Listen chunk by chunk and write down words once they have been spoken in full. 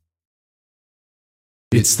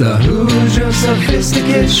It's the Hoosier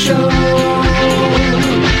Sophisticate Show.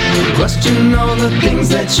 Question all the things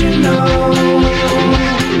that you know.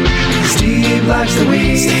 Steve likes the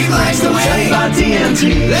weed. Steve likes the weed. Tell you about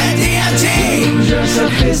DMT. The DMT. Hoosier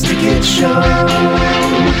Sophisticate Show.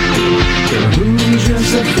 The Hoosier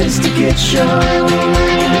Sophisticate Show.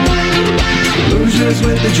 Hoosiers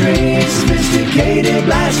with the drink, sophisticated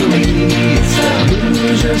blasphemy. It's the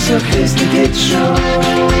Hoosier Sophisticate Show.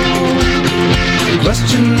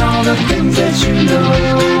 Question all the things that you know.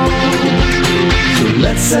 So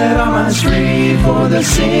let's set our minds free for the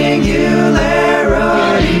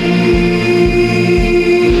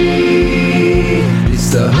singularity.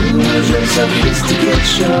 It's the Hoosier Sophisticate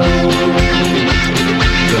Show.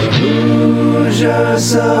 The Hoosier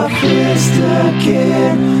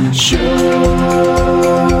Sophisticate Show.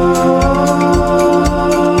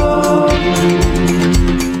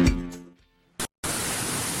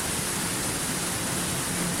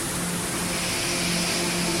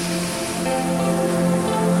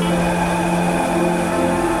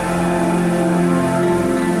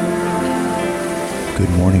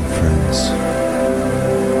 Good morning, friends.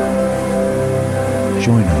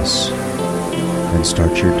 Join us and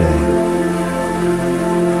start your day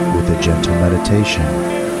with a gentle meditation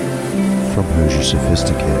from Hoosier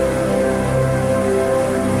Sophisticate.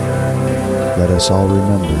 Let us all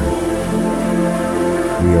remember,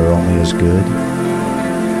 we are only as good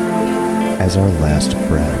as our last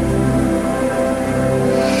breath.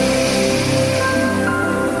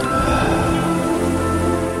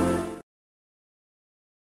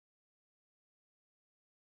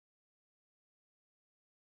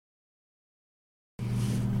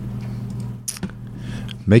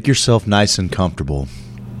 Make yourself nice and comfortable.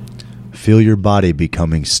 Feel your body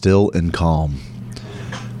becoming still and calm.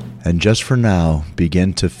 And just for now,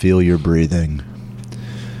 begin to feel your breathing.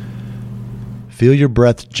 Feel your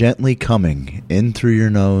breath gently coming in through your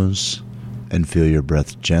nose and feel your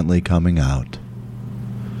breath gently coming out.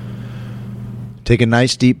 Take a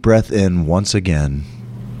nice deep breath in once again.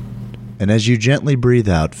 And as you gently breathe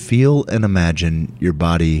out, feel and imagine your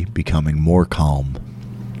body becoming more calm.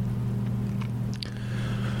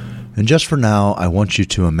 And just for now, I want you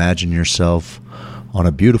to imagine yourself on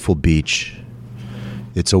a beautiful beach.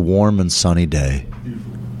 It's a warm and sunny day.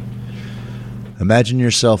 Imagine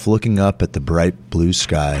yourself looking up at the bright blue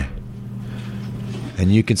sky.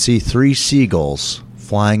 And you can see 3 seagulls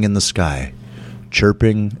flying in the sky,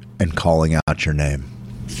 chirping and calling out your name.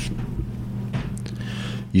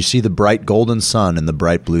 You see the bright golden sun in the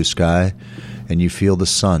bright blue sky, and you feel the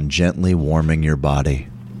sun gently warming your body.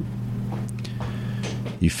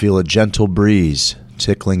 You feel a gentle breeze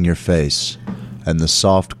tickling your face and the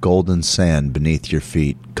soft golden sand beneath your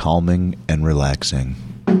feet, calming and relaxing.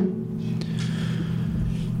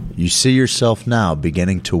 You see yourself now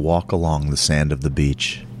beginning to walk along the sand of the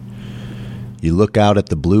beach. You look out at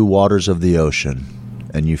the blue waters of the ocean,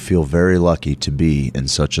 and you feel very lucky to be in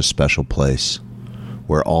such a special place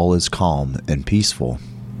where all is calm and peaceful.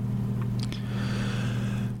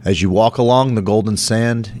 As you walk along the golden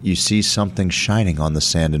sand, you see something shining on the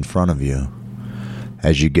sand in front of you.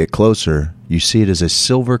 As you get closer, you see it as a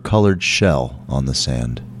silver-colored shell on the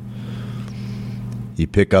sand. You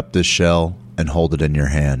pick up this shell and hold it in your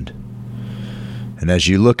hand. And as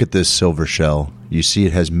you look at this silver shell, you see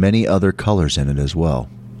it has many other colors in it as well.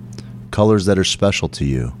 Colors that are special to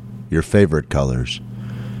you, your favorite colors.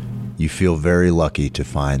 You feel very lucky to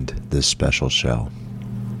find this special shell.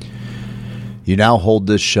 You now hold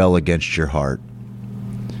this shell against your heart.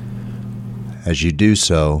 As you do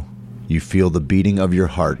so, you feel the beating of your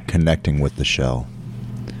heart connecting with the shell.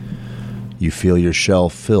 You feel your shell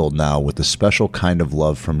filled now with a special kind of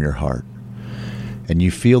love from your heart. And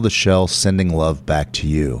you feel the shell sending love back to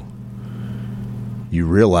you. You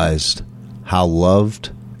realized how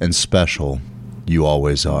loved and special you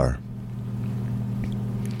always are.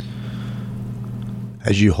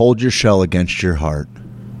 As you hold your shell against your heart,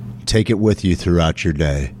 take it with you throughout your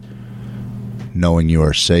day, knowing you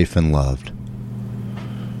are safe and loved.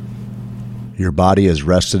 Your body is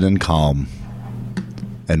rested and calm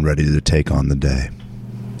and ready to take on the day.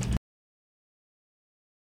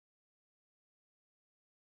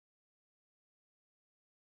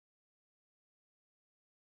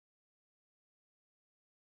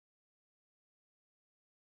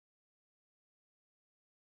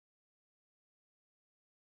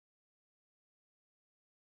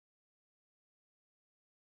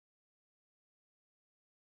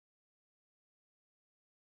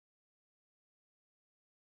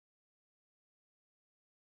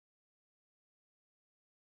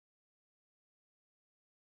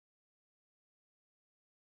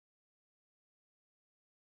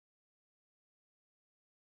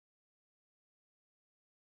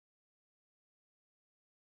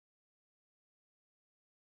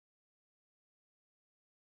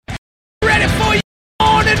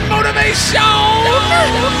 motivation!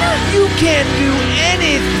 You can't do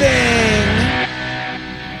anything!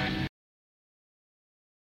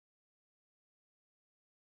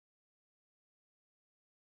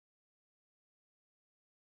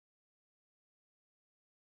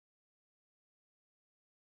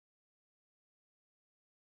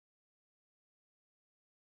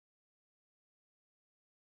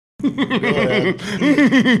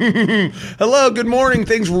 Hello, good morning.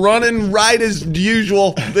 Things running right as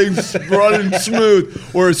usual. Things running smooth.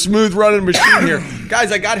 We're a smooth running machine here.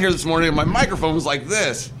 Guys, I got here this morning and my microphone was like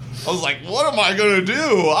this. I was like, what am I going to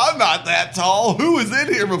do? I'm not that tall. Who was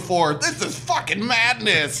in here before? This is fucking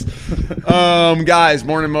madness. Guys,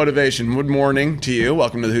 morning motivation. Good morning to you.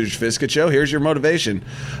 Welcome to the Hoosier Fisket Show. Here's your motivation.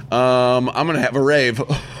 I'm going to have a rave.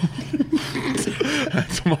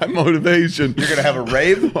 That's my motivation. You're gonna have a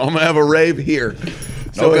rave? I'm gonna have a rave here.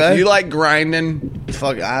 So okay. If you like grinding,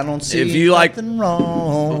 fuck, I don't see if you nothing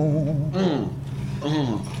wrong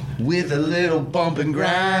with a little bump and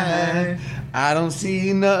grind, I don't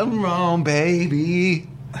see nothing wrong, baby.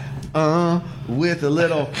 With a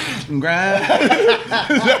little grind.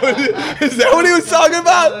 Is that what he was talking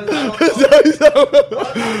about?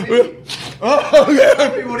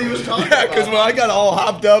 Okay. What he was talking Yeah, because when I got all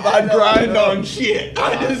hopped up, I'd grind on shit.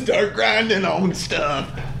 I'd just start grinding on stuff.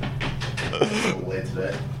 A little late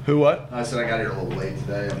today. Who what? I said I got here a little late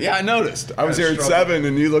today. Yeah, I noticed. I was here at struggle. 7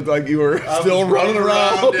 and you looked like you were still running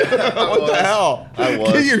around. Yeah, What the hell? I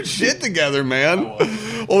was. Get your shit together, man.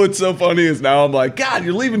 Well, what's so funny is now I'm like, God,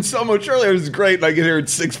 you're leaving so much earlier. This is great. And I get here at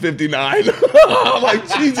 6:59. I'm like,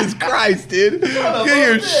 Jesus Christ, dude. Get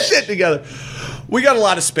your shit together. We got a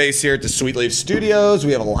lot of space here at the Sweet Leaf Studios.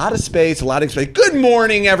 We have a lot of space, Good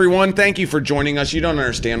morning, everyone. Thank you for joining us. You don't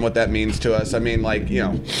understand what that means to us. I mean, like, you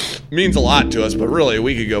know, it means a lot to us, but really,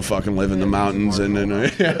 we could go fucking live in the mountains and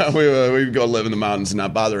yeah, we could go live in the mountains and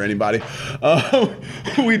not bother anybody.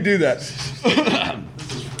 We do that.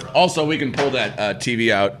 Also, we can pull that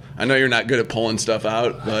TV out. I know you're not good at pulling stuff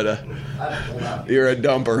out, but you're a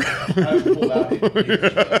dumper.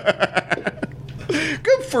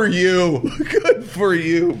 Good for you. Good for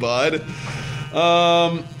you, bud.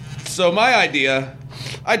 So my idea,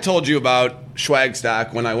 I told you about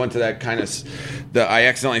Schwagstock when I went to that kind of, I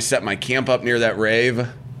accidentally set my camp up near that rave.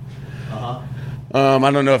 I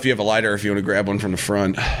don't know if you have a lighter, if you want to grab one from the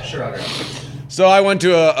front. Sure, I'll grab it. So I went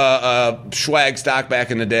to a Schwagstock back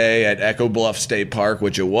in the day at Echo Bluff State Park,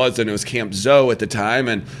 which it was, and it was Camp Zoe at the time,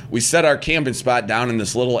 and we set our camping spot down in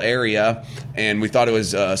this little area, and we thought it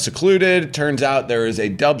was secluded. Turns out there is a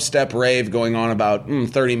dubstep rave going on about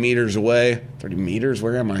 30 meters away. 30 meters?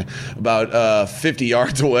 Where am I? About 50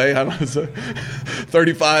 yards away. I don't know, so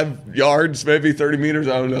 35 yards, maybe 30 meters.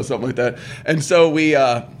 I don't know, something like that. And so we...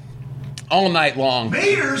 all night long.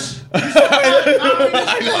 Meters?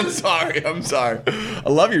 I know, I'm sorry. I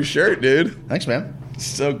love your shirt, dude. Thanks, man.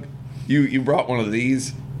 So, you brought one of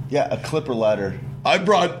these? Yeah, a clipper ladder. You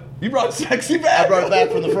brought Sexy back. I brought it back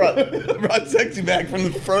from the front. I brought Sexy back from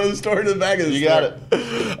the front of the store to the back of the You store.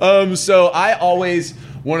 got it. So I always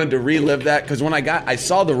wanted to relive that because when I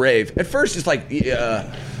saw the rave, at first it's like, if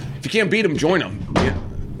you can't beat them, join them. Yeah.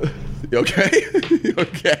 You okay? You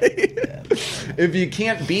okay? If you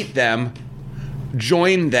can't beat them,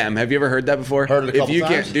 join them. Have you ever heard that before? Heard it a couple If you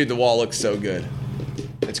times. can't, dude, the wall looks so good.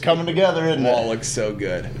 It's coming together, isn't The it? wall looks so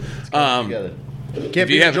good. Together. Can't If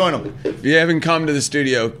be you join them. If you haven't come to the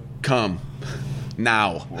studio, come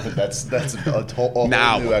now. That's a whole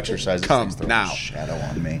Now. new exercise. Come This thing's throwing now. a shadow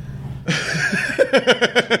on me.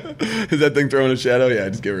 Is that thing throwing a shadow? Yeah,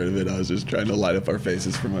 just get rid of it. I was just trying to light up our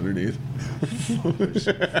faces from underneath.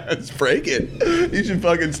 Just break it. You should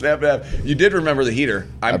fucking snap it up. You did remember the heater.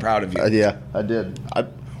 I'm proud of you. Yeah, I did.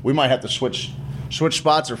 We might have to switch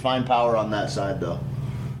spots or find power on that side, though.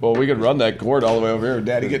 Well, we could run that cord all the way over here.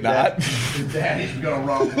 Daddy getting hot. Daddy's gonna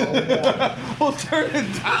run a little more. We'll turn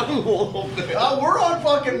it down a little bit. We're on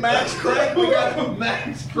fucking max crank. We got a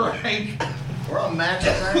max crank. We're on max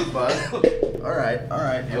crank, bud. All right.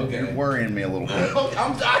 You're worrying me a little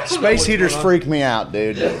bit. Space heaters freak me out,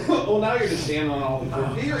 dude. Well, now you're just standing on all the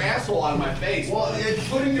cords. Get your asshole out of my face. Well,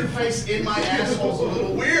 putting your face in my asshole's a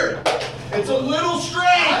little weird. It's a little strange.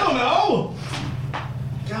 I don't know.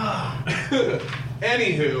 God.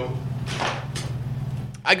 Anywho,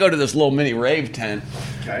 I go to this little mini rave tent,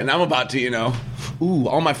 and I'm about to,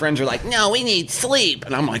 all my friends are like, no, we need sleep.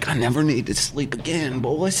 And I'm like, I never need to sleep again,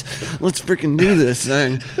 boys. Let's freaking do this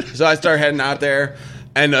thing. So I start heading out there,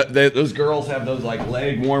 and those girls have those, like,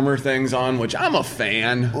 leg warmer things on, which I'm a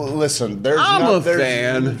fan. Well, listen, there's I'm a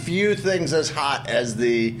fan. few things as hot as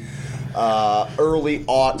the early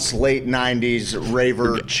aughts, late 90s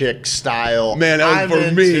raver chick style. Man, that was I'm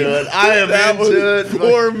for me. into it. I am That was into it.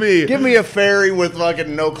 for me. Give me a fairy with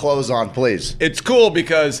fucking no clothes on, please. It's cool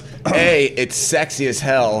because A, it's sexy as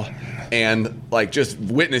hell, and like just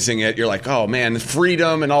witnessing it, you're like, oh man,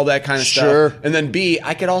 freedom and all that kind of Sure. stuff. And then B,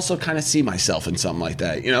 I could also kind of see myself in something like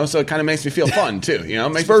that, you know. So it kind of makes me feel fun too, you know. It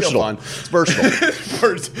makes me feel fun. It's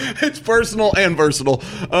versatile. It's personal and versatile.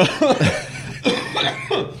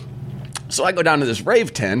 So I go down to this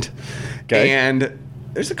rave tent, Okay. and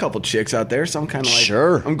there's a couple chicks out there. So I'm kind of like,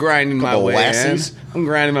 Sure. I'm grinding my Couple way lassies. in. I'm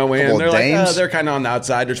grinding my way in. Couple They're of like, dames. they're kind of on the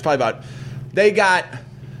outside. There's probably about, they got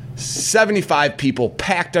 75 people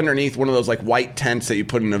packed underneath one of those like white tents that you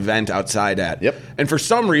put an event outside at. Yep. And for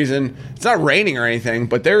some reason, it's not raining or anything,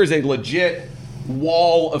 but there is a legit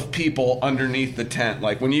wall of people underneath the tent.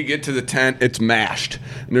 Like when you get to the tent, it's mashed.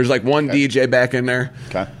 And there's like one DJ back in there.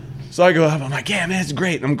 Okay. So I go up, I'm like, yeah, man, it's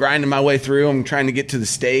great. And I'm grinding my way through. I'm trying to get to the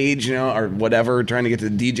stage, you know, or whatever, trying to get to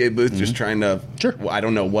the DJ booth, just trying to, Sure. well, I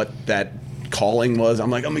don't know what that calling was. I'm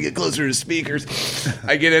like, I'm going to get closer to the speakers.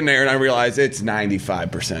 I get in there and I realize it's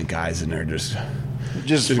 95% guys in there just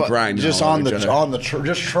grinding. just all on over each other.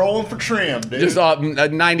 just trolling for trim, dude. Just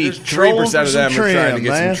 93% of them are trying to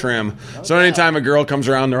get some trim. So anytime a girl comes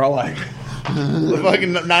around, they're all like, The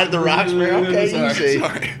fucking Night at the Roxbury. Okay, easy.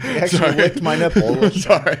 sorry. You actually licked my nipple.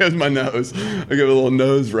 Sorry, it was my nose. I give it a little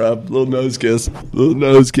nose rub, little nose kiss, little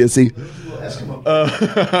nose kissy. Little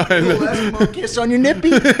Eskimo kiss on your nippy.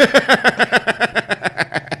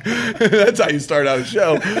 That's how you start out a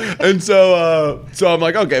show. And so I'm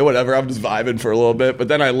like, okay, whatever. I'm just vibing for a little bit. But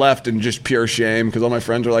then I left in just pure shame because all my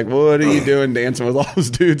friends were like, what are you doing dancing with all those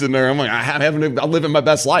dudes in there? I'm like, I'm living my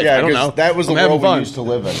best life. Yeah, I don't 'cause know. that was the I'm having world we fun. used to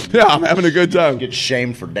live in. Yeah, I'm having a good time. Get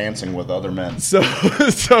shamed for dancing with other men. So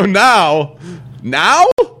now,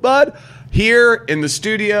 bud, here in the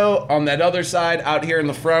studio on that other side, out here in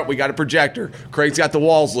the front, we got a projector. Craig's got the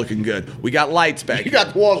walls looking good. We got lights back. You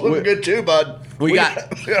got the walls looking good too, bud. We got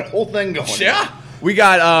a whole thing going. Yeah. We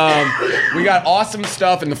got awesome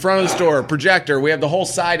stuff in the front of the store, projector. We have the whole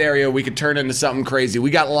side area we could turn into something crazy. We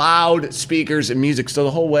got loud speakers and music. So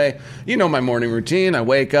the whole way, you know my morning routine. I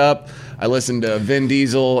wake up, I listen to Vin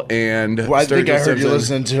Diesel and Well, I think I Sturgill heard you Simpson.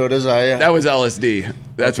 listening to it as I. That was LSD.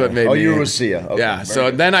 That's what made Oh, me. you were Sia. Okay, yeah. very So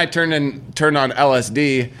good. then I turned on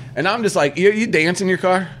LSD, and I'm just like, you dance in your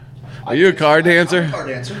car? Are you a car dancer? I'm a car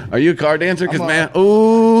dancer. Are you a car dancer? Because I'm a- man,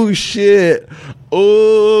 oh shit,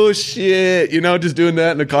 you know, just doing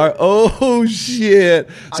that in the car. Oh shit.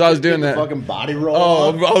 So I was doing that. Fucking body roll. Oh,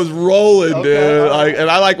 on. I was rolling, Okay, dude. all right. And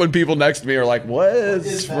I like when people next to me are like, "What is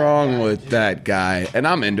is that wrong guy with that guy?" And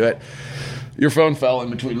I'm into it. Your phone fell in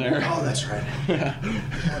between there. Oh, that's right.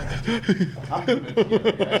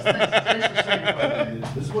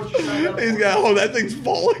 He's got, that thing's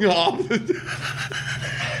falling off.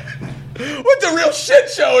 What's a real shit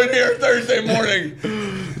show in here Thursday morning?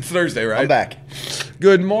 It's Thursday, right? I'm back.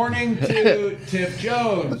 Good morning to Tiff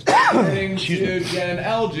Jones. Good morning to Jen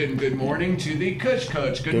Elgin. Good morning to the Kush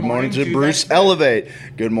Coach. Good morning to the Bruce Elevate.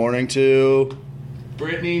 Good morning to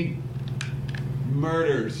Brittany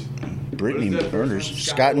Murders. Brittany What is that Murders. first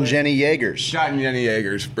one? Scott and Jenny Yeagers. Scott and Jenny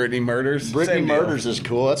Yeagers. Brittany Murders. Brittany Same deal. Murders is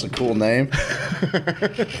cool. That's a cool name.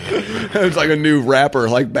 It's like a new rapper,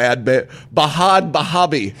 like Bad Bahad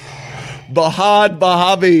Bahabi. Bahad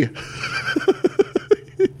Bahabi.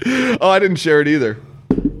 Oh, I didn't share it either.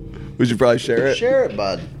 We should probably share it. Share it,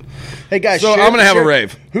 bud. Hey guys, So share- I'm gonna have a share-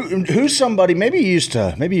 rave. Who's somebody? Maybe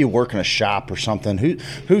you work in a shop or something.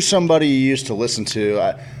 Who's somebody you used to listen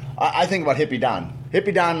to? I think about Hippie Don.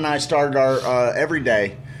 Hippie Don and I started our every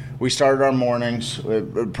day. We started our mornings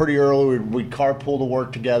pretty early. We'd carpool to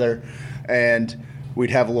work together, and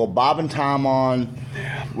we'd have a little Bob and Tom on.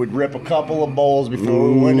 We'd rip a couple of bowls before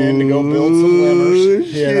we went in to go build some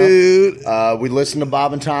limbers. You know? We'd listen to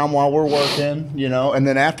Bob and Tom while we're working, you know. And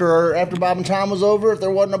then after Bob and Tom was over, if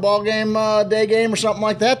there wasn't a ball game, day game or something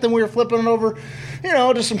like that, then we were flipping it over, you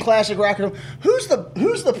know, to some classic rock and roll. Who's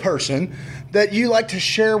the person that you like to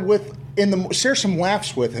share some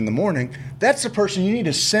laughs with in the morning? That's the person you need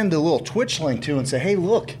to send a little Twitch link to and say, hey,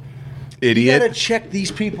 look. You Idiot. gotta check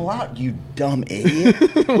these people out, you dumb idiot.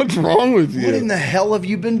 What's wrong with you? What in the hell have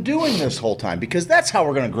you been doing this whole time? Because that's how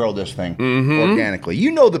we're going to grow this thing organically.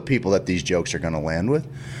 You know the people that these jokes are going to land with.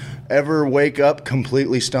 Ever wake up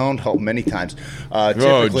completely stoned? Oh, many times.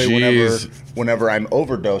 Typically, jeez. whenever I'm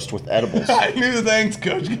overdosed with edibles. I knew. Thanks,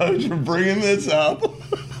 Coach, for bringing this up.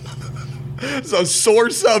 It's a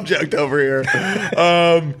sore subject over here.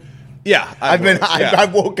 Yeah, I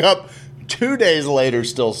woke up 2 days later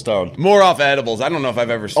still stoned. more off edibles. I don't know if I've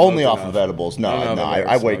ever smoked Only off enough. of edibles. I don't know No, if I've ever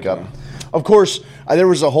I wake smoked up. Of course, there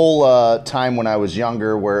was a whole time when I was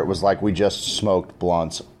younger where it was like we just smoked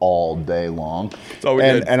blunts all day long. That's all we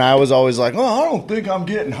did. And I was always like, I don't think I'm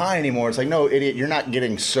getting high anymore. It's like, no, idiot, you're not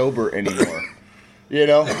getting sober anymore.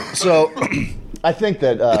 So I think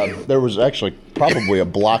that there was actually probably a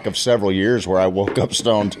block of several years where I woke up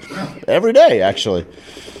stoned every day, actually.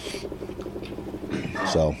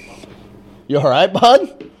 So, you all right,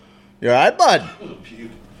 bud? You all right, bud?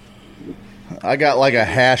 I got like a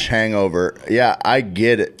hash hangover. Yeah, I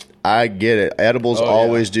get it. Edibles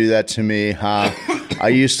always do that to me, huh? I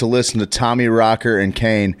used to listen to Tommy Rocker and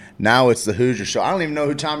Kane. Now it's the Hoosier Show. I don't even know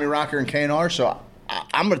who Tommy Rocker and Kane are, so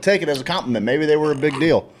I'm going to take it as a compliment. Maybe they were a big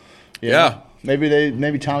deal. You know?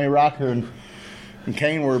 Maybe Tommy Rocker and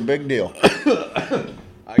Kane were a big deal.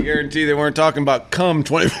 I guarantee they weren't talking about cum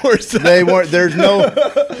 24/7. They weren't. There's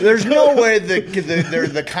no way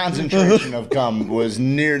the concentration of cum was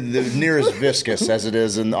near as viscous as it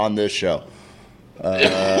is on this show.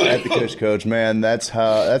 At the Kush Coach, man, that's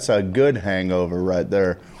a good hangover right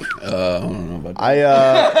there. I don't know about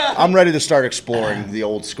that. I'm ready to start exploring the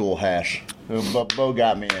old school hash. But Bo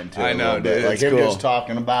got me into it. I know, a little bit. dude. Like It's him cool. just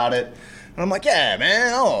talking about it, and I'm like, yeah,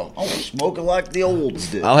 man, I'll smoke it like the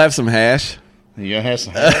olds did. I'll have some hash. You gonna have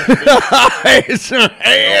some hash? Some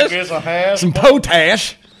hash. Get some hash? Some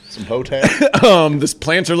potash. Some potash? This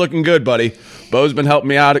plants are looking good, buddy. Bo's been helping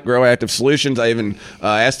me out at Grow Active Solutions. I even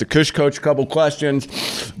asked the Kush Coach a couple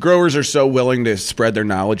questions. Growers are so willing to spread their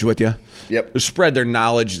knowledge with you. Yep. They spread their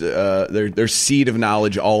knowledge, their seed of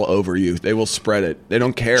knowledge all over you. They will spread it. They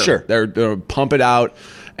don't care. Sure. They'll pump it out.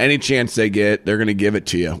 Any chance they get, they're going to give it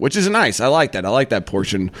to you, which is nice. I like that. I like that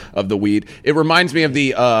portion of the weed. It reminds me of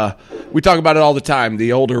the, we talk about it all the time,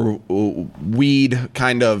 the older weed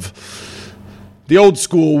kind of, the old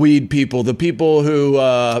school weed people, the people who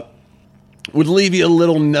would leave you a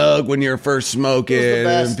little nug when you're first smoking,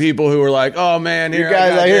 best. and people who were like, oh man, here You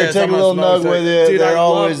guys I got out here this, take I'm a gonna little smoke nug some." with you. Dude, I They're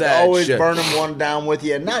love always that shit. burning one down with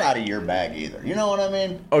you, not out of your bag either. You know what I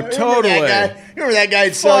mean? Oh, Remember totally. That guy? Remember that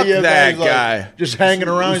guy sell Fuck you a that bag, like, guy. just hanging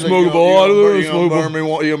around? He's Smoke like, a ball out of there, you smoke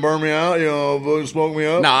gonna burn me out? You know, smoke me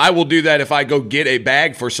up? Now, I will do that if I go get a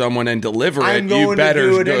bag for someone and deliver I'm it. going You to better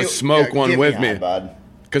do it go anyway. smoke Yeah, one get with high, me. bud.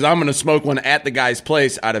 Because I'm going to smoke one at the guy's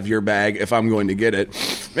place out of your bag if I'm going to get it.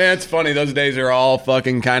 Man, it's funny. Those days are all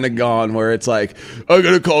fucking kind of gone where it's like, I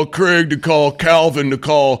got to call Craig to call Calvin to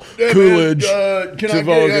call Coolidge. Can I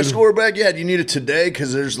get a score back? Yeah, do you need it today?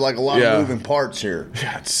 Because there's like a lot Yeah. of moving parts here.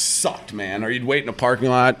 Yeah, it sucked, man. Or you'd wait in a parking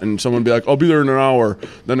lot and someone would be like, I'll be there in an hour.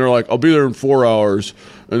 Then they're like, I'll be there in 4 hours.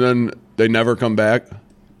 And then they never come back.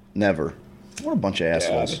 Never. What a bunch of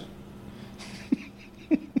assholes.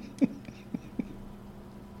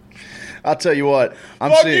 I'll tell you what.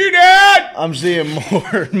 Fuck you, Dad! I'm seeing more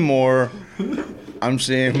and more. I'm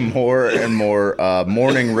seeing more and more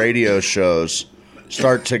morning radio shows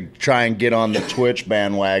start to try and get on the Twitch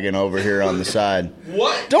bandwagon over here on the side.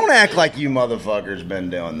 What? Don't act like you motherfuckers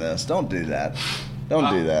been doing this. Don't do that.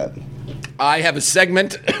 Don't do that. I have a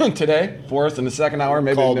segment today for us in the second hour.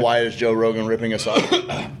 Maybe Called Why is Joe Rogan ripping us off?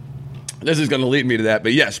 This is going to lead me to that,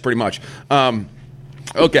 but yes, pretty much.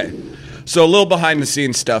 Okay, so a little behind the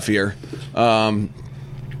scenes stuff here. We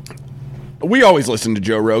always listen to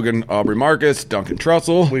Joe Rogan, Aubrey Marcus, Duncan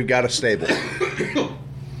Trussell. We've got a stable.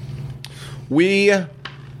 We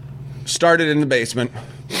started in the basement.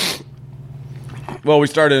 Well, we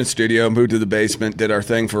started in the studio, moved to the basement, did our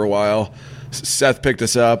thing for a while. Seth picked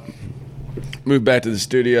us up, moved back to the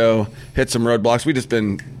studio, hit some roadblocks. We just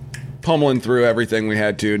been pummeling through everything we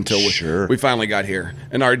had to until we finally got here.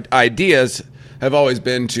 And our ideas have always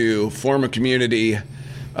been to form a community.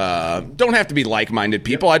 Don't have to be like-minded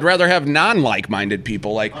people. I'd rather have non-like-minded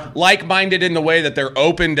people, like-minded in the way that they're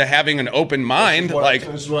open to having an open mind.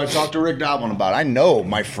 This is what I talked to Rick Doblin about. I know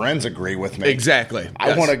my friends agree with me. Exactly. I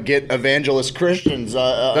Yes. want to get evangelist Christians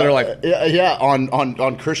that are like,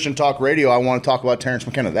 on Christian Talk Radio. I want to talk about Terrence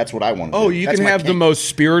McKenna. That's what I want to do. oh, you That's can my have the kink. most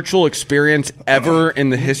spiritual experience ever in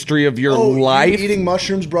the history of your life. Eating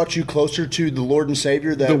mushrooms brought you closer to the Lord and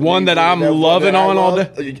Savior. The one that I'm loving on all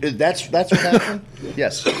day. That's what happened.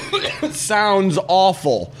 Yes. Sounds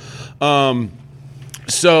awful.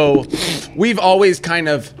 So we've always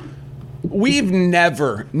we've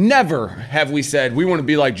never have we said we want to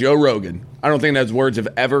be like Joe Rogan. I don't think those words have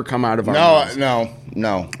ever come out of our mouths.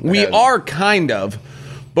 No. We are kind of,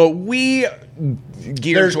 but we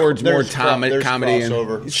gear towards more there's comedy.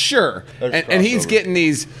 crossover. And, sure. There's And he's crossover. getting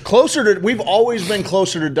these. Closer to. We've always been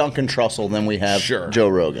closer to Duncan Trussell than we have Joe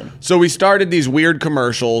Rogan. So we started these weird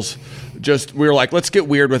commercials. We were like, let's get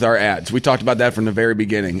weird with our ads. We talked about that from the very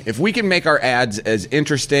beginning. If we can make our ads as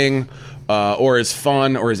interesting, or as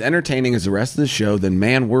fun or as entertaining as the rest of the show, then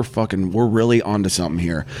man, we're really onto something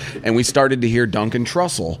here. And we started to hear Duncan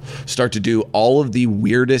Trussell start to do all of the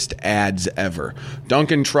weirdest ads ever.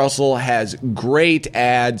 Duncan Trussell has great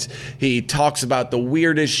ads. He talks about the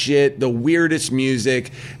weirdest shit, the weirdest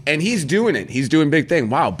music, and he's doing it. He's doing big thing.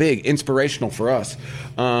 Wow, big, inspirational for us.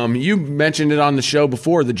 You mentioned it on the show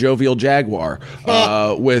before, the Jovial Jaguar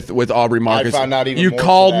with Aubrey Marcus. I found out even you more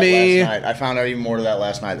called to that me. last night. I found out even more to that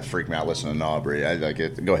last night that freaked me out listening to Aubrey.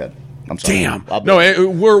 Go ahead. I'm sorry. Damn. I'll No,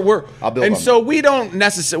 build- we're I'll build and on so we don't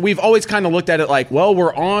necessarily. We've always kind of looked at it like, well,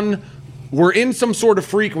 we're in some sort of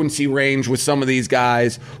frequency range with some of these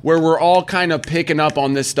guys where we're all kind of picking up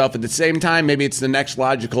on this stuff at the same time. Maybe it's the next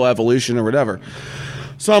logical evolution or whatever.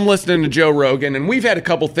 So I'm listening to Joe Rogan, and we've had a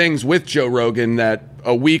couple things with Joe Rogan that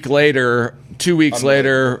a week later, 2 weeks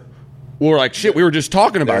later, we're like, shit, we were just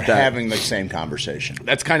talking about They're that. having the same conversation.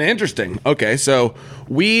 That's kind of interesting. Okay, so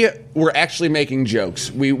we were actually making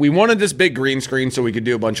jokes. We wanted this big green screen so we could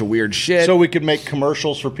do a bunch of weird shit. So we could make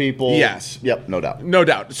commercials for people. Yes. Yep, no doubt. No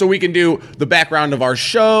doubt. So we can do the background of our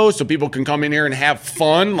show so people can come in here and have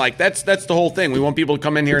fun. Like that's the whole thing. We want people to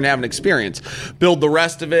come in here and have an experience. Build the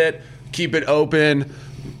rest of it, keep it open.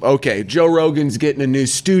 Okay, Joe Rogan's getting a new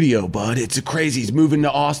studio, bud. It's crazy. He's moving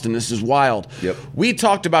to Austin. This is wild. Yep. We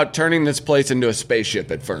talked about turning this place into a spaceship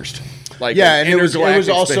at first. Like Yeah, an and it was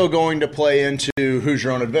intergalactic also spa- going to play into Who's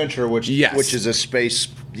Your Own Adventure, which is a space,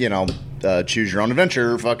 choose your own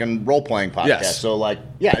adventure fucking role playing podcast. Yes. So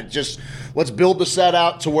just let's build the set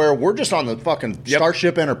out to where we're just on the fucking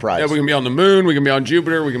Starship Enterprise. Yeah, we can be on the moon, we can be on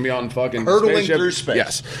Jupiter, we can be on fucking Hurtling spaceship. through space.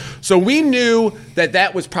 Yes. So we knew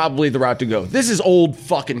that was probably the route to go. This is old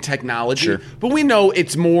fucking technology, Sure. but we know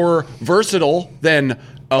it's more versatile than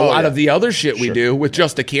a lot of the other shit we do with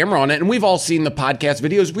just a camera on it. And we've all seen the podcast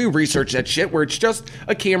videos. We research that shit where it's just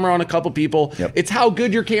a camera on a couple people. Yep. It's how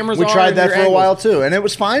good your cameras We are. tried and that your for a angles. while too, and it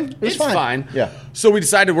was fine. It was It's fine. Yeah. So we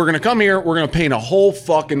decided we're going to come here. We're going to paint a whole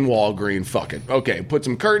fucking wall green. Fuck it. Okay. Put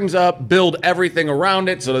some curtains up. Build everything around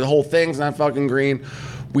it so the whole thing's not fucking green.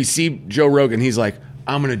 We see Joe Rogan. He's like,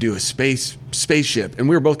 I'm going to do a spaceship. And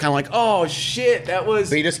we were both kind of like, oh shit, that was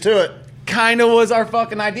Beat us to it. kind of was our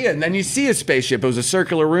fucking idea. And then you see a spaceship. It was a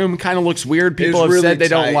circular room. Kind of looks weird. It was People have really said they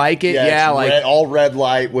don't tight. like it. Yeah, it's like red, all red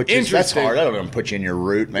light, which is that's Interesting. hard. I don't want to put you in your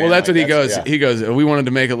route, man. well, that's Like, what he goes. yeah. He goes, we wanted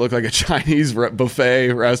to make it look like a Chinese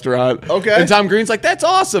buffet restaurant. Okay. And Tom Green's like, that's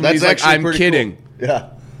awesome. That's He's like, actually I'm pretty kidding. cool. Yeah.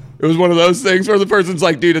 It was one of those things where the person's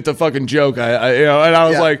like, dude, it's a fucking joke. And I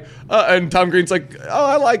was Yeah. like, and Tom Green's like, oh,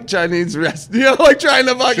 I like Chinese like trying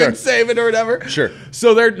to fucking Sure. save it or whatever. Sure.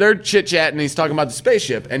 So they're chit-chatting. He's talking about the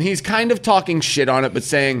spaceship. And he's kind of talking shit on it, but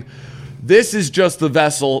saying, this is just the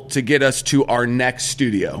vessel to get us to our next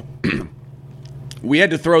studio. We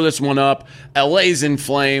had to throw this one up. LA's in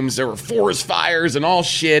flames. There were forest fires and all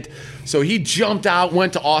shit. So he jumped out,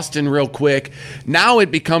 went to Austin real quick. Now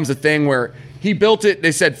it becomes a thing where he built it.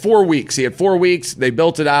 They said 4 weeks. He had 4 weeks. They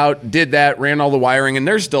built it out, did that, ran all the wiring, and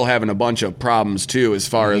they're still having a bunch of problems too as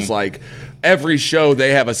far as like every show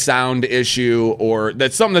they have a sound issue or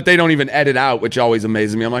that's something that they don't even edit out, which always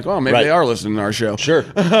amazes me. I'm like, oh, maybe Right. they are listening to our show. Sure.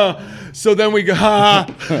 So then we go,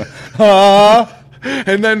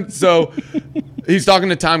 and then so he's talking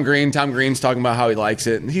to Tom Green. Tom Green's talking about how he likes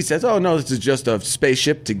it. And he says, oh, no, this is just a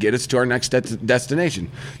spaceship to get us to our next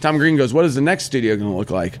destination. Tom Green goes, what is the next studio going to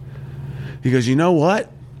look like? He goes, you know what?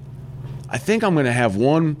 I think I'm going to have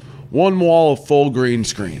one wall of full green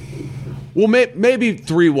screen. Well, maybe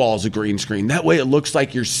 3 walls of green screen. That way it looks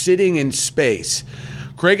like you're sitting in space.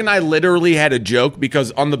 Craig and I literally had a joke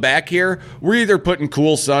because on the back here, we're either putting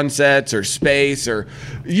cool sunsets or space or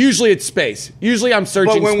usually it's space. Usually I'm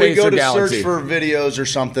searching But when space we go or to galaxy. search for videos or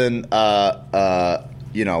something,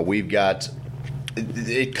 we've got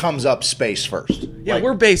it comes up space first. Yeah, Like,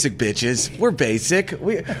 we're basic bitches. We're basic.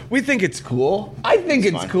 We think it's cool. I think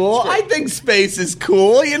it's fine. cool. It's I think space is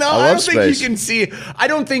cool. You know, I I love don't think space. you can see. I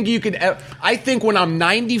don't think you can. I think when I'm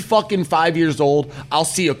 95 years old, I'll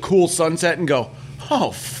see a cool sunset and go,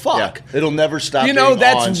 "Oh fuck!" yeah, it'll never stop. You know, being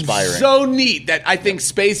that's awe-inspiring. so neat that I think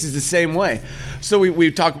space is the same way. So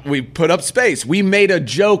we put up space. We made a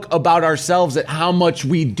joke about ourselves at how much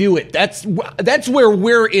we do it. That's where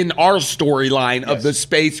we're in our storyline of the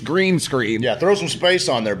space green screen. Yeah, throw some space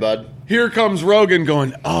on there, bud. Here comes Rogan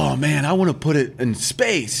going, oh man, I want to put it in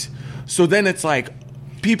space. So then it's like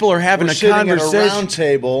people are having We're a sitting at a conversation. round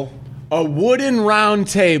table. A wooden round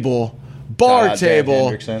table, bar Dan table.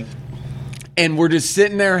 Hendrickson. And we're just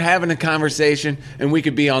sitting there having a conversation, and we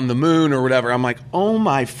could be on the moon or whatever. I'm like, oh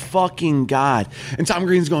my fucking God. And Tom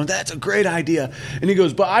Green's going, that's a great idea. And he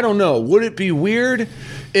goes, but I don't know. Would it be weird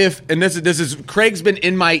if, and this is Craig's been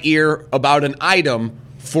in my ear about an item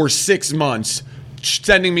for 6 months,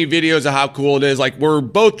 sending me videos of how cool it is. Like, we're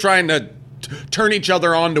both trying to turn each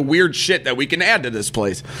other on to weird shit that we can add to this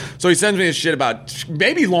place. So he sends me this shit about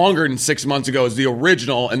maybe longer than 6 months ago is the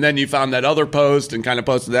original, and then you found that other post and kind of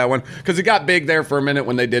posted that one because it got big there for a minute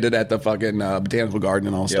when they did it at the fucking botanical garden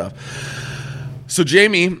and all stuff. So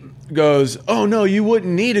Jamie goes, oh no, you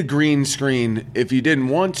wouldn't need a green screen if you didn't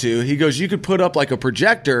want to. He goes, you could put up like a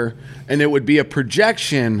projector and it would be a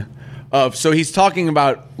projection of, so he's talking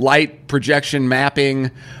about light projection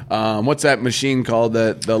mapping. What's that machine called?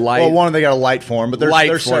 The light. Well, one, they got a light form, but there's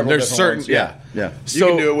several There's different certain, ones. yeah. You So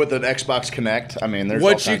can do it with an Xbox Connect. I mean, there's all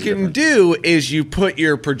what you kinds of can different- do is you put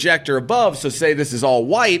your projector above. So say this is all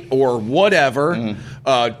white or whatever,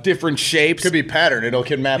 different shapes. Could be patterned. It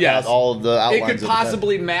can map Yes. out all of the outlines. It could of the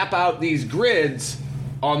possibly map out these grids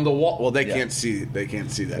on the wall. Well, they can't see. They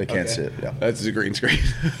can't see that. They can't see it, yeah. That's a green screen.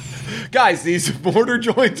 Guys, these mortar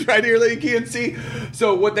joints right here that you can't see.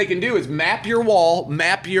 So what they can do is map your wall,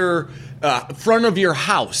 map your front of your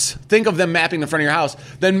house. Think of them mapping the front of your house,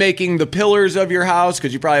 then making the pillars of your house,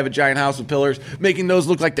 because you probably have a giant house with pillars, making those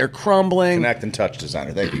look like they're crumbling. Connect and Touch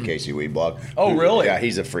designer. Thank you, Casey Weedblog. Oh, really? Yeah,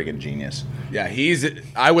 he's a freaking genius Yeah,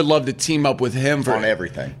 I would love to team up with him for on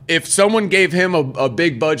everything. If someone gave him a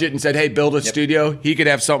big budget and said, "Hey, build a studio," he could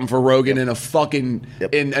have something for Rogan in a fucking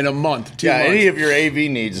in a month, 2 months. Any of your AV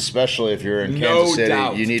needs, especially if you're in No Kansas City,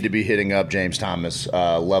 doubt. you need to be hitting up James Thomas,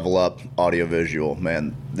 Level Up Audiovisual.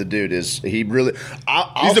 Man, the dude he really.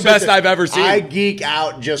 He's the best I've ever seen. I geek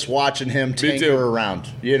out just watching him too. tinker around,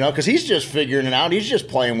 because he's just figuring it out. He's just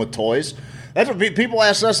playing with toys. That's what people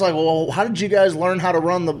ask us, like, well, how did you guys learn how to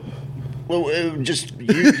run the? Well, just you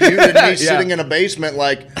and me sitting in a basement,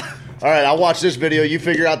 like, all right, I'll watch this video. You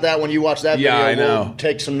figure out that when you watch that video. I know. We'll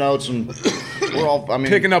take some notes and we're all. I mean,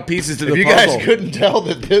 Picking up pieces to if the you puzzle. guys couldn't tell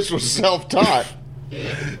that this was self-taught,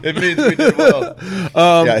 it means we did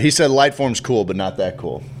well. Yeah, he said Lightform's cool, but not that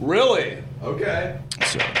cool. Really? Okay.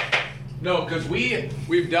 So, No, because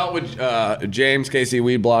we've dealt with James Casey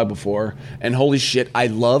Weedblog before, and holy shit, I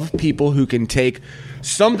love people who can take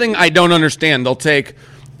something I don't understand. They'll take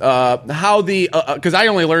how the because I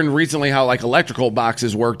only learned recently how like electrical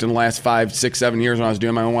boxes worked in the last 5, 6, 7 years when I was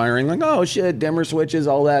doing my own wiring. Like, oh shit, dimmer switches,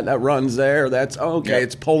 all that runs there. That's okay. Yep.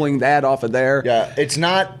 It's pulling that off of there. yeah, it's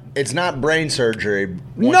not brain surgery.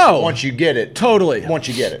 Once you get it, Totally. Once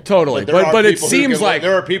you get it, Totally. there are But it people who seems can like-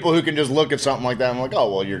 there are people who can just look at something like that and like,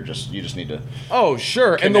 oh well, you just need to. Oh,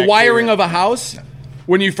 sure. And the Connect wiring to it. of a house,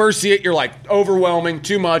 when you first see it, you're like, overwhelming,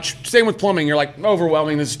 too much. Same with plumbing. You're like,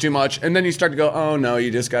 overwhelming, this is too much. And then you start to go, oh, no, you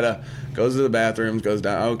just got to goes to the bathrooms, goes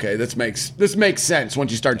down. Okay, this makes sense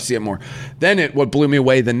once you start to see it more. Then what blew me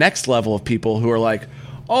away, the next level of people who are like,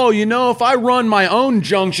 oh, if I run my own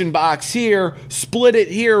junction box here, split it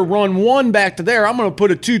here, run one back to there, I'm going to put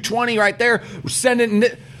a 220 right there, send it in.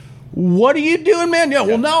 What are you doing, man? Yeah,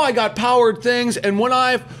 well, now I got powered things, and when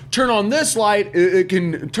I turn on this light, it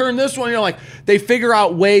can turn this one. Like, they figure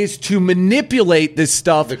out ways to manipulate this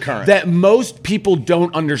stuff The current. that most people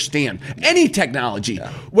don't understand. Any technology,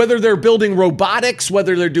 whether they're building robotics,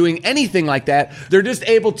 whether they're doing anything like that, they're just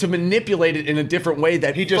able to manipulate it in a different way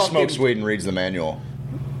that He just fucking- smokes weed and reads the manual.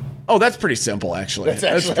 Oh, that's pretty simple, actually.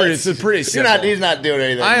 That's pretty You're simple. he's not doing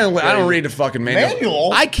anything. I don't crazy. read the fucking manual.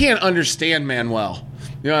 Manual? I can't understand Manuel.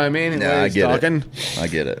 You know what I mean? Yeah, I He's get talking. it. I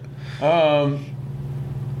get it. Oh,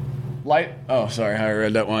 sorry, I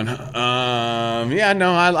read that one. Yeah,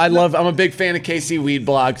 no, I love. I'm a big fan of KC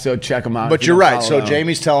Weedblog, so check them out. But if you you're don't right. follow So them.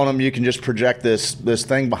 Jamie's telling him you can just project this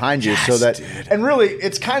thing behind you, so that. dude. And really,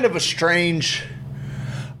 it's kind of a strange.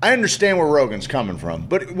 I understand where Rogan's coming from,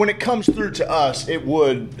 but when it comes through to us, it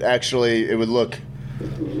would look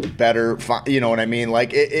better. You know what I mean?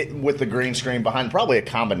 Like it with the green screen behind, probably a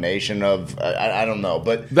combination of I don't know,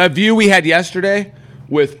 but. That view we had yesterday,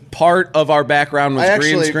 with part of our background was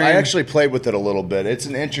green screen. I actually played with it a little bit. It's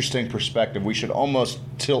an interesting perspective. We should almost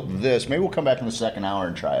tilt this. Maybe we'll come back in the second hour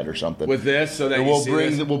and try it or something. with this, so that And you we'll see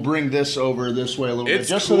bring this. we'll bring this over this way a little It's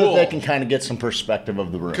bit, just so cool. that they can kind of get some perspective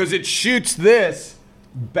of the room. Because it shoots this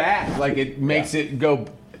back, like it makes it go.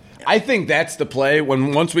 I think that's the play.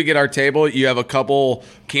 Once we get our table, you have a couple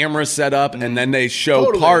cameras set up, and then they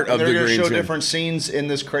show part of they're the gonna green show screen. different scenes in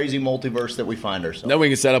this crazy multiverse that we find ourselves. Then we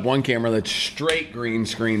can set up one camera that's straight green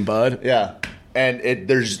screen, bud. Yeah, and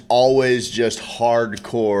there's always just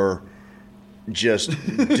hardcore, just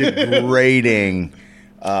degrading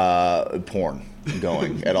porn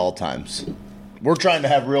going at all times. We're trying to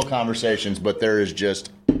have real conversations, but there is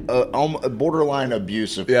just borderline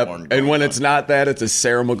abusive Yep. porn. And when going it's not that, it's a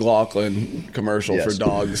Sarah McLachlan commercial Yes. for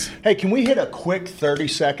dogs. Hey, can we hit a quick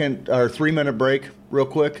 30-second or 3-minute break real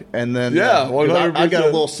quick? And then Yeah, 'cause I got a 100%.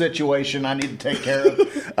 little situation I need to take care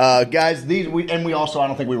of. Guys, we also, I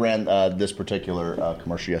don't think we ran this particular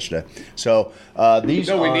commercial yesterday. So these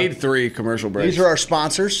No, we are, need 3 commercial breaks. these are our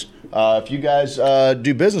sponsors. If you guys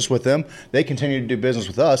do business with them, they continue to do business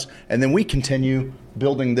with us, and then we continue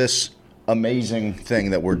building this amazing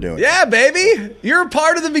thing that we're doing. Yeah, baby. You're a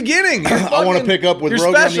part of the beginning. I want to pick up with you're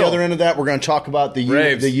Rogan on special. the other end of that. We're going to talk about the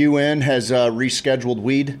Raves. UN has rescheduled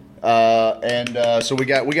weed, and so we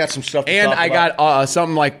got some stuff. To And talk I about. got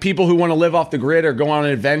something like people who want to live off the grid or go on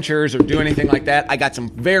adventures or do anything like that. I got some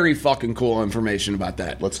very fucking cool information about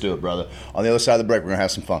that. Let's do it, brother. On the other side of the break, we're going to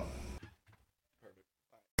have some fun.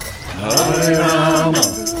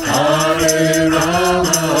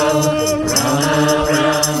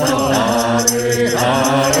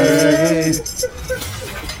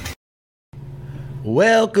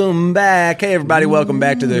 Welcome back. Hey, everybody. Welcome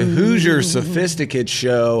back to the Hoosier Sophisticate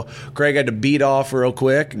Show. Craig had to beat off real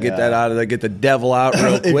quick, get that out of the, get the devil out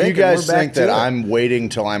real quick. If you and guys we're back think to that it. I'm waiting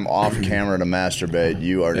till I'm off camera to masturbate,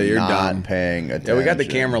 you are you're not dumb. paying attention. Yeah, we got the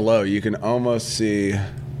camera low. You can almost see.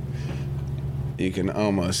 You can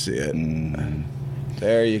almost see it.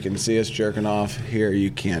 There, you can see us jerking off. Here, you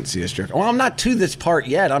can't see us jerking. Well, I'm not to this part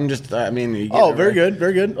yet. I'm just. I mean. You get Oh, it, very right? good,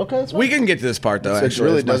 very good. Okay, that's fine. We can get to this part though. It Actually,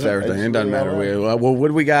 really it's my doesn't- favorite thing. it's It doesn't really matter. all right. Well, what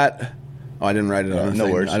do we got? Oh, I didn't write it on the no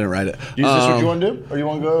thing. worries. I didn't write it. Is this what you want to do, or you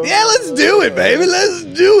want to go? Yeah, let's do it, baby. Let's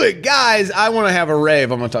do it. Guys, I want to have a rave.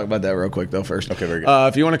 I'm going to talk about that real quick, though, first. Okay, very good.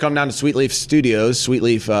 If you want to come down to Sweet Leaf Studios, Sweet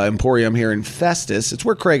Leaf Emporium here in Festus, it's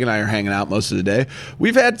where Craig and I are hanging out most of the day.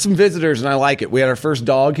 We've had some visitors, and I like it. We had our first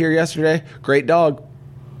dog here yesterday. Great dog.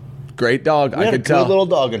 Great dog. We I had could a good tell. little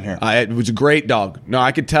dog in here. It was a great dog. No,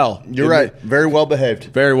 I could tell. You're right. Very well behaved.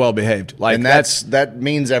 Very well behaved. Like And that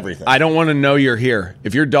means everything. I don't want to know you're here.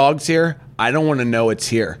 If your dog's here, I don't want to know it's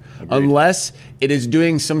here. Unless it is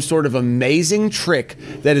doing some sort of amazing trick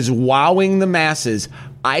that is wowing the masses.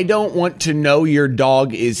 I don't want to know your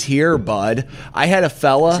dog is here, bud. I had a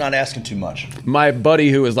fella, It's not asking too much. my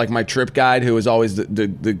buddy who was like my trip guide, who was always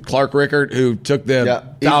the Clark Rickard, who took the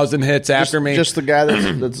 1,000 hits after me. Just the guy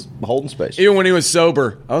that's holding space. Even when he was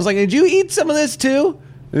sober, I was like, "Did you eat some of this too?"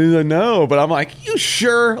 And he's like, "No," but I'm like, "You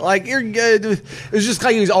sure? Like you're good?" It was just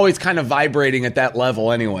like he was always kind of vibrating at that level,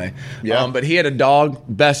 anyway. Yeah. But he had a dog,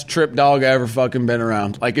 best trip dog I ever fucking been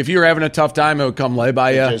around. Like if you were having a tough time, it would come lay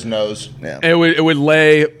by you. His nose. Yeah. It would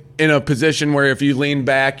lay in a position where if you lean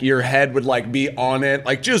back, your head would like be on it,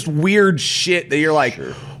 like just weird shit that you're like,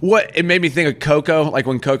 what? It made me think of Coco. Like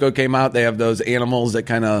when Coco came out, they have those animals that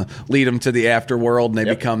kind of lead them to the afterworld, and they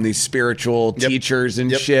Yep. become these spiritual teachers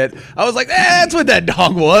and Yep. shit. I was like, that's what that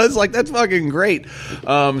dog was. Like that's fucking great.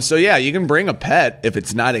 So yeah, you can bring a pet if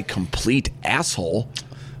it's not a complete asshole.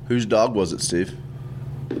 Whose dog was it, Steve?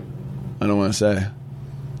 I don't want to say.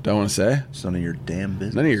 Don't want to say. It's none of your damn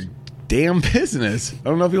business. None of your damn business. I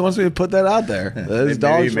don't know if he wants me to put that out there. Those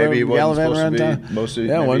dogs maybe he from wasn't gallivanting supposed to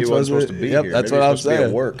around be- town. maybe wasn't he wasn't supposed to be Yep, here. that's Maybe what he I'm was supposed to be at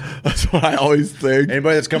saying. work. That's what I always think.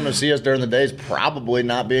 Anybody that's coming to see us during the day is probably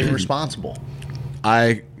not being responsible.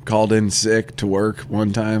 I called in sick to work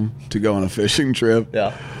one time to go on a fishing trip.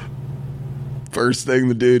 Yeah. First thing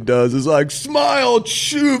the dude does is like, smile,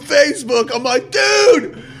 shoot Facebook. I'm like,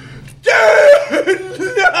 dude,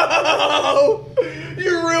 no.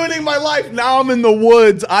 You're ruining my life. Now I'm in the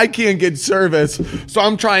woods. I can't get service. So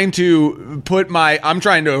I'm trying to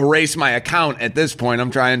erase my account at this point. I'm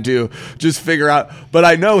trying to just figure out, but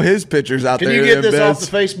I know his picture's out Can there. you get this Biz. off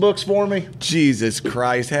the Facebooks for me? Jesus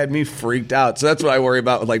Christ, had me freaked out. So that's what I worry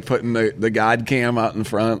about with like putting the God cam out in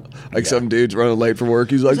front. Like some dude's running late for work.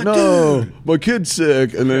 He's like, no, my kid's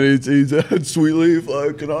sick. And then he's at Sweet Leaf.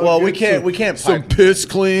 Like, can I Well, get we can't some pipe- piss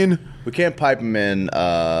clean. We can't pipe him in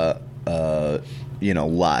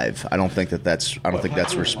live. I don't think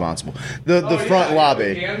that's responsible. The front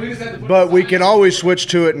lobby. But we can always switch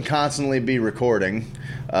to it and constantly be recording,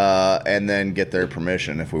 and then get their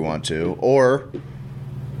permission if we want to. Or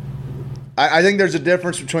I think there's a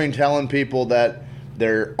difference between telling people that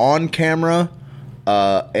they're on camera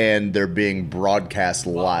and they're being broadcast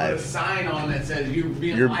Put a live. sign on that says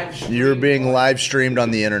You're being live streamed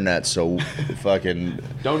on the internet, so fucking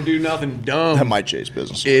Don't do nothing dumb. that might chase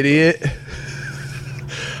business. Idiot.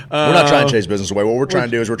 We're not trying to chase business away. What we're trying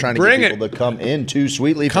to do is we're trying to Bring get people to come into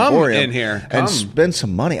Sweet Leaf Come Emporium in here. and Come. spend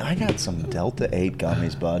some money. I got some Delta 8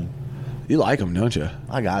 gummies, bud. You like them, don't you?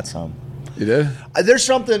 I got some. You did? There's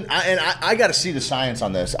something, I got to see the science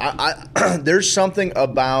on this. There's something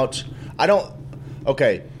about,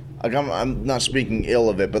 okay, like I'm not speaking ill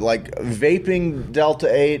of it, but like vaping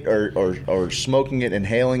Delta 8 or smoking it,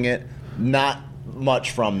 inhaling it, not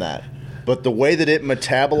much from that. But the way that it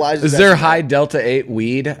metabolizes, Is there high Delta 8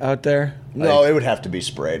 weed out there? No, it would have to be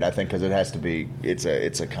sprayed. I think because it has to be. It's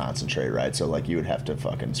a concentrate, right? So like you would have to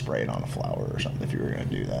fucking spray it on a flower or something if you were going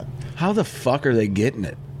to do that. How the fuck are they getting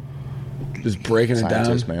it? Just breaking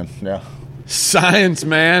Scientists, it down, man. Yeah, Science,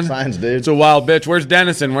 man. Science, dude. It's a wild bitch. Where's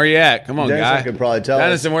Dennison? Where you at? Come on, Dennison guy. could probably tell us.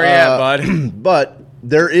 Dennison, where you at, bud? But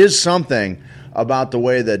there is something about the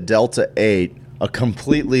way that Delta 8, a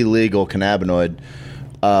completely legal cannabinoid,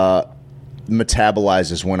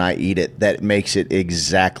 metabolizes when I eat it that makes it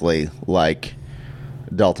exactly like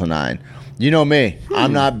Delta 9. You know me.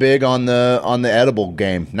 I'm not big on the edible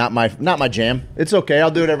game. Not my jam. It's okay.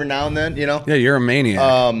 I'll do it every now and then, you know. Yeah, you're a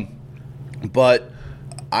maniac. But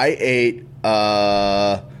I ate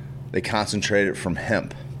they concentrate it from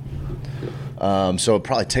hemp. So it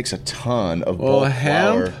probably takes a ton of bulk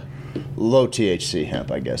hemp? flower. Low THC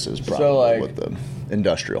hemp, I guess, is probably like- what the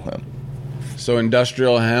industrial hemp. So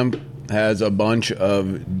industrial hemp has a bunch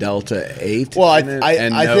of Delta 8 Well, in it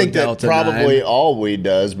and I no think that Delta probably 9. all weed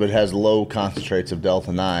does, but has low concentrates of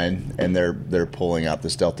Delta 9, and they're pulling out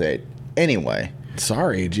this Delta 8. Anyway,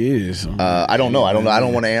 Sorry, jeez. I don't know. I don't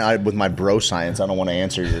want to. With my bro science, I don't want to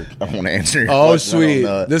answer your. I don't want to answer your. Oh, question. I don't sweet.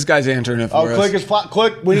 know it. This guy's answering it for us. Click his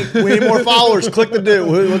click. We need more followers. Click the dude.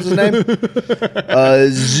 What's his name?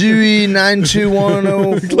 Zooey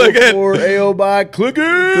 92104 Click it. AO by. Click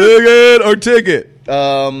it. Click it or ticket.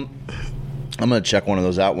 I'm gonna check one of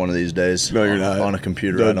those out one of these days. No, you're not. On a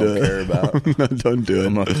computer Don't I don't do it. care about. No, don't do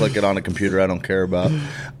I'm it. gonna click it on a computer I don't care about,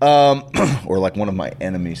 or like one of my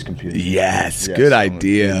enemy's computers. Yes, Yes, good I'm gonna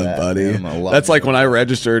idea, do that, buddy. man. I'm gonna love That's like it. when I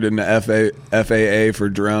registered in the FAA for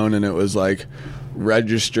drone, and it was like,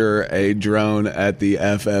 register a drone at the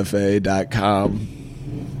FFA.com.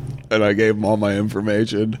 And I gave them all my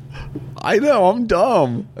information. I know, I'm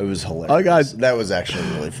dumb. It was hilarious. I got- that was actually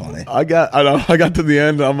really funny. I got to the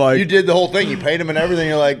end, I'm like, You did the whole thing. You paid him and everything.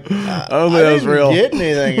 You're like, I don't think that was didn't real. get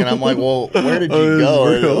anything. And I'm like, well, where did It you was go?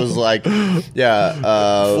 And it real. was like, yeah,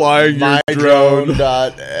 Flying your drone.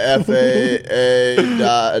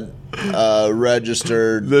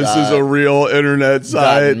 registered. this is a real internet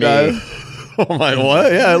site. me. I'm like,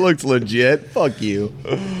 what? Yeah, it looks legit. Fuck you.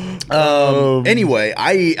 Anyway,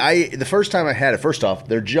 I the first time I had it, first off,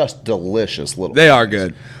 they're just delicious little. They are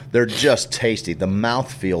good. They're just tasty. The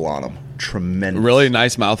mouthfeel on them, tremendous. Really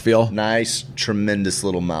nice mouthfeel. Nice, tremendous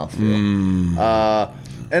little mouthfeel.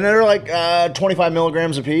 And they're like 25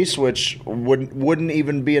 milligrams a piece, which wouldn't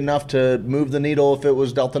even be enough to move the needle if it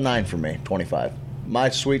was Delta 9 for me. 25. My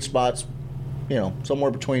sweet spot's,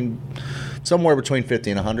 somewhere between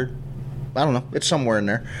 50 and 100. I don't know. It's somewhere in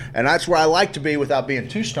there, and that's where I like to be without being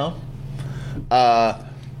too stoned. Well,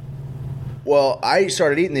 I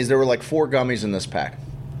started eating these. There were like 4 gummies in this pack.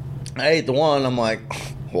 I ate the one. I'm like,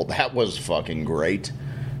 well, that was fucking great.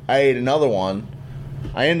 I ate another one.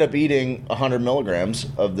 I ended up eating 100 milligrams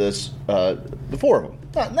of this, the 4 of them.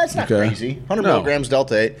 That's not Okay. crazy. 100 No. milligrams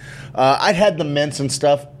Delta 8. I'd had the mints and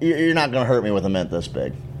stuff. You're not going to hurt me with a mint this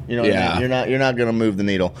big. You know what I Yeah. mean? You're not going to move the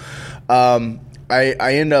needle. I'm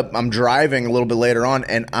driving a little bit later on,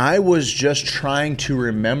 and I was just trying to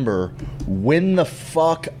remember when the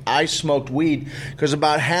fuck I smoked weed, because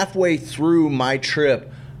about halfway through my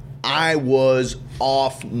trip, I was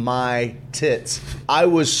off my tits. I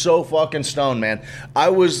was so fucking stoned, man. I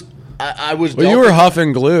was. Well, you were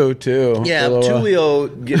huffing glue too. Yeah, For a little while.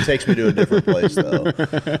 Tulio takes me to a different place, though.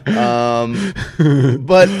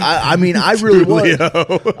 But I mean, I really was.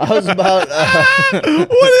 I was about. What?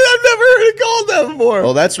 I've never heard it called that before.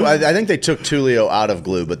 Well, that's why I think they took Tulio out of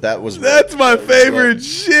glue, but that was. That's my favorite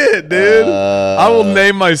shit, dude. I will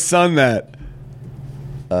name my son that.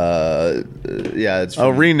 Yeah, it's I'll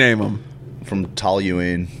from, rename him. from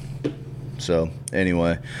toluene. So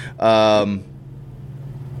anyway,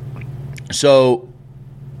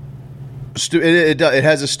 it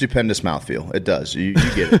has a stupendous mouthfeel. It does. You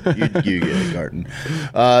get it. You get it, Garten.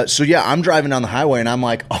 So yeah, I'm driving down the highway and I'm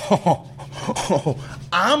like, oh,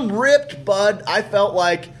 I'm ripped, bud. I felt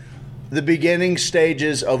like the beginning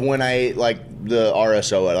stages of when I ate like the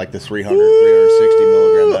RSO at like the 360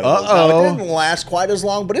 milligram. Now, Uh-oh. it didn't last quite as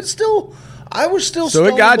long, but I was still So it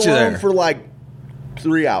stoned got you alone there. for like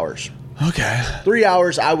 3 hours. Okay. 3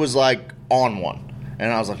 hours, I was like on one,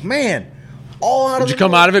 and I was like, man, all out of. Did you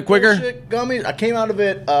come out of it quicker? bullshit gummies. I came out of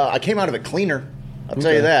it. I came out of it cleaner. I'll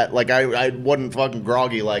tell you that. Like I wasn't fucking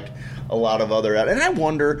groggy like a lot of other. And I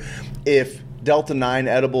wonder if Delta 9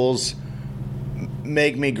 edibles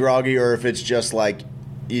make me groggy, or if it's just like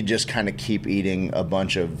you just kind of keep eating a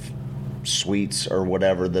bunch of sweets or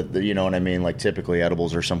whatever that you know what I mean. Like typically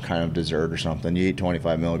edibles are some kind of dessert or something. You eat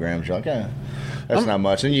 25 milligrams, you're like, that's not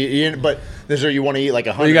much. And but you want to eat like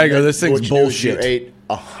 100. You gotta go. This thing's bullshit. You ate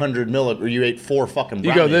 100 milligrams, or you ate 4 fucking.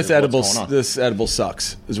 You go. This edible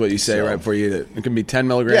sucks, is what you say right before you eat it. It can be 10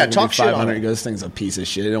 milligrams. Yeah, it can talk be shit on 500. it. You go. This thing's a piece of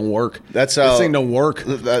shit. It don't work. This thing don't work.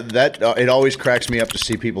 It always cracks me up to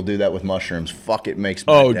see people do that with mushrooms. Fuck, it makes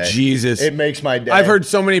my day. Oh Jesus! It makes my day. I've heard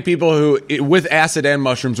so many people who, with acid and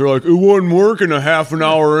mushrooms, are like, it wasn't working a half an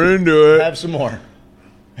hour into it. Have some more.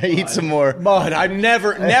 Eat some more. But I've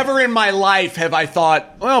never in my life have I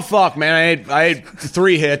thought, well, fuck, man, I ate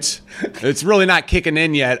 3 hits. It's really not kicking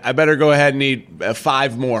in yet. I better go ahead and eat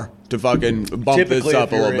 5 more to fucking bump this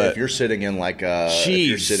up a little bit. If you're sitting in like if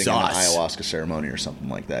you're sitting in an ayahuasca ceremony or something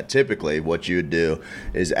like that, typically what you would do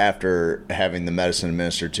is after having the medicine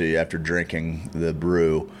administered to you, after drinking the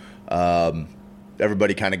brew,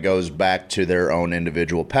 everybody kind of goes back to their own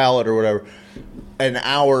individual palate or whatever. An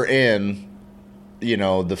hour in, you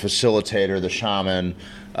know, the facilitator, the shaman,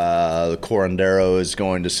 the curandero is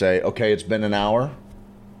going to say, okay, it's been an hour.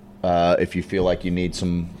 If you feel like you need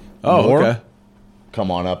some more, okay,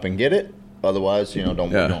 come on up and get it. Otherwise, you know,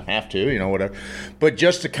 don't have to, you know, whatever. But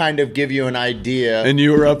just to kind of give you an idea. And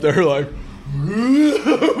you were up there like,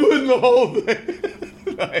 putting the whole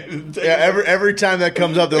thing. Yeah, every time that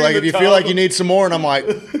comes up, they're like, if you feel like you need some more, and I'm like,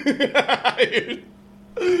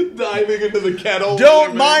 diving into the kettle.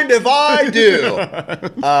 Don't mind if I do.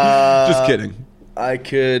 Just kidding. I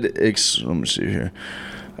could. Let me see here.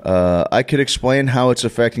 I could explain how it's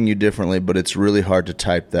affecting you differently, but it's really hard to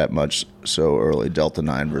type that much so early. Delta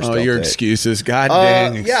 9 versus Delta 8. Your excuses. God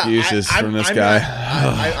dang excuses from this guy.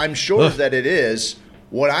 I'm sure that it is.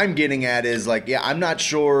 What I'm getting at is like, I'm not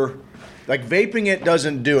sure. Like vaping it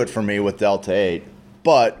doesn't do it for me with Delta 8.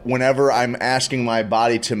 But whenever I'm asking my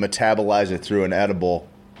body to metabolize it through an edible,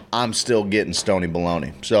 I'm still getting stony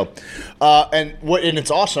baloney. So, and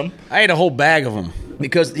it's awesome. I ate a whole bag of them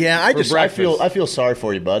because I feel sorry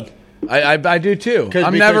for you, bud. I do too.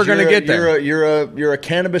 I'm never going to get there. You're a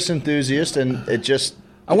cannabis enthusiast, and it just.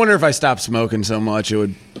 I wonder if I stopped smoking so much,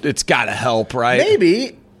 it's got to help, right?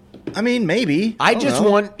 Maybe. I mean, maybe. I just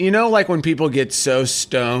want, you know, like when people get so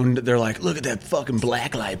stoned, they're like, look at that fucking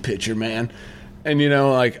blacklight picture, man. And, you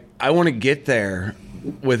know, like, I want to get there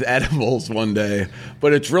with edibles one day,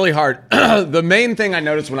 but it's really hard. The main thing I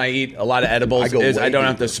notice when I eat a lot of edibles is I don't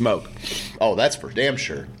have to smoke. Oh, that's for damn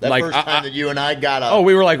sure. That like, first time that you and I got up. Oh,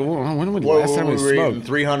 we were like, when was the last time we smoked?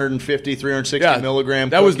 350, 360 milligram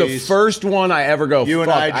That cookies. Was the first one I ever go, you and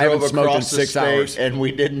I drove across the state, and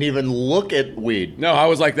we didn't even look at weed. No, I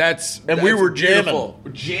was like, we were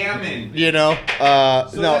jamming. You know?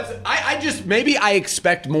 I just, maybe I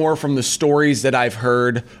expect more from the stories that I've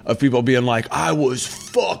heard of people being like, I was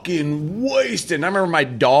fucking wasted. And I remember my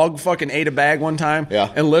dog fucking ate a bag one time.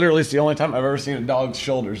 Yeah. And literally it's the only time I've ever seen a dog's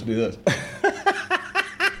shoulders do this.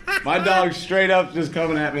 My dog's straight up just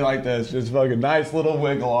coming at me like this. Just fucking nice little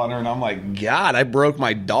wiggle on her. And I'm like, God, I broke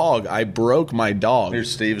my dog.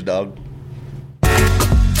 Here's Steve's dog.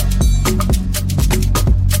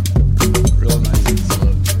 Real nice and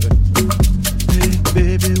slow.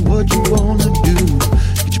 Hey, baby, what you wanna do?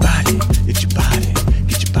 Get your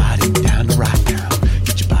body down to rock town.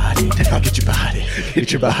 Get your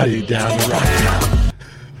body down to rock town.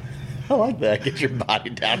 I like that. Get your body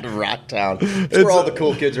down to Rocktown. It's where all the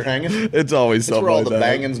cool kids are hanging. It's always something where all like the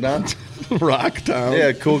banging's done. Rocktown.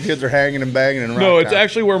 Yeah, cool kids are hanging and banging in Rocktown. No, it's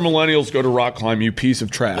actually where millennials go to rock climb, you piece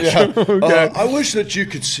of trash. Yeah. Okay. I wish that you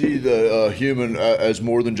could see the human as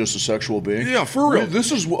more than just a sexual being. Yeah, for real.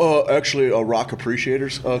 This is actually a rock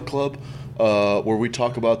appreciators club. Where we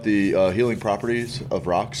talk about the healing properties of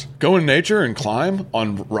rocks. Go in nature and climb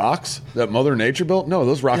on rocks that Mother Nature built? No,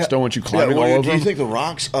 those rocks don't want you climbing all over them. Do you think the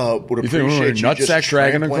rocks would appreciate you nutsack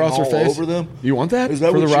dragging across their face? Over them? You want that? Is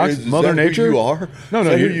that for the rocks? Is Mother that Nature? Who you are? No,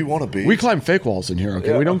 who you want to be? We climb fake walls in here,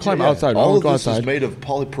 okay? We don't climb outside. All of go this outside. is made of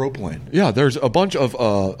polypropylene. Yeah, there's a bunch of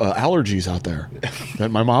allergies out there that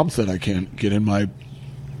my mom said I can't get in my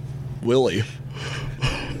willy.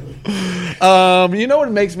 You know what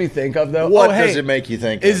it makes me think of though? What does it make you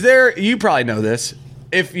think of? You probably know this.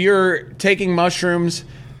 If you're taking mushrooms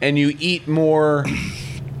and you eat more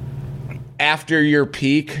after your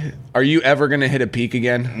peak, are you ever going to hit a peak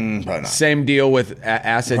again? Probably not. Same deal with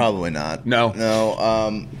acid? Probably not. No.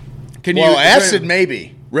 Acid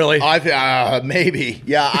maybe. Really? Maybe.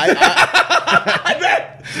 Yeah,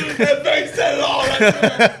 that thing said it all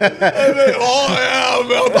right there.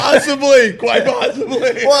 Possibly. Quite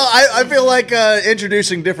possibly. Well, I feel like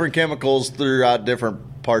introducing different chemicals throughout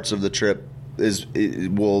different parts of the trip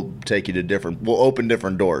will take you to will open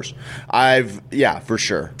different doors. For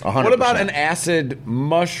sure, 100%. What about an acid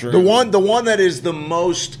mushroom? The one that is the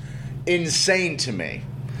most insane to me,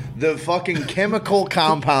 the fucking chemical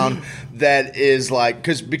compound that is like,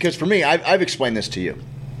 because for me, I've explained this to you.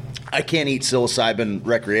 I can't eat psilocybin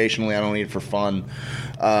recreationally. I don't eat it for fun.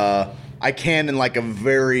 I can in like a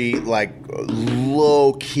very like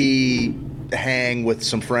low key hang with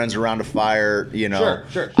some friends around a fire. You know,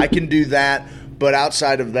 Sure. I can do that. But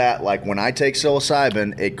outside of that, like when I take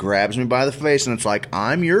psilocybin, it grabs me by the face and it's like,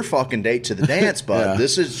 I'm your fucking date to the dance, bud. Yeah.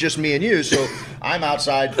 This is just me and you. So I'm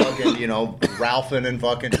outside fucking, ralphing and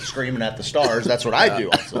fucking screaming at the stars. That's what I do.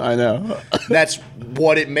 I know. That's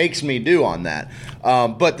what it makes me do on that.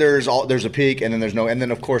 But there's a peak, and then there's no, and then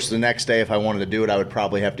of course the next day, if I wanted to do it, I would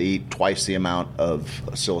probably have to eat twice the amount of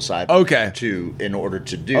psilocybin. Okay. In order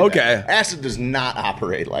to do that. Acid does not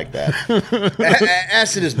operate like that.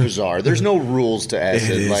 Acid is bizarre. There's no rules to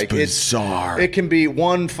acid. It is like bizarre. It can be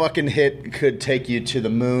one fucking hit could take you to the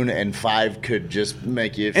moon, and 5 could just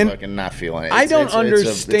make you fucking not feeling it. I don't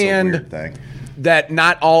understand it's a weird thing. that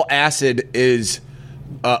not all acid is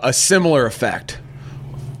a similar effect.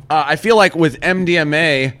 I feel like with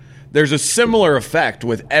MDMA, there's a similar effect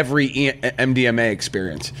with every MDMA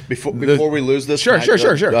experience. Before we lose this, Sure.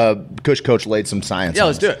 Kush Coach laid some science. Yeah, on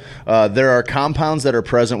let's do us. it. There are compounds that are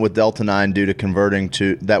present with Delta 9 due to converting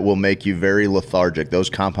to that will make you very lethargic. Those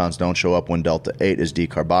compounds don't show up when Delta 8 is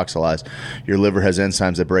decarboxylized. Your liver has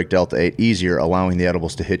enzymes that break Delta 8 easier, allowing the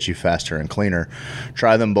edibles to hit you faster and cleaner.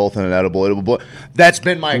 Try them both in an edible. That's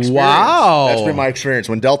been my experience. Wow. That's been my experience.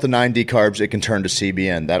 When Delta 9 decarbs, it can turn to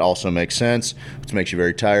CBN. That also makes sense, which makes you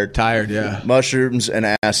very tired. Yeah. Mushrooms and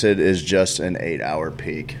acid is just an 8-hour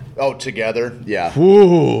peak. Oh, together? Yeah.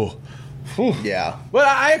 Ooh. Yeah. But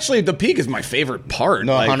the peak is my favorite part.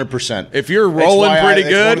 No, Like, 100%. If you're rolling pretty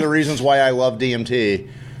It's good. one of the reasons why I love DMT,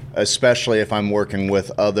 especially if I'm working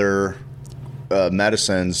with other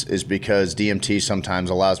medicines, is because DMT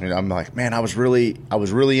sometimes allows me to, I'm like, man, I was really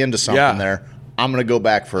into something there. I'm going to go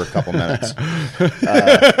back for a couple minutes.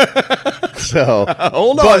 So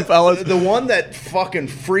Hold on, fellas. The one that fucking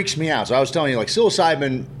freaks me out. So I was telling you, like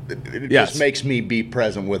psilocybin, it just makes me be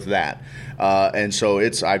present with that. And so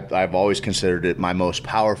I've always considered it my most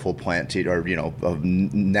powerful plant teacher, or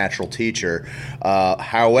natural teacher.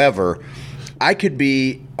 However, I could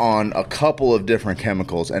be on a couple of different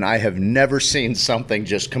chemicals, and I have never seen something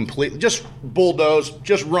just bulldoze,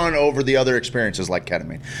 just run over the other experiences like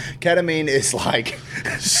ketamine. Ketamine is like...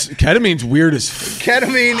 Ketamine's weird as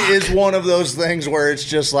Ketamine is one of those things where it's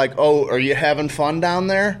just like, oh, are you having fun down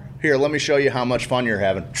there? Here, let me show you how much fun you're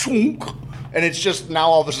having. And it's just now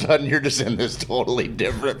all of a sudden you're just in this totally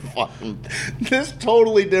different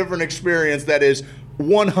experience that is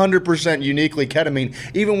 100% uniquely ketamine,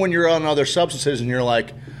 even when you're on other substances and you're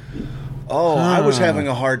like, oh, I was having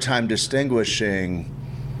a hard time distinguishing,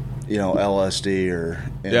 LSD or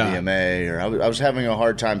MDMA, or I was having a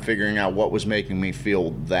hard time figuring out what was making me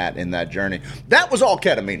feel that in that journey. That was all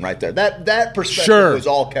ketamine right there. That perspective was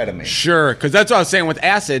all ketamine. Sure, because that's what I was saying with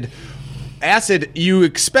acid. Acid, you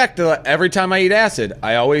expect every time I eat acid,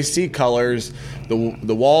 I always see colors.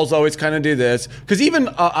 The walls always kind of do this. Because even,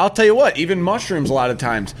 I'll tell you what, even mushrooms a lot of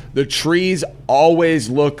times, the trees always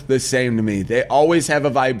look the same to me. They always have a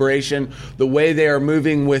vibration. The way they are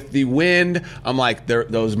moving with the wind, I'm like,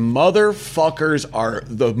 those motherfuckers are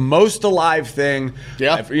the most alive thing.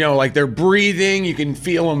 Yeah. Like they're breathing. You can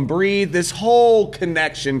feel them breathe. This whole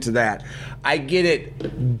connection to that. I get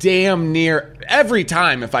it damn near every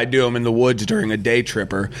time if I do them in the woods during a day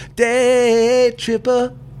tripper. Day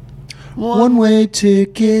tripper. One-way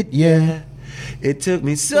ticket, yeah. It took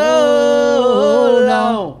me so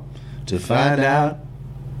long to find out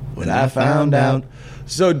what I found out.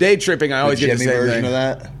 So day tripping, I always the get the Jimi same version thing. of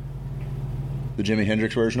that? The Jimi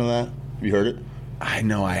Hendrix version of that? Have you heard it? I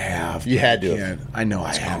know I have. You had to. Yeah, I know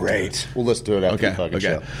I have. Great. Well, let's do it after the fucking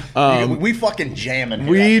okay. show. We fucking jam in here.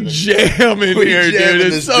 We after this. jam in We here, jam dude. in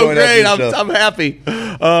It's this so joint great. after the show. I'm happy.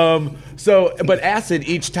 But acid,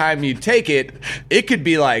 each time you take it, it could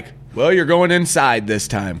be like, well, you're going inside this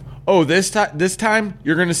time. Oh, this time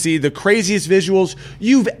you're going to see the craziest visuals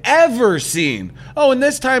you've ever seen. Oh, and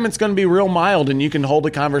this time it's going to be real mild, and you can hold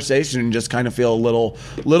a conversation and just kind of feel a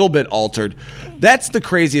little bit altered. That's the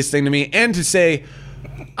craziest thing to me. And to say,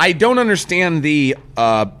 I don't understand the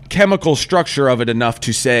chemical structure of it enough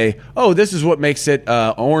to say, oh, this is what makes it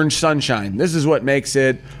orange sunshine. This is what makes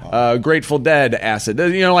it Grateful Dead acid.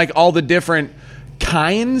 Like all the different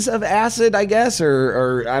kinds of acid, I guess,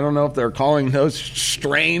 or I don't know if they're calling those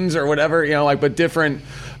strains or whatever, but different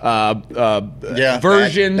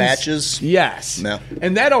versions. Batches. Yes. Yeah.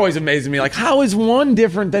 And that always amazes me. Like, how is one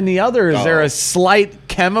different than the other? Is there a slight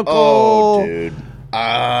chemical? Oh, dude.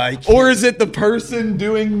 Or is it the person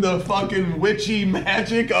doing the fucking witchy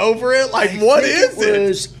magic over it? Like, what is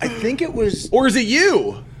it? I think it was. Or is it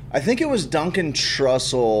you? I think it was Duncan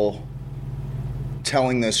Trussell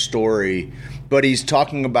telling this story, but he's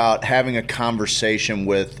talking about having a conversation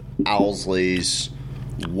with Owsley's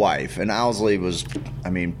wife. And Owsley was,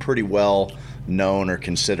 pretty well known or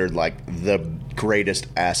considered like the greatest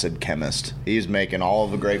acid chemist. He's making all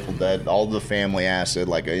of the Grateful Dead, all of the family acid,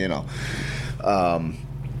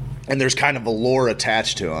 and there's kind of a lore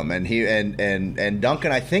attached to him, and he and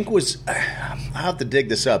Duncan, I think, was, I'll have to dig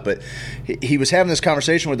this up, but he was having this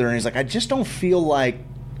conversation with her, and he's like, I just don't feel like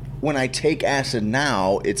when I take acid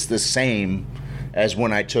now, it's the same as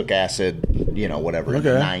when I took acid, in the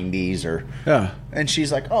 90s or. Yeah. And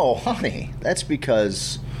she's like, oh, honey, that's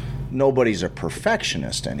because nobody's a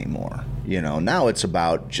perfectionist anymore. Now it's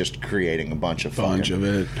about just creating a bunch of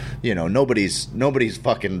it. Nobody's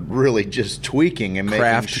fucking really just tweaking and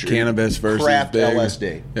craft making cannabis versus craft big.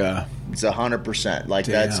 LSD. Yeah. It's 100%. Like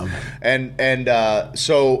Damn.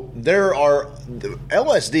 so there are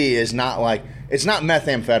LSD is not like, it's not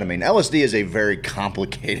methamphetamine. LSD is a very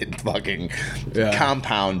complicated fucking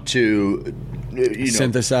compound to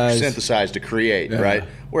synthesize to create, right?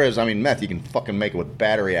 Whereas, meth, you can fucking make it with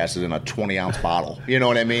battery acid in a 20-ounce bottle. You know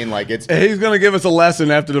what I mean? Like, it's. He's gonna give us a lesson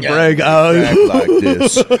after the break. Crack like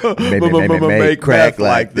this. Make crack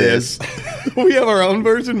like this. We have our own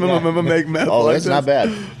version. Make meth. Oh, like that's this. not bad.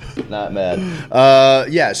 Not bad.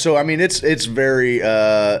 So it's very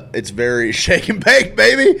shake and bake,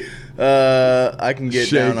 baby. I can get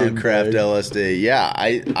down on craft LSD. Yeah,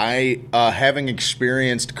 I having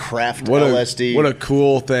experienced craft LSD. What a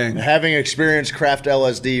cool thing. Having experienced craft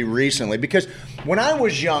LSD recently, because when I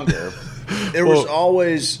was younger, there was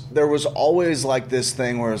always like this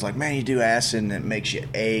thing where it was like, man, you do acid and it makes you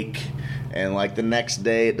ache. And like the next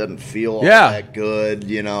day, it doesn't feel all that good.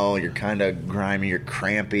 You're kind of grimy, you're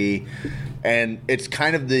crampy, and it's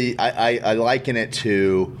kind of I liken it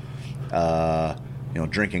to,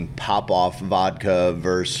 drinking pop-off vodka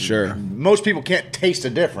versus. Sure. Most people can't taste the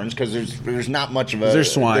difference because there's not much of a. They're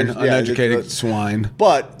swine, uneducated swine.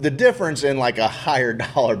 But the difference in like a higher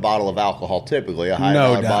dollar bottle of alcohol, typically a higher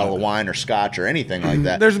dollar bottle of wine or scotch or anything like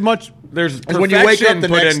that. There's perfection when you wake up the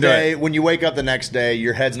put next into day, it. when you wake up the next day,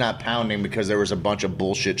 your head's not pounding because there was a bunch of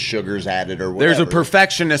bullshit sugars added or whatever. There's a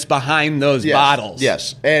perfectionist behind those bottles.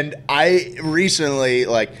 Yes, and I recently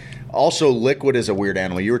also liquid is a weird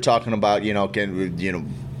animal. You were talking about I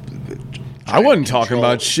wasn't talking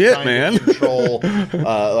about shit, man. Control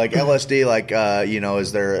like LSD,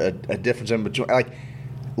 is there a difference in between? Like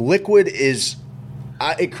liquid is,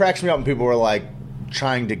 it cracks me up when people are like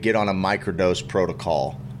trying to get on a microdose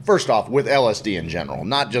protocol. First off, with LSD in general,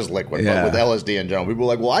 not just liquid, but with LSD in general. People are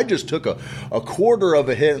like, well, I just took a quarter of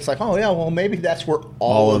a hit. It's like, oh, yeah, well, maybe that's where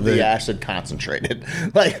all of the acid concentrated.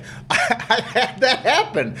 Like, I've had that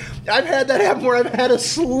happen. I've had that happen where I've had a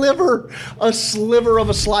sliver of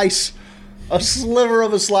a slice. A sliver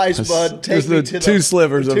of a slice, bud. Take me to two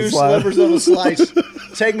slivers of a slice. Two slivers of a slice.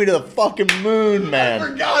 Take me to the fucking moon, man. I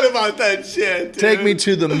forgot about that shit, dude. Take me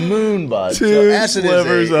to the moon, bud. Two acid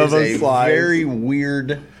slivers of a slice. Very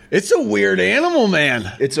weird. It's a weird animal,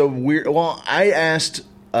 man. It's a weird. Well, I asked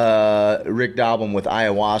Rick Doblin with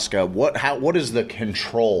ayahuasca, what is the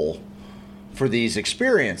control for these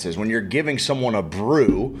experiences when you're giving someone a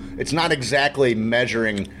brew? It's not exactly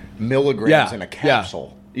measuring milligrams in a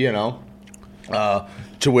capsule,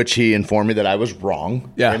 To which he informed me that I was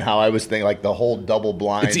wrong in how I was thinking, like the whole double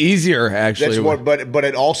blind. It's easier, actually. But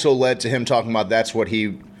it also led to him talking about that's what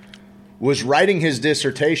he was writing his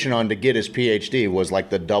dissertation on to get his PhD, was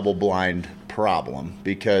like the double blind problem.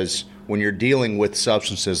 Because when you're dealing with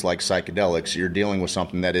substances like psychedelics, you're dealing with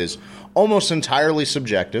something that is almost entirely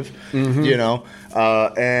subjective, and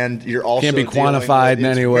you're also can't be quantified in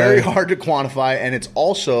any way. It's very hard to quantify, and it's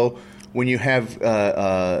also when you have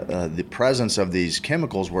the presence of these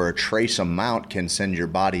chemicals where a trace amount can send your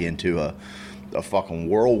body into a fucking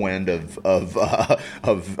whirlwind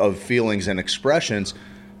of feelings and expressions.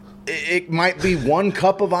 It might be one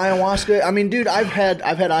cup of ayahuasca. I mean, dude, I've had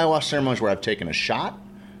ayahuasca ceremonies where I've taken a shot,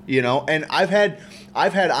 and I've had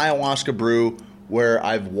ayahuasca brew where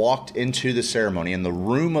I've walked into the ceremony, in the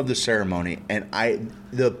room of the ceremony, and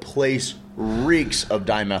the place reeks of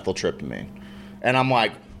dimethyltryptamine, and I'm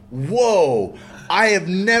like, whoa, I have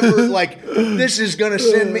never, this is going to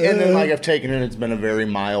send me, and then I've taken it, it's been a very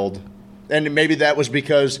mild And maybe that was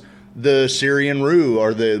because the Syrian Rue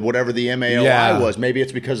or the whatever the MAOI was. Maybe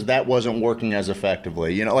it's because that wasn't working as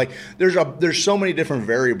effectively. You know, like there's so many different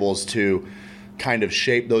variables to kind of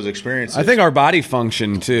shape those experiences. I think our body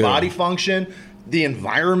function too. Body function, the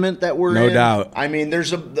environment that we're in. No doubt. I mean,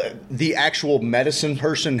 there's the actual medicine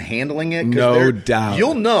person handling it. No doubt.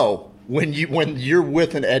 You'll know when you're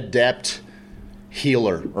with an adept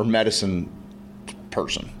healer or medicine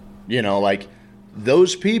person. You know, like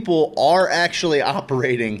those people are actually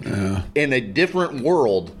operating in a different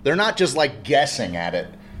world. They're not just like guessing at it.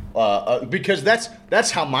 Because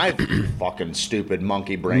that's how my fucking stupid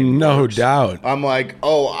monkey brain works. Doubt. I'm like,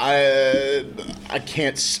 I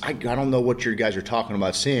can't. I don't know what you guys are talking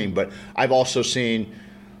about seeing, but I've also seen.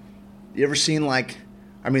 You ever seen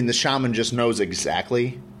the shaman just knows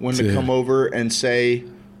exactly when to come over and say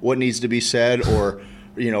what needs to be said, or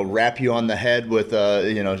wrap you on the head with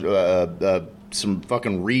some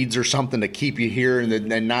fucking reeds or something to keep you here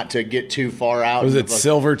and not to get too far out. Was it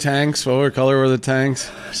silver tanks? What color were the tanks?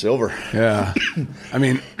 Silver. Yeah. I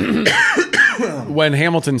mean, when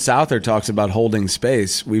Hamilton Souther talks about holding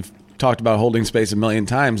space, we've talked about holding space a million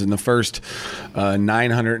times. In the first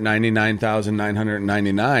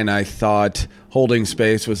 999,999, I thought holding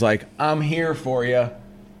space was like, I'm here for you.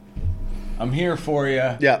 I'm here for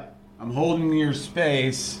you. Yeah. I'm holding your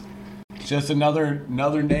space. Just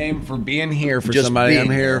another name for being here for Just somebody.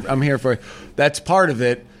 being here. I'm here for. That's part of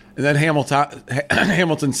it. And then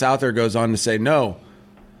Hamilton Souther goes on to say, no,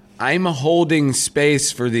 I'm holding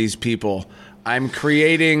space for these people. I'm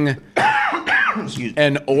creating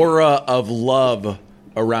an aura of love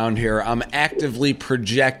around here. I'm actively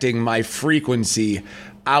projecting my frequency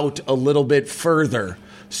out a little bit further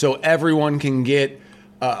so everyone can get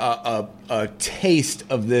a taste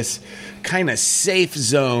of this kind of safe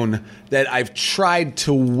zone that I've tried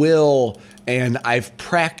to will and I've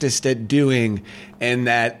practiced at doing, and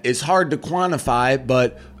that is hard to quantify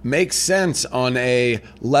but makes sense on a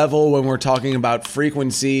level when we're talking about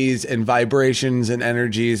frequencies and vibrations and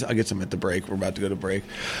energies. I guess I'm at the break. We're about to go to break.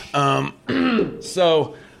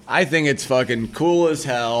 So I think it's fucking cool as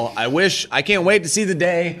hell. I can't wait to see the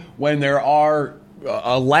day when there are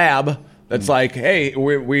a lab that's like, hey,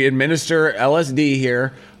 we administer LSD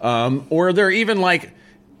here, or they're even like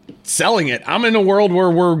selling it. I'm in a world where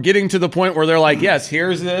we're getting to the point where they're like, yes,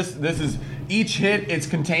 here's this. This is each hit. It's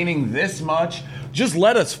containing this much. Just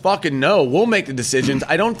let us fucking know. We'll make the decisions.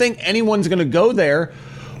 I don't think anyone's going to go there.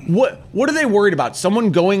 What are they worried about?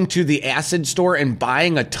 Someone going to the acid store and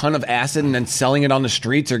buying a ton of acid and then selling it on the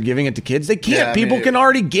streets or giving it to kids? They can't. Yeah, People can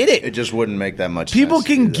already get it. It just wouldn't make that much People sense.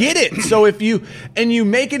 can get it. So if you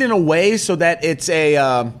make it in a way so that it's a,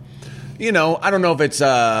 I don't know if it's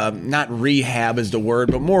not rehab is the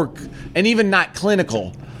word, but more, and even not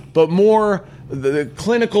clinical, but more the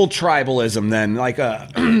clinical tribalism then, like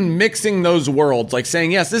mixing those worlds, like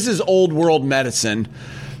saying, yes, this is old world medicine.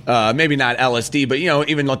 Maybe not LSD, but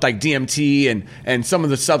even like DMT and some of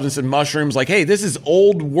the substance and mushrooms. Like, hey, this is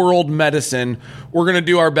old world medicine. We're going to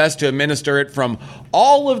do our best to administer it from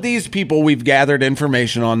all of these people we've gathered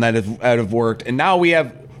information on that have worked, and now we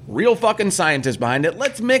have real fucking scientists behind it.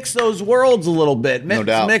 Let's mix those worlds a little bit. No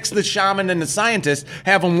doubt. Mix the shaman and the scientist,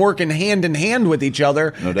 have them working hand in hand with each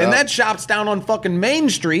other. No doubt. And that shop's down on fucking Main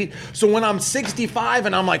Street. So when I'm 65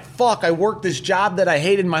 and I'm like, fuck, I worked this job that I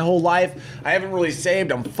hated my whole life. I haven't really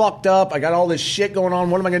saved. I'm fucked up. I got all this shit going on.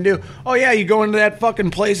 What am I going to do? Oh, yeah, you go into that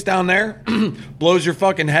fucking place down there, blows your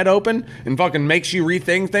fucking head open and fucking makes you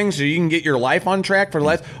rethink things so you can get your life on track for the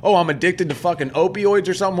last. Oh, I'm addicted to fucking opioids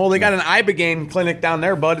or something. Well, they got an Ibogaine clinic down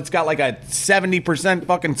there, bud. It's got like a 70%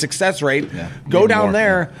 fucking success rate. Yeah. Go Need down more.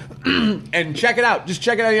 there and check it out. Just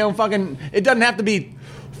check it out. Fucking. It doesn't have to be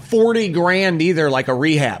 $40,000 either, like a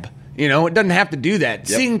rehab. It doesn't have to do that.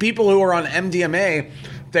 Yep. Seeing people who are on MDMA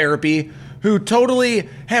therapy who totally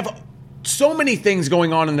have so many things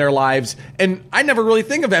going on in their lives, and I never really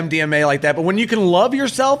think of MDMA like that, but when you can love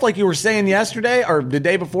yourself, like you were saying yesterday or the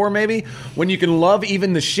day before maybe, when you can love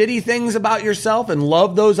even the shitty things about yourself and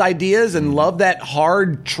love those ideas and love that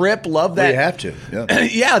hard trip, love that. Well, you have to. Yeah.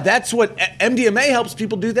 Yeah, that's what MDMA helps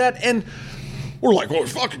people do that. And we're like, well,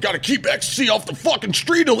 fucking got to keep ecstasy off the fucking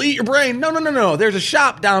street. It'll eat your brain. No. There's a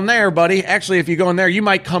shop down there, buddy. Actually, if you go in there, you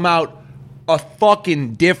might come out a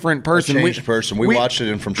fucking different person. Changed person. We watched it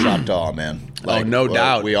in From Shock to Awe, man. No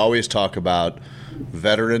doubt. We always talk about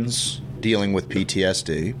veterans dealing with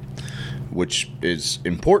PTSD, which is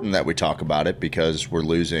important that we talk about it because we're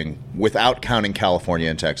losing, without counting California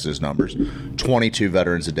and Texas numbers, 22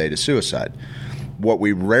 veterans a day to suicide. what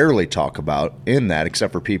we rarely talk about in that,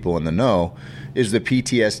 except for people in the know, is the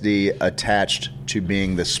PTSD attached to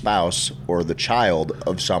being the spouse or the child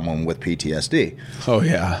of someone with PTSD. Oh,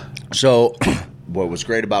 yeah. So what was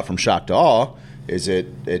great about From Shock to Awe is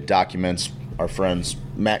it documents our friends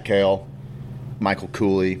Matt Cale, Michael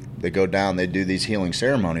Cooley. They go down, they do these healing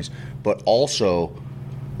ceremonies, but also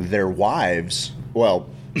their wives. Well,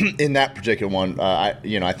 in that particular one,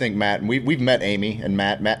 I think Matt, and we've met Amy and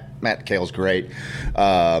Matt Cale's great.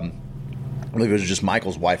 I believe it was just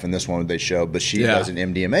Michael's wife in this one they showed, but she does an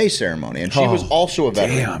MDMA ceremony, and she was also a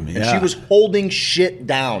veteran. Damn, and she was holding shit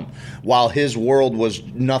down while his world was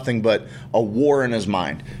nothing but a war in his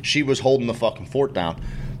mind. She was holding the fucking fort down.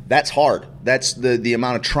 That's hard. That's the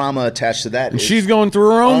amount of trauma attached to that. And she's going through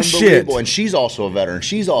her own shit. And she's also a veteran.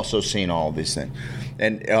 She's also seen all of these things.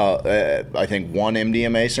 And I think one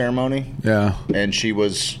MDMA ceremony. Yeah. And she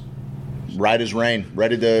was right as rain,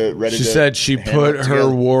 ready to. She said she put her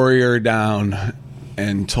warrior down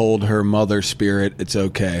and told her mother spirit it's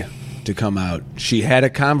okay to come out. She had a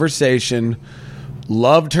conversation,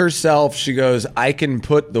 loved herself. She goes, I can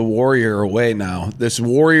put the warrior away now. This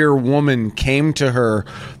warrior woman came to her,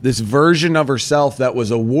 this version of herself that was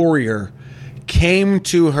a warrior came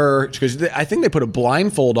to her, because I think they put a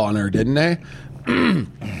blindfold on her, didn't they?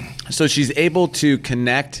 So she's able to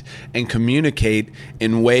connect and communicate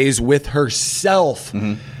in ways with herself,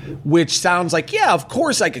 which sounds like, yeah, of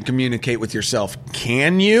course I can communicate with yourself.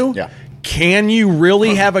 Can you? Yeah. Can you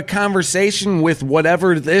really have a conversation with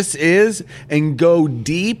whatever this is and go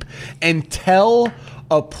deep and tell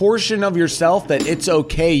a portion of yourself that it's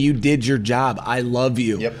okay, you did your job, I love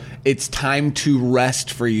you. Yep. It's time to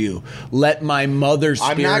rest for you. Let my mother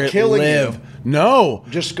spirit I'm not killing live. you. No.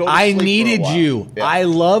 Just go to I sleep for a needed while. you. Yeah. I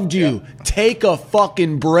loved you. Yeah. Take a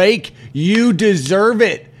fucking break. You deserve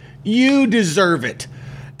it. You deserve it.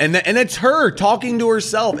 And it's her talking to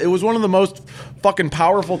herself. It was one of the most fucking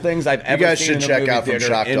powerful things I've ever You guys seen should in a check movie out From theater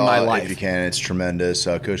Shock in to my Awe life. if you can. It's tremendous.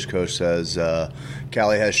 Kush Kush says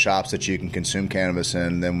Cali has shops that you can consume cannabis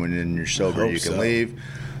in. Then when you're sober, you can leave.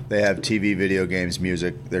 They have TV, video games,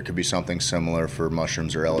 music. There could be something similar for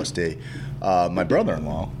mushrooms or LSD. My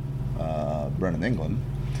brother-in-law, Brennan England,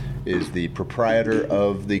 is the proprietor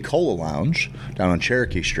of the Cola Lounge down on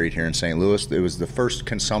Cherokee Street here in St. Louis. It was the first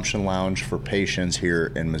consumption lounge for patients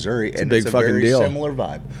here in Missouri, and big it's a fucking very deal. similar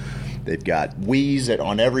vibe. They've got Wii's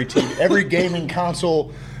on every TV, every gaming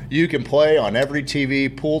console you can play on every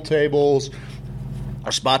TV, pool tables,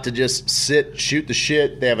 a spot to just sit, shoot the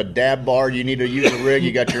shit. They have a dab bar. You need to use a rig.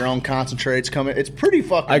 You got your own concentrates coming. It's pretty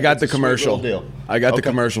fucking. I got it's the a sweet commercial. little deal. I got the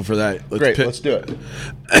commercial for that. Great, let's do it.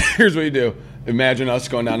 Here's what you do. Imagine us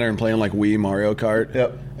going down there and playing like Wii Mario Kart.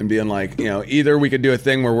 Yep. And being like, either we could do a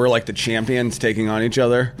thing where we're like the champions taking on each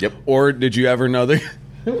other. Yep. Or did you ever know that?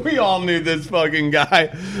 We all knew this fucking guy.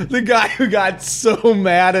 The guy who got so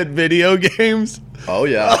mad at video games. Oh,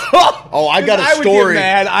 yeah. Oh, I got a I would story. get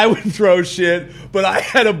mad. I would throw shit. But I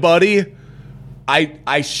had a buddy.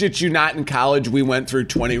 I shit you not, in college, we went through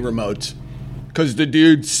 20 remotes. Because the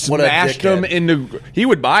dude What a smashed them dickhead. into... He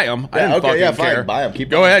would buy them. I didn't okay, fucking yeah, fine. care. Buy 'em. Keep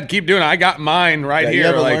Go doing it. ahead. Keep doing it. I got mine right Yeah, here. you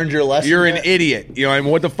haven't learned your lesson You're yet? an idiot.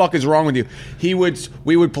 What the fuck is wrong with you?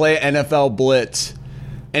 We would play NFL Blitz.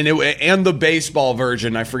 And the baseball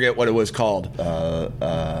version, I forget what it was called.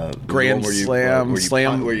 Grand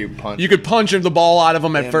Slam. Where you punch. You could punch the ball out of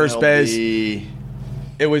them at first base. MLB.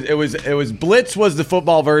 It was Blitz was the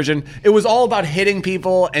football version. It was all about hitting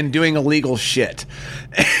people and doing illegal shit.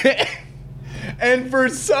 And for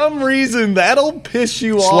some reason, that'll piss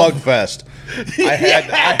you off. Slugfest. I had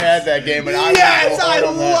that game, and I Yes, went I hard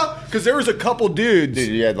on that. love. Because there was a couple dudes. Dude,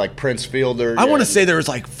 you had like Prince Fielder. I you want to had- say there was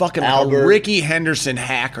like fucking like a Albert. Ricky Henderson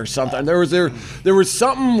hack or something. There was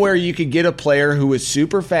something where you could get a player who was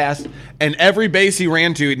super fast, and every base he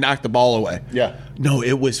ran to, he'd knock the ball away. Yeah. No,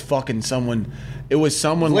 it was fucking someone. It was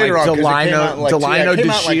someone later like on 'cause it came out in, like, Delino it came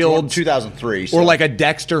out, like, DeShields, 2003, so. or like a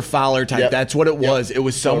Dexter Fowler type. Yep. That's what it was. Yep. It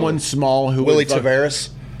was someone Totally. small who Willie was Tavares.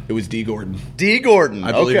 It was D. Gordon. D. Gordon.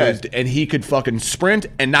 I believe okay. it was, and he could fucking sprint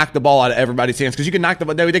and knock the ball out of everybody's hands, because you could knock the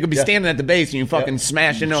ball. They could be Yeah. standing at the base and you fucking Yep.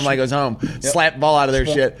 smash into them like it was home, slap the ball out of their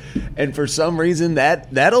shit. And for some reason,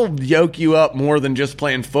 that'll yoke you up more than just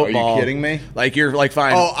playing football. kidding me? Like you're like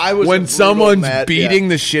fine. Oh, I was a when brutal someone's Matt, beating yeah.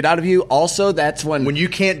 the shit out of you. Also, that's when When you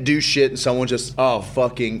can't do shit and someone's just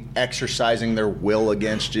fucking exercising their will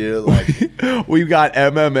against you, like we got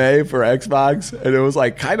MMA for Xbox, and it was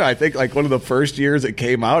like kind of, I think, like one of the first years it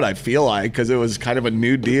came out, I feel like, because it was kind of a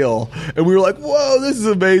new deal. And we were like, whoa, this is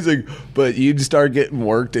amazing. But you'd start getting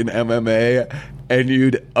worked in MMA, and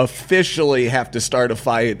you'd officially have to start a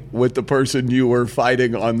fight with the person you were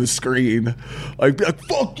fighting on the screen. Like, be like,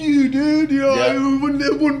 fuck you, dude. You know, Yeah.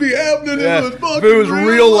 it wouldn't be happening Yeah. if it was fucking If it was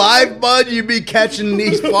real life, bud, you'd be catching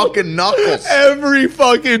these fucking knuckles. Every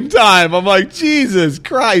fucking time. I'm like, Jesus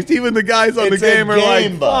Christ. Even the guys on It's the game a are like,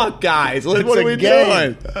 game, bud. fuck, guys. What It's are a we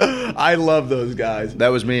game. doing? I love those guys. That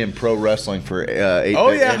was me in pro wrestling for 8-bit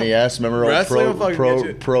Oh, yeah. NES. Remember Wrestling will fucking get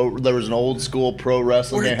you. pro? There was an old school pro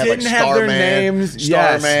wrestling. Where They it had like didn't have their names.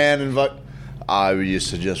 Yes. Starman, and fuck. I used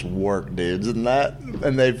to just work dudes and that,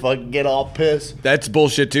 and they fucking get all pissed. That's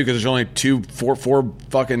bullshit, too, because there's only four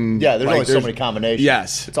fucking... Yeah, there's like, only so many combinations.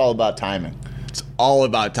 Yes. It's all about timing. It's all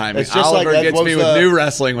about timing. It's just like Oliver that- gets what me was with the- new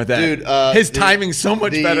wrestling with that. Dude, His timing's so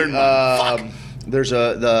much better than mine. Fuck. There's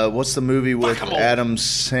what's the movie with Fuck 'em all. Adam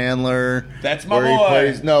Sandler? That's my where he boy.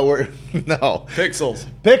 plays, no. Pixels.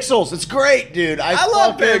 Love It's great, dude. I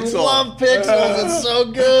love fucking Pixels. love Pixels. It's so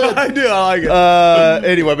good. I do. I like it.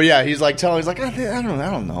 Anyway, but yeah, he's like, I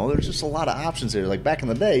don't know. There's just a lot of options here. Like back in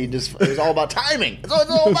the day, it was all about timing. That's what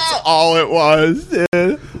it's all about. All it was,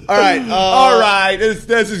 dude. All right, All right.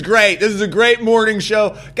 This is great. This is a great morning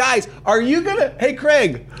show. Guys, are you going to... Hey,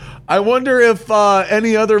 Craig, I wonder if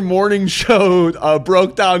any other morning show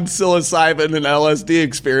broke down psilocybin and LSD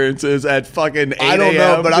experiences at fucking 8 I don't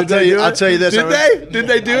know, a.m. but I'll Did tell they you. do I'll it? tell you this. Did they? Did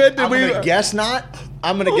they do it? Did I'm we? gonna guess not.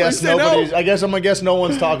 I'm gonna guess say no. nobody's. I guess I'm gonna guess no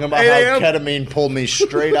one's talking about 8 how a.m.? ketamine pulled me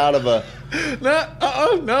straight out of a. No.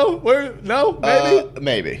 No.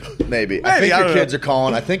 Maybe. Maybe. I think I your don't kids know. are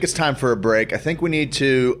calling. I think it's time for a break. I think we need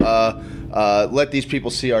to let these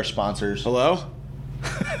people see our sponsors. Hello?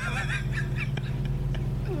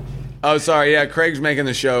 Oh, sorry. Yeah, Craig's making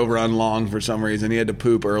the show run long for some reason. He had to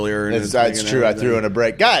poop earlier. And That's true. I threw in a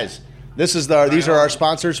break, guys. These are our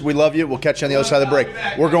sponsors. We love you. We'll catch you on the other side of the break.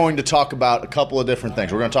 We're going to talk about a couple of different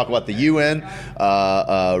things. We're going to talk about the UN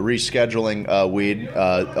rescheduling weed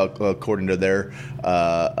according to their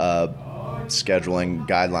scheduling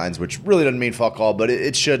guidelines, which really doesn't mean fuck all, but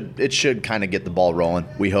it should kind of get the ball rolling.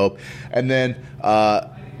 We hope, and then.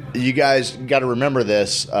 You guys got to remember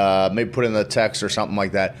this. Maybe put it in the text or something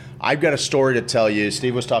like that. I've got a story to tell you.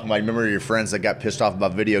 Steve was talking about, remember your friends that got pissed off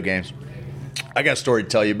about video games? I got a story to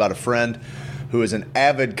tell you about a friend who is an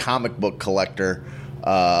avid comic book collector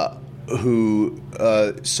who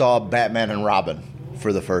saw Batman and Robin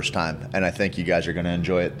for the first time. And I think you guys are going to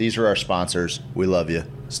enjoy it. These are our sponsors. We love you.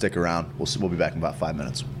 Stick around. We'll be back in about 5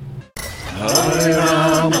 minutes.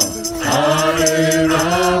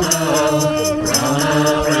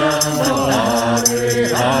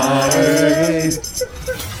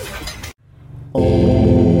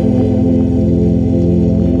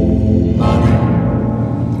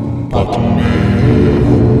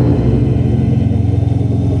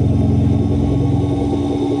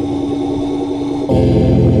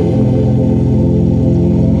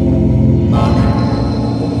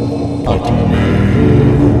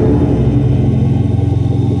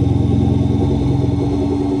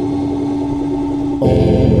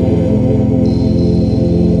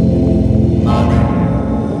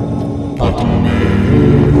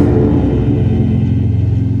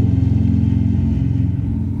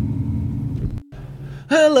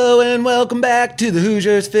 Hello and welcome back to the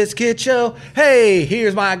Hoosiers Fist Kid Show. Hey,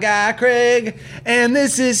 here's my guy Craig, and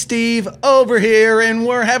this is Steve over here, and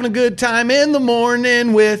we're having a good time in the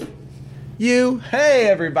morning with you. Hey,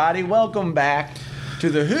 everybody, welcome back to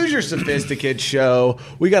the Hoosier Sophisticate Show.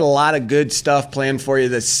 We got a lot of good stuff planned for you.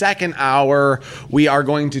 The second hour, we are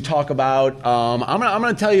going to talk about. I'm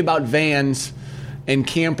gonna tell you about vans and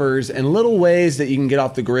campers and little ways that you can get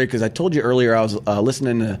off the grid, because I told you earlier I was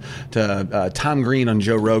listening to Tom Green on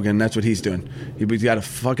Joe Rogan. That's what he's doing. He's got a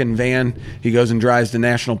fucking van. He goes and drives to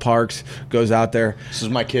national parks, goes out there. This is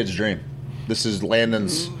my kid's dream. This is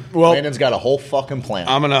Landon's. Well- Landon's got a whole fucking plan.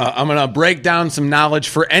 I'm gonna break down some knowledge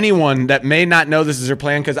for anyone that may not know this is their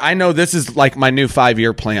plan, because I know this is like my new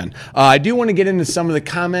 5-year plan. I do want to get into some of the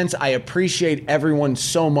comments. I appreciate everyone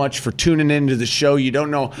so much for tuning into the show. You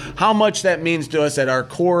don't know how much that means to us at our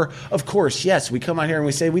core. Of course, yes, we come out here and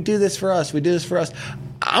we say we do this for us. We do this for us.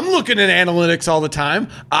 I'm looking at analytics all the time.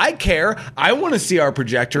 I care. I want to see our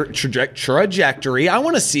trajectory. I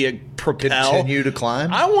want to see it propel. Continue to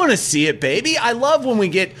climb. I want to see it, baby. I love when we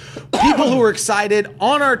get people who are excited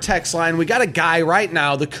on our text line. We got a guy right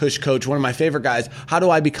now, the Kush Coach, one of my favorite guys. How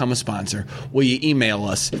do I become a sponsor? Will you email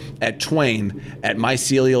us at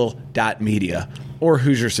twain@mycelial.media or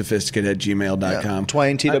HoosierSophisticate@gmail.com.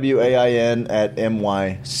 Twain, TWAIN at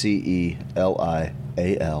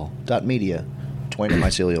MYCELIAL.media. Twain at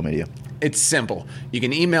Mycelial Media. It's simple. You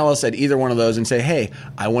can email us at either one of those and say, hey,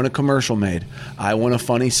 I want a commercial made. I want a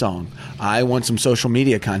funny song. I want some social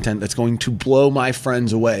media content that's going to blow my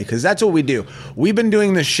friends away. Because that's what we do. We've been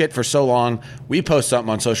doing this shit for so long. We post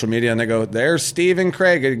something on social media and they go, there's Steve and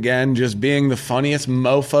Craig again, just being the funniest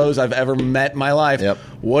mofos I've ever met in my life. Yep.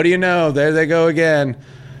 What do you know? There they go again.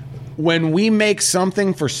 When we make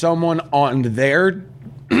something for someone on their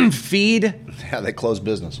feed, Yeah, they close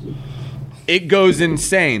business. it goes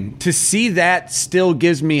insane. To see that still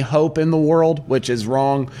gives me hope in the world, which is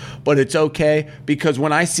wrong, but it's okay because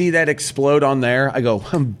when I see that explode on there, I go,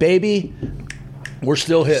 baby, We're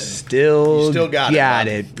still hitting. still You still got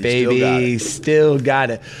it, bud. You baby, still got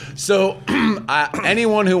it. So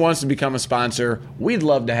anyone who wants to become a sponsor, we'd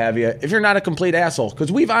love to have you. If you're not a complete asshole,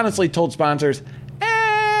 because we've honestly told sponsors,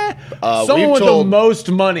 someone with the most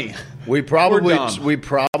money. We probably We're dumb. we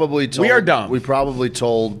probably told, We are dumb. We probably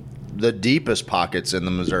told the deepest pockets in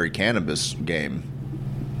the Missouri cannabis game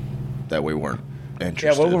that we weren't Yeah,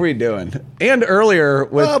 interested. what were we doing? And earlier,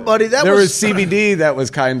 with, Well, buddy, that there was- was CBD that was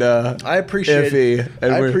kind of I appreciate. iffy.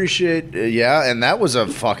 And I we're- appreciate. Yeah, and that was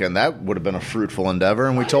that would have been a fruitful endeavor,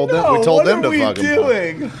 and we told them. We told them to fucking.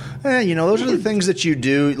 doing? Those are the things that you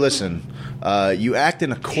do. Listen, you act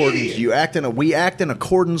in accordance. We act in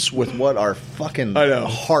accordance with what our fucking I know.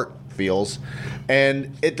 heart feels,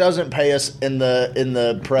 and it doesn't pay us in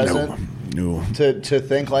the present No. to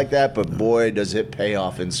think like that. But boy, does it pay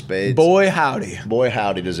off in spades. Boy, howdy. Boy,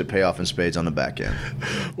 howdy, does it pay off in spades on the back end.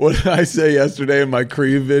 What did I say yesterday in my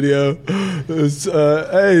Creve video? It was,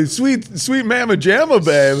 hey, sweet Mama Jamma,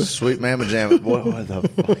 babe. Sweet Mama Jam. What the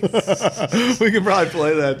fuck? We could probably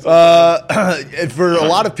play that. And for a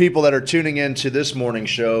lot of people that are tuning in to this morning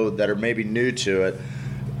show that are maybe new to it,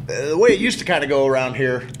 the way it used to kind of go around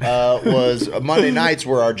here was Monday nights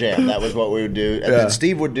were our jam. That was what we would do. And Yeah. then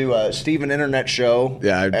Steve would do a Steve and Internet show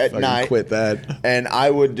I'd at fucking night. quit that. And I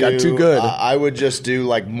would do. Got too good. I would just do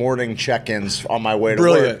like morning check-ins on my way to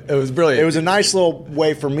Brilliant. work. It was brilliant. It was a nice little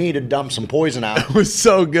way for me to dump some poison out. It was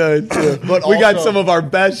so good. Too. But we got also- some of our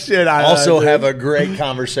best shit out Also of that, have dude. a great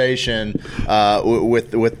conversation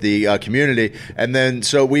with the community, and then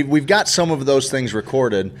so we've got some of those things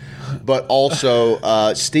recorded, but also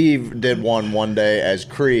Steve did one day as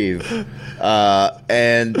Creve,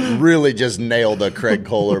 and really just nailed a Craig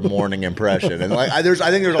Kohler morning impression. And like I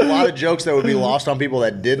think there's a lot of jokes that would be lost on people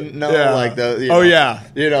that didn't know. Yeah. Like Totally.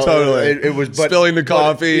 it was but, Spilling the but,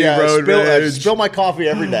 coffee, yeah, road I rage. spill my coffee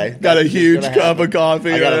every day. Got a That's huge gonna cup happen. of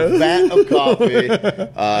coffee. I got a vat of coffee.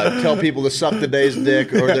 Tell people to suck the day's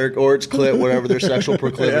dick or its clit, whatever their sexual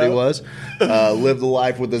proclivity Yeah. was. Live the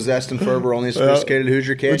life with the zest and fervor only a sophisticated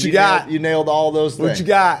Hoosier can. What you got? You nailed all those things. What you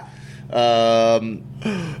got?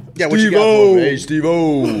 Yeah, what you got for me? Hey,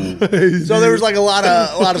 Steve-O. So there was like a lot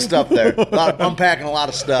of stuff there. Unpacking a lot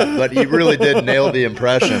of stuff, but you really did nail the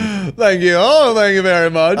impression. Thank you. Oh, thank you very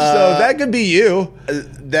much. So that could be you.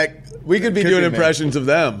 That We could be Could doing be me. impressions of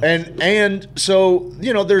them. And so,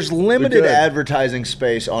 there's limited good. advertising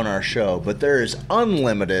space on our show, but there is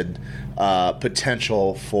unlimited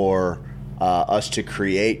potential for us to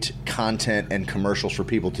create content and commercials for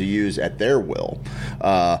people to use at their will.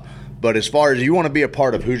 But as far as you want to be a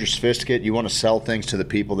part of Hoosier Sophisticate, you want to sell things to the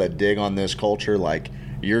people that dig on this culture, like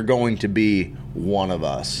you're going to be one of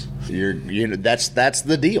us. That's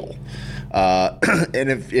the deal. And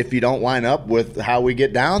if you don't line up with how we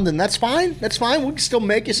get down, then that's fine. That's fine. We can still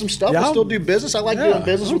make you some stuff. Yeah. We'll still do business. I like Yeah, doing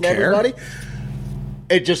business I with don't care. everybody.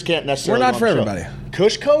 It just can't necessarily. We're not go for on the show. everybody.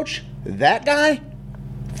 Kush Coach, that guy,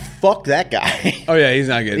 fuck that guy. Oh yeah, he's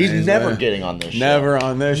not getting. He's it. never getting on this show. Never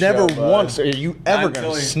on this. Never show, bud. once are you ever Not going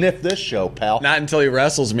until to he- sniff this show, pal. Not until he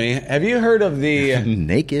wrestles me. Have you heard of the?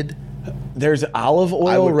 Naked. There's olive I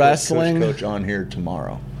oil would wrestling. put Kush Coach on here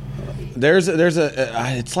tomorrow. There's a.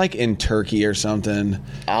 It's like in Turkey or something.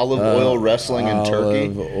 Olive oil wrestling in Turkey.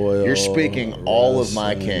 olive oil You're speaking all of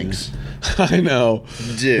my wrestling. kinks. I know.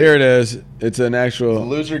 Dude. Here it is. It's an actual.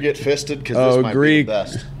 Loser get fisted because Oh, this might Greek. be the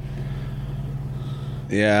best.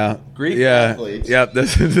 Yeah. Greek yeah. athletes. Yep.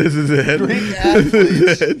 This is it. Greek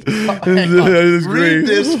athletes. Hang on. This is Read Greek.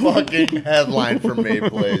 this fucking headline for me,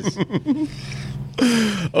 please.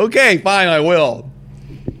 Okay, fine, I will.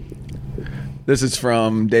 This is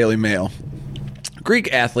from Daily Mail.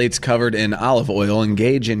 Greek athletes covered in olive oil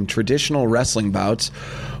engage in traditional wrestling bouts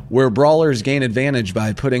where brawlers gain advantage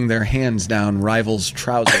by putting their hands down rivals'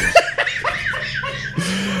 trousers.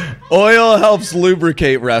 Oil helps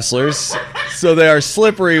lubricate wrestlers so they are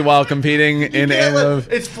slippery while competing in Can't let- an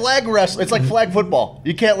it's flag wrestling. It's like flag football.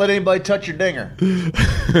 You can't let anybody touch your dinger. annual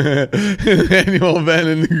event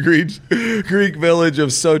in the Greek village of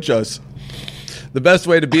Sochos. The best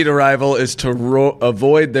way to beat a rival is to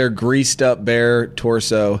avoid their greased up bare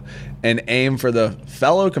torso and aim for the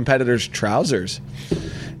fellow competitor's trousers.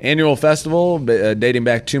 Annual festival dating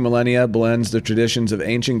back 2 millennia blends the traditions of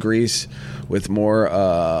ancient Greece with more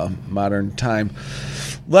modern time.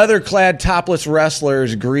 Leather-clad topless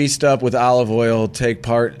wrestlers greased up with olive oil take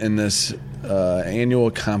part in this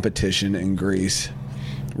annual competition in Greece.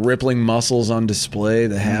 Rippling muscles on display,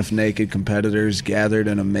 the half-naked competitors gathered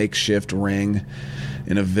in a makeshift ring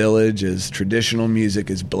in a village as traditional music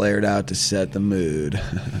is blared out to set the mood.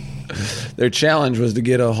 Their challenge was to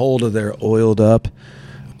get a hold of their oiled-up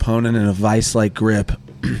opponent in a vice-like grip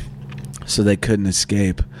so they couldn't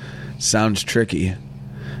escape. Sounds tricky.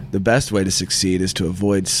 The best way to succeed is to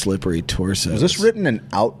avoid slippery torsos. Was this written in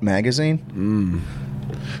Out magazine?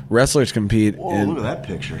 Wrestlers compete Whoa, look at that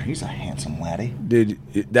picture. He's a handsome laddie. Dude,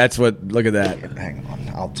 that's what... Look at that. Hang on.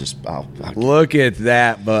 I'll Look at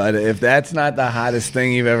that, bud. If that's not the hottest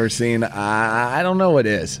thing you've ever seen, I don't know what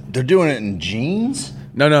is. They're doing it in jeans?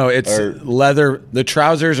 No, it's leather. The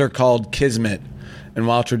trousers are called Kismet, and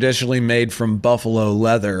while traditionally made from buffalo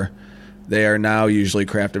leather, they are now usually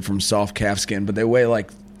crafted from soft calfskin, but they weigh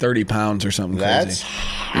like 30 pounds or something That's crazy.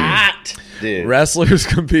 hot, dude. Wrestlers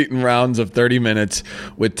compete in rounds of 30 minutes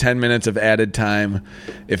with 10 minutes of added time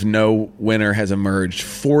if no winner has emerged.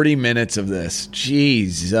 40 minutes of this.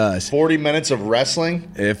 Jesus. 40 minutes of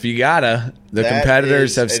wrestling? If you gotta. The That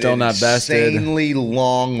competitors is have still an not bested. insanely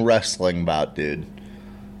long wrestling bout, dude.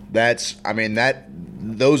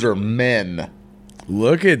 Those are men.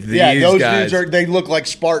 Look at these Yeah, those guys. dudes they look like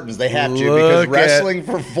Spartans. They have to Look because wrestling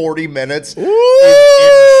for 40 minutes Ooh,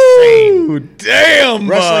 is insane. damn,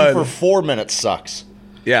 Wrestling bud. for 4 minutes sucks.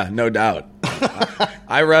 Yeah, no doubt.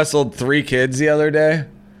 I wrestled 3 kids the other day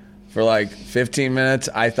for like 15 minutes.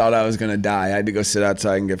 I thought I was going to die. I had to go sit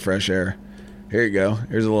outside and get fresh air. Here you go.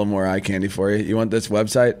 Here's a little more eye candy for you. You want this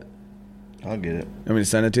website? I'll get it. Want me to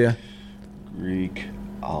send it to you? Greek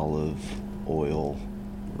olive oil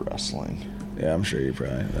wrestling. Yeah, I'm sure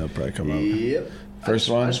that'll probably come up. Yep. First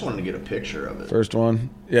one? I just wanted to get a picture of it. First one.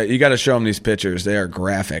 Yeah, you got to show them these pictures. They are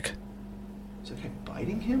graphic. Is that guy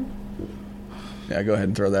biting him? Yeah, go ahead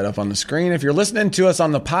and throw that up on the screen. If you're listening to us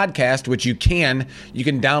on the podcast, which you can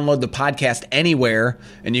download the podcast anywhere,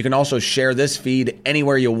 and you can also share this feed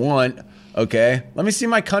anywhere you want. Okay, let me see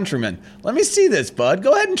my countrymen. Let me see this, bud.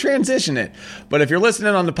 Go ahead and transition it. But if you're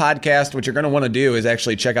listening on the podcast, what you're going to want to do is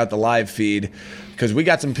actually check out the live feed because we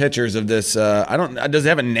got some pictures of this. Does it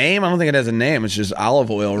have a name? I don't think it has a name. It's just olive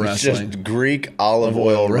oil wrestling. It's just Greek olive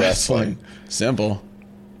oil wrestling. Simple.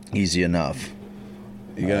 Easy enough.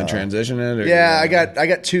 You gonna transition it? Or Yeah, I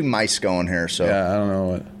got 2 mice going here, so Yeah, I don't know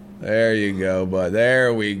what. There you go, bud.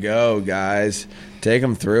 There we go, guys. Take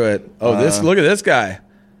them through it. Oh, look at this guy.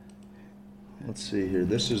 let's see here.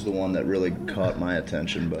 This is the one that really caught my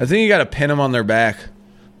attention. But I think you got to pin them on their back.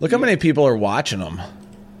 Look how many people are watching them.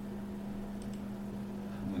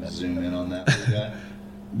 I'm gonna zoom in on that little guy.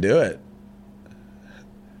 Do it.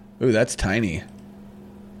 Ooh, that's tiny.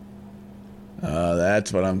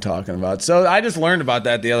 That's what I'm talking about. So I just learned about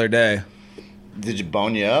that the other day. Did you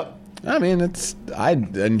bone you up? I mean, I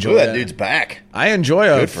enjoy Ooh, that it. dude's back. I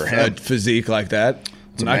enjoy a Good for him. physique like that.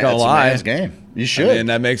 It's I'm not gonna lie. It's a man's game. You should. I mean,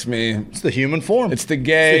 that makes me. It's the human form. It's the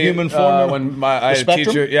gay. It's the human form. When I had a spectrum?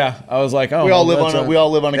 teacher, yeah, I was like, oh, We all well, live that's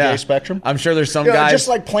on a yeah. gay spectrum. I'm sure there's some Yeah, guys, just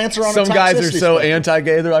like plants are on a some guys are toxicity so spectrum.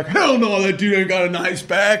 anti-gay. They're like, hell no, that dude ain't got a nice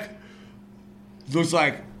back. Looks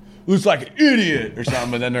like an idiot or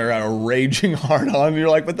something. But then they're a raging hard on. And you're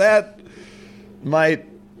like, but that might.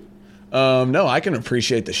 No, I can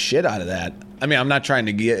appreciate the shit out of that. I mean, I'm not trying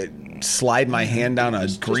to slide my hand down a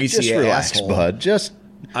greasy just relax, asshole. bud.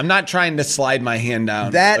 I'm not trying to slide my hand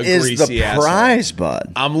down. That a is greasy the asshole. prize,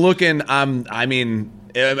 bud. I'm looking. I mean,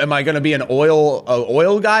 am I going to be an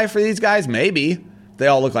oil guy for these guys? Maybe. They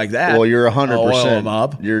all look like that. Well, you're I'll oil 100%. them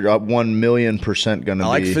up. You're 1,000,000% going to be. I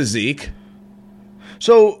like physique.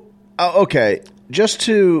 So, okay, just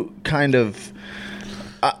to kind of.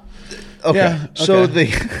 Okay. Yeah, So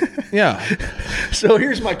okay. Yeah, So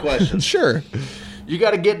here's my question. sure. You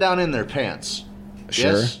got to get down in their pants.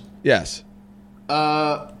 Sure. Yes? Yes.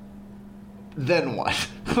 Then what?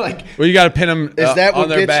 Like, Well, you got to pin them Is that what on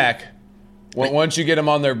their gets- back. Once you get them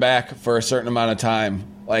on their back for a certain amount of time,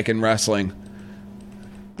 like in wrestling.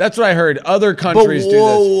 That's what I heard. Other but countries do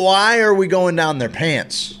this why are we going down their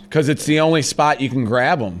pants? because it's the only spot you can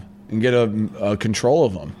grab them and get a control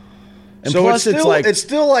of them. And So plus, it's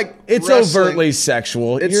still like it's wrestling. overtly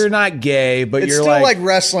sexual. It's- You're not gay, but It's you're still like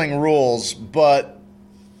wrestling rules, but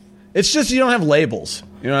it's just you don't have labels.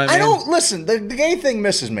 You know what I mean? I don't listen. The gay thing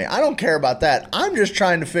misses me. I don't care about that. I'm just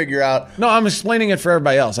trying to figure out No, I'm explaining it for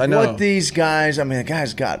everybody else. I know. what these guys. I mean, the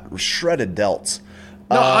guy's got shredded delts.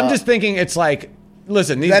 No, I'm just thinking it's like,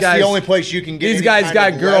 listen, these That's guys. the only place you can get. These any guys kind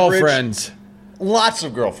got of leverage. girlfriends. Lots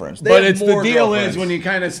of girlfriends. They But have it's the more deal girlfriends. is when you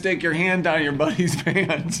kind of stick your hand down your buddy's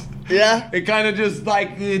pants. Yeah, It kind of just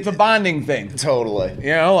like, it's a bonding thing. totally.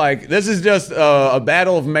 You know, like, this is just a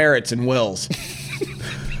battle of merits and wills.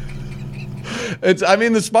 I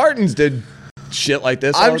mean, the Spartans did shit like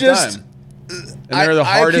this all I'm the just- time. And they're the I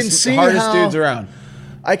can hardest see how- dudes around.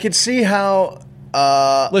 I could see how.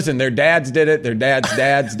 Listen, their dads did it. Their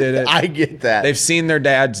dads did it. I get that. They've seen their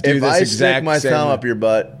dads do if this I exact stick my same thumb thing. up your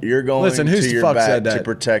butt, you're going Listen, who's to the your fuck back said that? to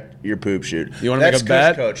protect your poop chute. You wanna make That's a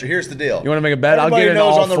bet? Coach. Here's the deal. You wanna make a bet? I'll Everybody get in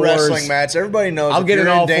knows all on the fours. wrestling mats. Everybody knows I'll if get you're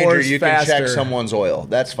in in all danger, fours you can check faster. someone's oil.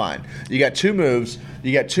 That's fine. You got two moves.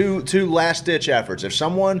 You got two last ditch efforts. If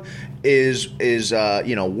someone is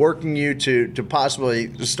working you to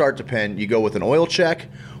possibly start the pin, you go with an oil check,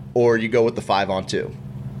 or you go with the 5-on-2.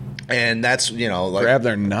 And that's, like Grab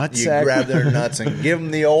their nuts. you grab their nuts and give them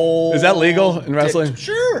the old. Is that legal in wrestling?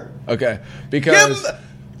 Sure. Okay, Give because him,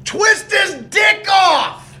 twist his dick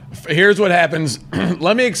off. here's what happens.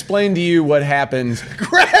 Let me explain to you what happens.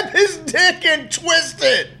 Grab his dick and twist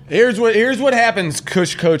it. Here's what happens.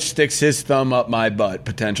 Kush Coach sticks his thumb up my butt.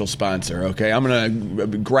 Potential sponsor. Okay, I'm gonna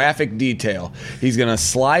graphic detail. He's gonna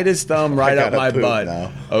slide his thumb right up gotta my poop butt.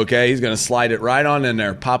 now. Okay, he's gonna slide it right on in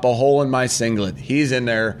there. Pop a hole in my singlet. He's in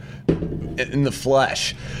there, in the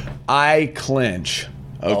flesh. I clinch.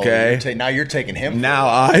 Okay. Now you're taking him. Now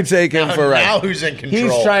I take him for now right. who's in control?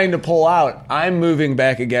 He's trying to pull out. I'm moving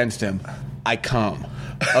back against him. I come.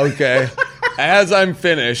 Okay. As I'm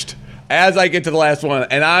finished, as I get to the last one,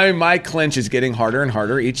 and my clinch is getting harder and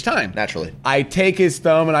harder each time. Naturally. I take his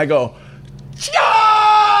thumb and I go, "Chia!"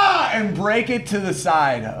 and break it to the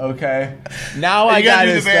side. Okay. Now I you got gotta do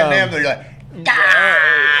the his Van thumb. Damme. They're like,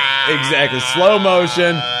 Exactly. Slow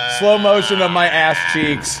motion of my ass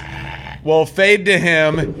cheeks. Well, fade to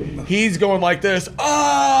him. He's going like this.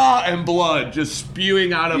 And blood just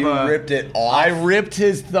spewing out of You a... ripped it off? I ripped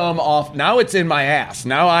his thumb off. Now it's in my ass.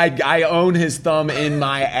 Now I own his thumb in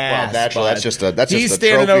my ass. naturally, bud. that's just a He's trophy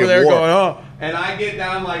standing over of there war. going, oh. And I get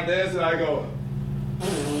down like this and I go...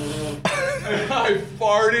 and I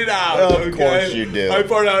farted out. Of course you do. I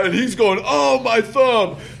farted out and he's going, oh, my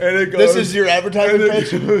thumb. And it This goes... is your advertising and it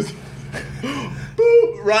pitch? goes,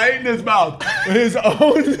 boop, right in his mouth. His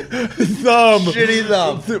own thumb. Shitty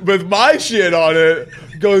thumb. With my shit on it,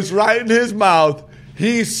 goes right in his mouth.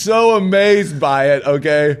 He's so amazed by it,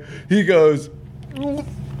 okay? He goes,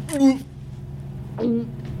 and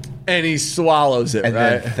he swallows it, and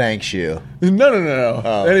right? then thanks you. No.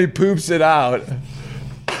 Oh. Then he poops it out.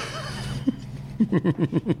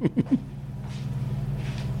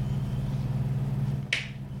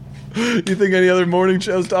 You think any other morning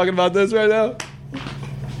show's talking about this right now?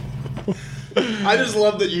 I just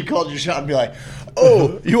love that you called your shot and be like,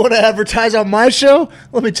 oh, you want to advertise on my show?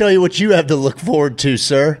 Let me tell you what you have to look forward to,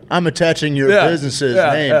 sir. I'm attaching your business's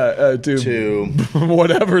name to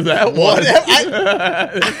whatever that was.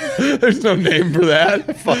 Whatever. There's no name for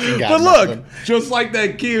that. Fucking got But look, nothing. just like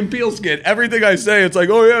that Key and Peele skit, everything I say, it's like,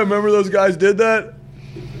 oh yeah, remember those guys did that?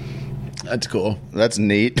 That's cool. That's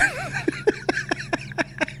neat.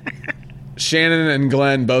 Shannon and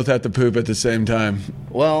Glenn both have to poop at the same time.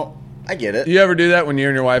 Well, I get it. You ever do that when you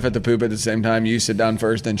and your wife have to poop at the same time? You sit down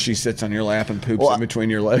first, and she sits on your lap and poops Well, in between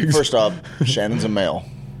your legs. First off, Shannon's a male,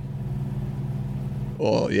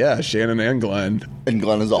 Well, yeah, Shannon and Glenn. and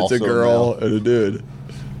Glenn is It's also a girl male. and a dude.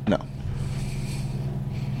 No.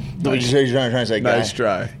 What did you say? You're trying to say Nice guy?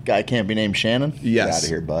 try. Guy can't be named Shannon? Yes. Get out of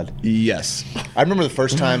here, bud. Yes. I remember the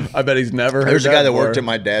first time. I bet he's never heard There's a guy that before. worked at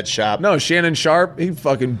my dad's shop. No, Shannon Sharp, he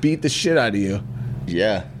fucking beat the shit out of you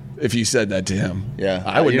Yeah. if you said that to him. Yeah.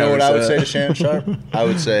 I would You know never what I would say that. to Shannon Sharp? I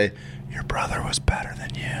would say, your brother was better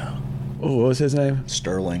than you. Oh, what was his name?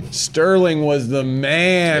 Sterling. Sterling was the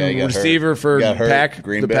man. Yeah, he got receiver hurt. for Got hurt. Pack.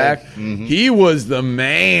 Green the Bay. Pack. Mhm. He was the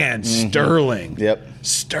man. Sterling. Yep.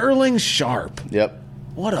 Sterling Sharp. Yep.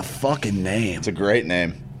 What a fucking name. It's a great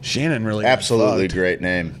name. Shannon really got Absolutely fucked. great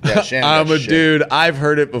name. Yeah, Shannon I'm got a shit. dude. I've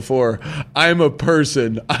heard it before. I'm a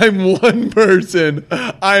person. I'm one person.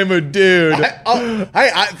 I'm a dude.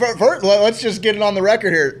 Let's just get it on the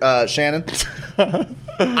record here, Shannon.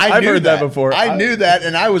 I've heard that before. I knew that,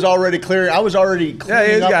 and I was already clearing. I was already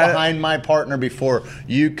cleaning he's up got it. behind my partner before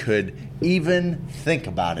you could even think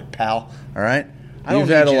about it, pal. All right. I don't You've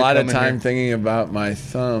had need a you to lot of come in time here. thinking about my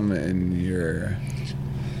thumb in your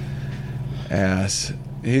ass.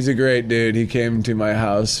 He's a great dude. He came to my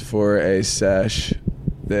house for a sesh.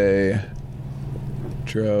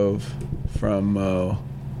 drove from Mo.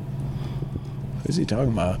 Who's he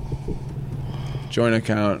talking about? Joint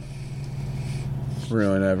account.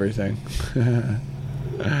 Ruin everything.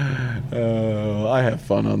 I have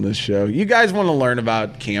fun on this show. You guys want to learn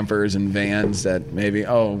about campers and vans that maybe...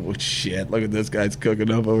 Oh, shit. Look at this guy's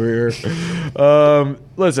cooking up over here.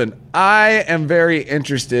 Listen, I am very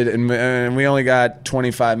interested in... And we only got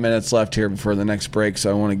 25 minutes left here before the next break,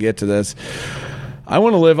 so I want to get to this. I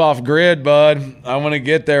want to live off grid, bud. I want to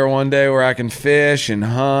get there one day where I can fish and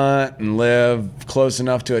hunt and live close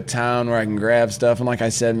enough to a town where I can grab stuff. And like I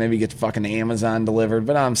said, maybe get fucking Amazon delivered,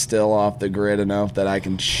 but I'm still off the grid enough that I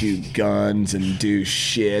can shoot guns and do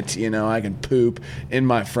shit. You know, I can poop in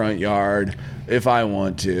my front yard if I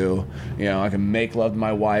want to. You know, I can make love to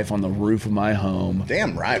my wife on the roof of my home.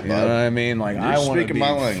 Damn right, bud. You know what I mean? Like, I want to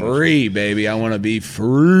my be free, baby. I want to be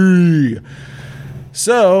free.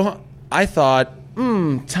 So I thought...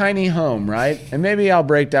 tiny home, right? And maybe I'll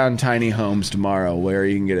break down tiny homes tomorrow, where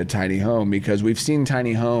you can get a tiny home, because we've seen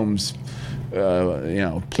tiny homes,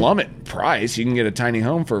 plummet price. You can get a tiny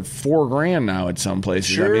home for $4,000 now at some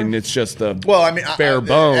places. Sure. I mean, it's just the bare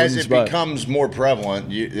bones. As it becomes more prevalent,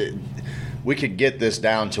 we could get this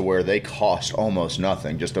down to where they cost almost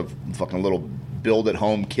nothing, just a fucking little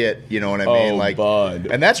build-at-home kit, you know what I mean? Like, bud.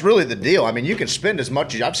 And that's really the deal. I mean, you can spend as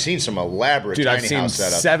much as... I've seen some elaborate tiny house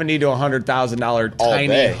setups. $70,000 to $100,000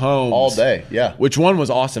 tiny homes. All day, yeah. Which one was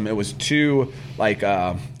awesome? It was two,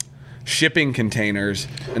 shipping containers,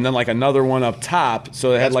 and then, another one up top.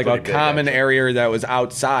 So they had, a common area that was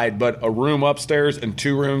outside, but a room upstairs and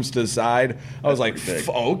 2 rooms to the side. I was like,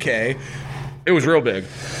 okay. It was real big.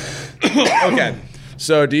 Okay.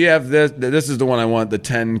 So do you have this? This is the one I want, the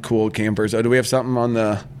 10 cool campers. Oh, do we have something on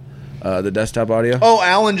the desktop audio? Oh,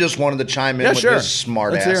 Alan just wanted to chime in with sure. his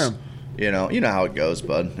smart Let's ass. hear him. You know how it goes,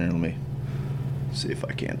 bud. Here, let me see if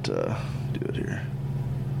I can't do it here.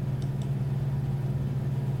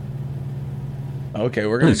 Okay,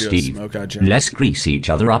 we're going to do Steve, a smoke out challenge. Let's grease each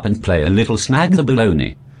other up and play a little snag the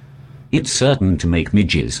baloney. It's certain to make me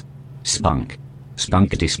jizz. Spunk.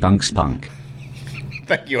 Spunkety spunk spunk.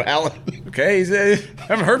 Thank you, Alan. Okay, I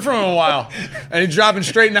haven't heard from him in a while, and he's dropping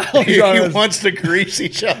straight knowledge He on us. wants to grease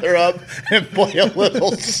each other up and play a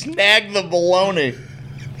little snag the baloney.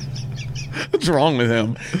 What's wrong with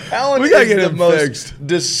him? Alan We gotta is get the him most fixed.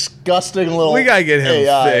 disgusting little We gotta get him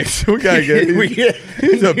AI. fixed. We gotta get.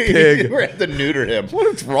 He's a pig. We're gonna have to neuter him.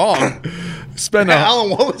 What's wrong? Alan,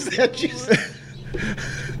 what was that you said?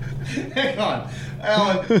 Hang on,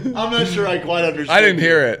 Alan. I'm not sure I quite understand. I didn't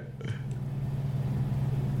hear it.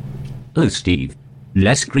 Oh, Steve,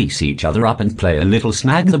 let's grease each other up and play a little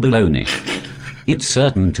snag the baloney. It's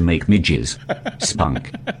certain to make me jizz.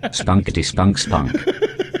 Spunk. Spunkety spunk spunk.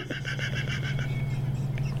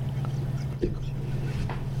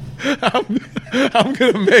 I'm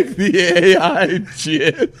gonna make the AI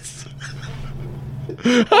jizz.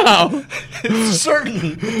 How? It's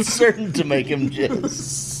certain to make him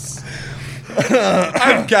jizz.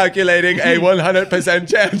 I'm calculating a 100%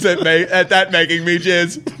 chance at that making me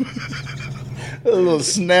jizz. A little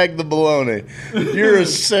snag the baloney. You're a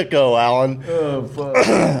sicko, Alan. Oh, fuck.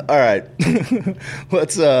 All right.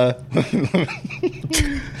 Let's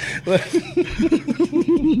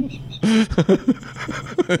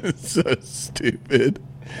So stupid.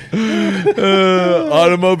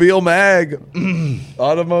 Automobile mag.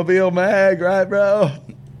 Automobile mag, right, bro?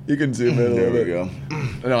 You can zoom in a little bit. There we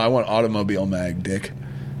go. No, I want automobile mag, Dick.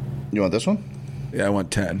 You want this one? Yeah, I want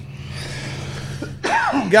 10.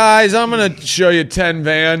 Guys, I'm going to show you 10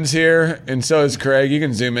 vans here, and so is Craig. You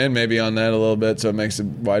can zoom in maybe on that a little bit so it makes it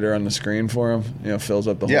wider on the screen for him. You know, fills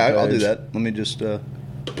up the whole page. Yeah, I'll do that. Let me just get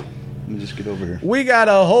over here. We got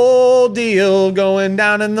a whole deal going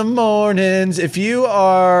down in the mornings. If you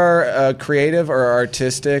are creative or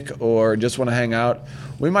artistic or just want to hang out,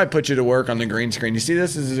 we might put you to work on the green screen. You see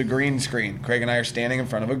this? This is a green screen. Craig and I are standing in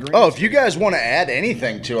front of a green screen. Oh, if you guys want to add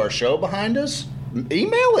anything to our show behind us,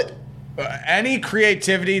 email it. Any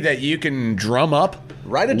creativity that you can drum up,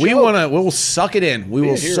 Write a we joke. want to. We'll suck it in. We Be a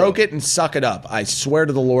will hero. soak it and suck it up. I swear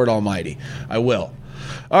to the Lord Almighty, I will.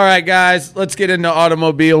 All right, guys, let's get into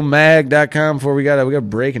automobilemag.com before we got a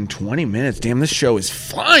break in 20 minutes. Damn, this show is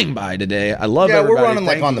flying by today. I love Yeah, we're everybody. running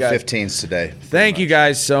Thank on you the guys. 15th today. Thank you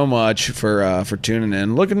guys so much for tuning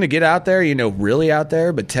in. Looking to get out there, really out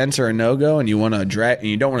there, but tents are a no-go, and you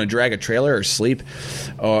don't want to drag a trailer or sleep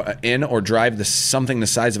in or drive something the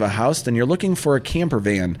size of a house, then you're looking for a camper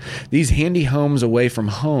van. These handy homes away from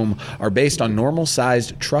home are based on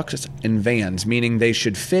normal-sized trucks and vans, meaning they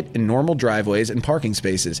should fit in normal driveways and parking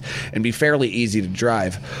spaces and be fairly easy to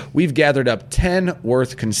drive. We've gathered up 10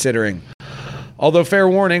 worth considering. Although fair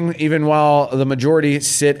warning, even while the majority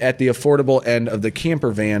sit at the affordable end of the camper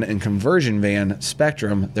van and conversion van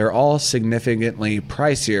spectrum, they're all significantly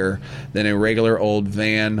pricier than a regular old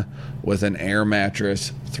van with an air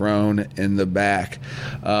mattress thrown in the back.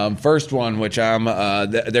 First one, which I'm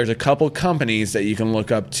there's a couple companies that you can look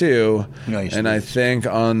up too, Nice. and I think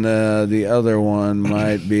on the other one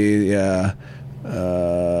might be Here's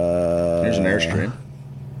an Airstream.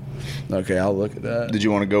 Okay, I'll look at that. Did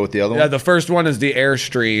you want to go with the other Yeah, one? the first one is the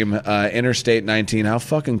Airstream Interstate 19. How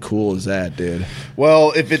fucking cool is that, dude?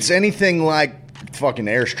 Well, if it's anything like fucking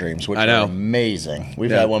Airstreams, which I know. are amazing.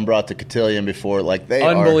 We've Yeah. had one brought to Cotillion before. Like they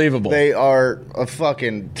Unbelievable. They are a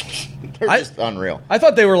fucking. They're I- just unreal. I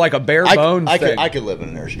thought they were like a bare bones thing. I could live in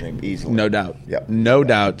an Airstream easily. No doubt. Yep. No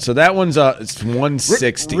doubt. So that one's it's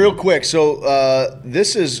 160. Real quick, so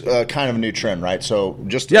this is kind of a new trend, right? So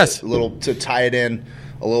just Yes. a little to tie it in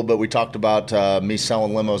a little bit. We talked about me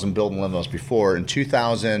selling limos and building limos before. In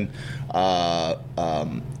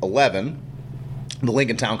 2011, the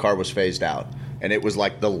Lincoln Town Car was phased out, and it was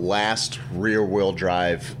like the last rear-wheel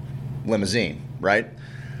drive limousine, right?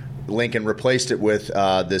 Lincoln replaced it with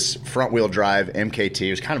this front-wheel drive MKT.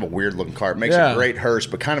 It was kind of a weird-looking car. It makes Yeah. a great hearse,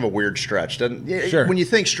 but kind of a weird stretch. Doesn't? Sure. When you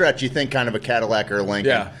think stretch, you think kind of a Cadillac or a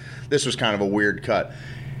Lincoln. Yeah. This was kind of a weird cut.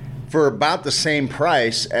 For about the same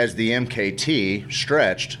price as the MKT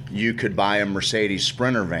stretched, you could buy a Mercedes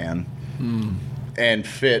Sprinter van and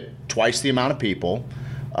fit twice the amount of people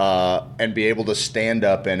and be able to stand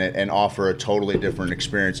up in it and offer a totally different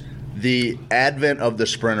experience. The advent of the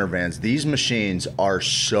Sprinter vans, these machines are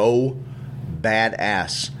so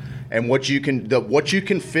badass. And what you can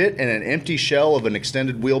fit in an empty shell of an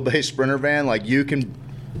extended wheelbase Sprinter van, like you can,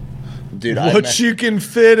 dude. What you can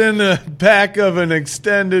fit in the back of an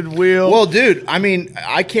extended wheel. Well, dude, I mean,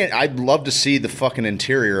 I can't. I'd love to see the fucking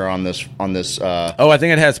interior on this. I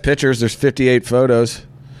think it has pictures. There's 58 photos.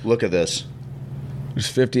 Look at this. There's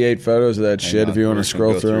 58 photos of that shit if you want to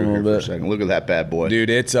scroll through them a little bit. Look at that bad boy. Dude,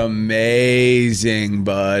 it's amazing,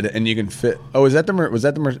 bud. And you can fit. Oh, was that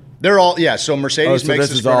the They're all So Mercedes so makes this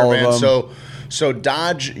the is Sprinter all of van. them. So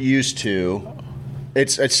Dodge used to.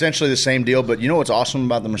 It's essentially the same deal, but you know what's awesome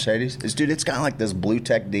about the Mercedes is, dude, it's got like this Blue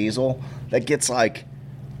Tech diesel that gets like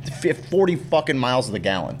 40 fucking miles to the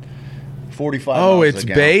gallon. 45. Oh, miles it's to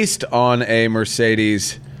the gallon. based on a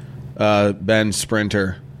Mercedes Benz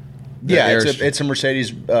Sprinter. The Yeah, Airstream. it's a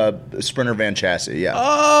Mercedes Sprinter van chassis. Yeah.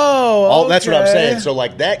 Oh, That's what I'm okay. saying. So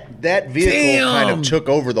like that vehicle Damn. kind of took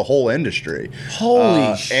over the whole industry.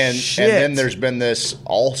 Holy and shit. And then there's been this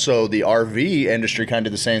also the RV industry kind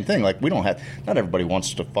of the same thing. Like not everybody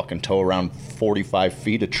wants to fucking tow around 45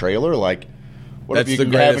 feet a trailer. Like what That's if the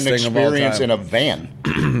you can have greatest an thing of all experience time. in a van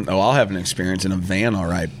Oh, I'll have an experience in a van, all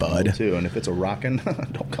right, bud. too? And if it's a rockin',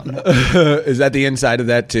 don't come up. Is that the inside of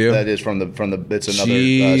that too? That is from the it's another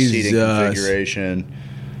seating Jesus. configuration.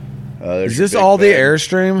 There's Is your this big all the bed.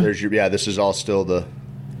 Airstream? This is all still the.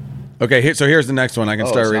 Okay, so here's the next one. I can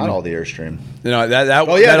start it's reading. not all the Airstream. No, that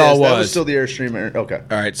Oh yeah, that it all is. was. That was still the Airstream. Okay,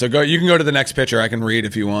 All right, so go. You can go to the next picture. I can read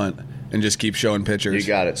if you want, and just keep showing pictures. you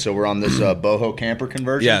got it. So we're on this boho camper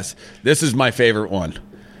conversion. Yes, this is my favorite one.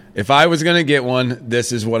 If I was gonna get one,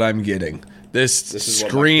 this is what I'm getting. This This is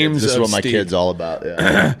screams. This is of what my Steve. kid's all about.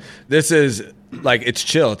 Yeah. This is like it's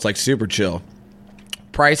chill. It's like super chill.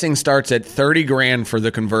 Pricing starts at $30,000 for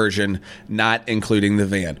the conversion, not including the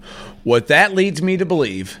van. What that leads me to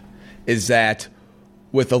believe is that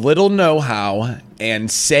with a little know-how,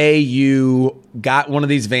 and say you got one of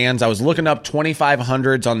these vans, I was looking up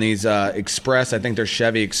 2500s on these Express. I think they're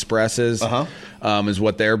Chevy Expresses. Is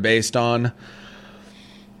what they're based on.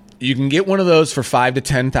 You can get one of those for $5,000 to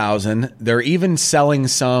 $10,000. They're even selling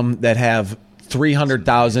some that have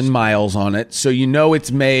 300,000 miles on it, so you know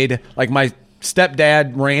it's made. Like my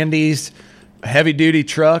stepdad Randy's heavy duty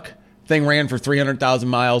truck thing ran for 300,000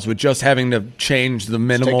 miles with just having to change the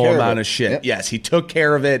minimal care of amount it. of shit. Yep. Yes, he took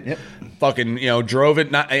care of it. Yep. Fucking drove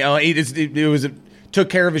it. Not took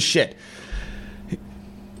care of his shit.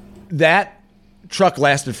 That truck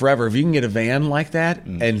lasted forever. If you can get a van like that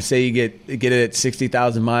and say you get it at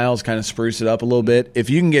 60,000 miles, kind of spruce it up a little bit. If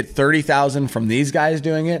you can get 30,000 from these guys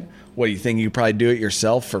doing it, what do you think? You could probably do it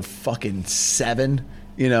yourself for fucking 7,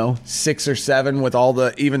 6 or 7 with all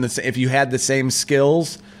the if you had the same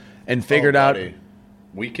skills and figured out. buddy.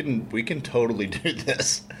 We can totally do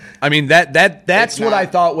this. I mean that's It's what not- I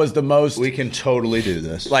thought was the most We can totally do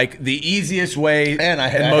this. like the easiest way and I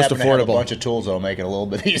most happen to have a affordable. bunch of tools that'll make it a little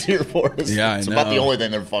bit easier for us. Yeah, I it's about the know. only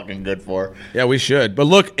thing they're fucking good for. Yeah, we should. But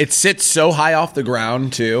look, it sits so high off the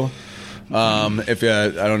ground too. If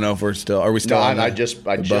I don't know if we're still. Are we still? No, on I the just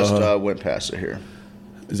boho? went past it here.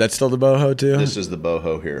 Is that still the boho too? This is the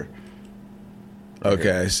boho here.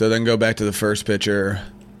 Okay, so then go back to the first picture.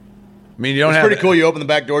 I mean, you don't It's have pretty cool. You open the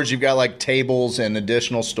back doors, you've got like tables and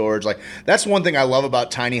additional storage. Like that's one thing I love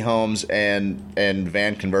about tiny homes and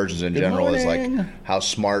van conversions in general is like how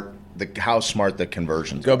smart the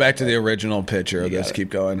conversions. Go back to the original picture. Let's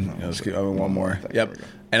keep going. Let's keep going. One more. There Yep. we go.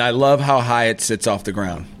 And I love how high it sits off the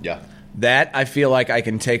ground. Yeah. That I feel like I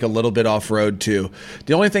can take a little bit off road too.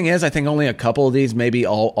 The only thing is, I think only a couple of these, maybe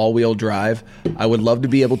all wheel drive. I would love to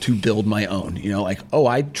be able to build my own. You know, like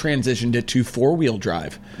I transitioned it to 4-wheel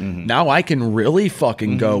drive. Now I can really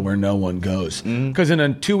fucking go where no one goes. Because in a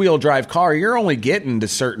 2-wheel drive car, you're only getting to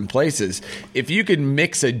certain places. If you could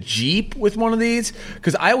mix a Jeep with one of these,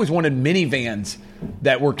 because I always wanted minivans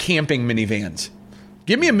that were camping minivans.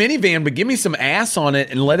 Give me a minivan, but give me some ass on it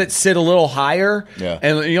and let it sit a little higher. Yeah.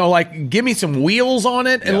 And, you know, like, give me some wheels on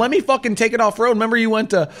it and let me fucking take it off road. Remember you went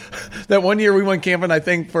to that one year we went camping, I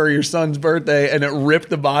think, for your son's birthday, and it ripped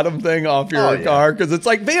the bottom thing off your car? Because it's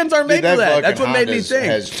like, vans aren't made for that. That's what made me think.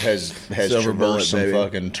 Has Silver bullet, traversed some baby.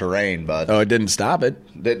 fucking terrain, but Oh, it didn't stop it.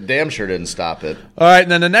 that damn sure didn't stop it. All right,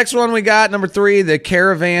 and then the next one we got, number 3, the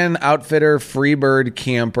Caravan Outfitter Freebird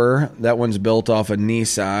Camper. That one's built off a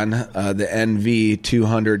Nissan, the NV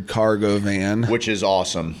 200 cargo van. Which is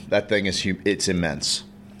awesome. That thing is it's immense.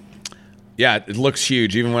 Yeah, it looks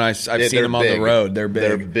huge. Even when I've seen They're them on the big. road, they're big.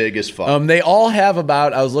 They're big as fuck. They all have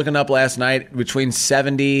about, I was looking up last night, between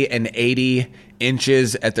 70 and 80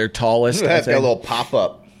 inches at their tallest. I That's got a think. little pop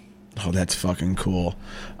up. Oh, that's fucking cool.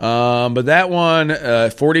 But that one,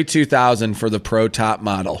 $42,000 for the Pro Top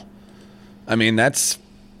model. I mean, that's,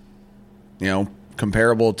 you know,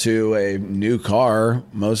 comparable to a new car.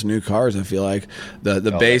 Most new cars, I feel like.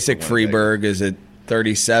 The basic that's the Winnebago. Freeburg is at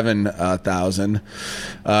 $37,000.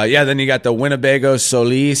 Yeah, then you got the Winnebago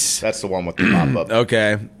Solis. That's the one with the pop up.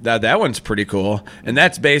 Okay, that one's pretty cool, and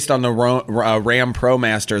that's based on the Ram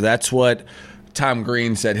ProMaster. That's what Tom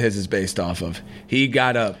Green said his is based off of. He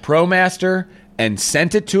got a ProMaster and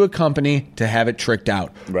sent it to a company to have it tricked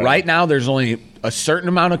out. Right now, there's only a certain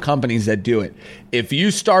amount of companies that do it. If you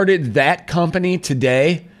started that company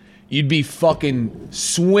today, you'd be fucking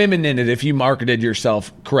swimming in it if you marketed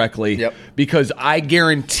yourself correctly. Yep. Because I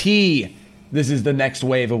guarantee this is the next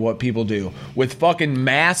wave of what people do. With fucking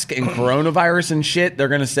mask and coronavirus and shit, they're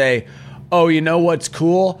going to say, oh, you know what's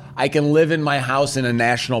cool? I can live in my house in a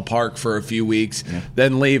national park for a few weeks,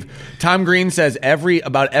 then leave. Tom Green says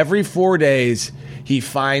about every 4 days, he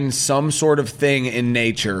finds some sort of thing in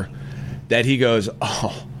nature that he goes,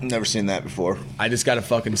 oh, Never seen that before. I just got to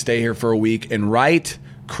fucking stay here for a week and write,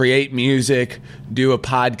 create music, do a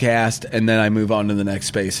podcast, and then I move on to the next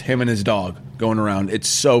space. Him and his dog going around. It's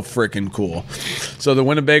so freaking cool. So the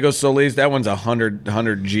Winnebago Solis, that one's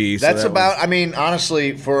 100 G. So That's that about, I mean,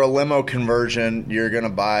 honestly, for a limo conversion, you're going to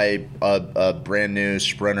buy a brand new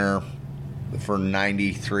Sprinter for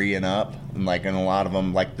 93 and up. And like in a lot of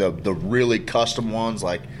them, like the really custom ones,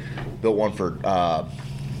 like built one for,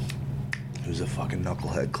 who's a fucking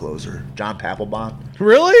knucklehead closer? John Papelbon.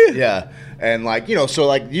 Really? Yeah. And like, you know, so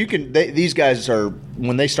like you can, these guys are,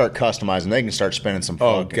 when they start customizing, they can start spending some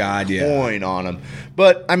Oh, fucking God, yeah. coin on them.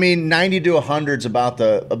 But I mean, 90 to 100's about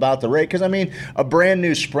the rate. Because I mean, a brand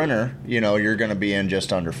new Sprinter, you know, you're going to be in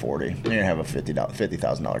just under 40. You're going to have a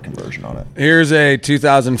 $50,000 conversion on it. Here's a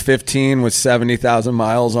 2015 with 70,000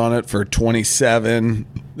 miles on it for 27.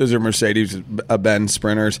 Those are Mercedes-Benz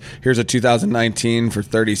Sprinters. Here's a 2019 for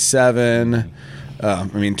 37.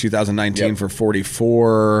 2019 Yep. for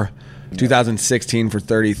 44. 2016 for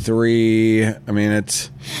 33. I mean,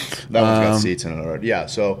 it's That one's got seats in it already. Yeah,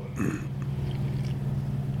 so you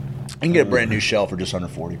can get a brand new shell for just under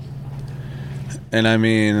 40. and I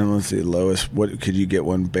mean, let's see, lowest. What could you get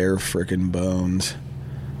one bare frickin' bones?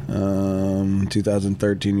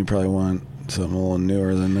 2013, you probably want something a little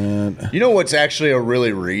newer than that. You know what's actually a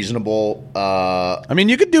really reasonable I mean,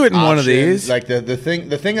 you could do it in one of option? these. Like the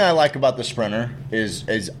thing I like about the Sprinter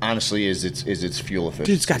is honestly its fuel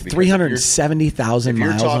efficiency. Dude, it's got Because 370,000 if you're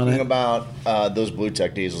miles on talking it. about those Blue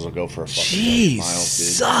Tech diesels will go for a fucking million miles, dude.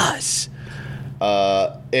 Jesus.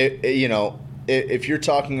 If you're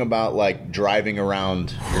talking about like driving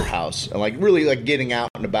around your house and like really like getting out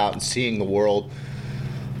and about and seeing the world,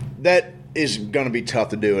 that is going to be tough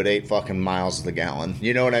to do at 8 fucking miles to the gallon.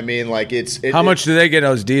 You know what I mean? Like How much do they get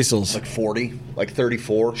those diesels? Like 40, like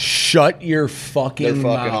 34. Shut your fucking They're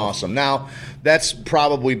mouth. fucking awesome. Now, that's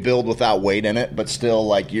probably built without weight in it, but still,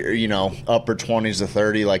 like upper 20s to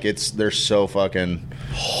 30. Like they're so fucking.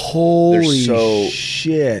 Holy so-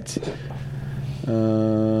 shit.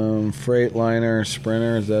 Freightliner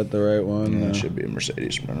Sprinter, is that the right one? That should be a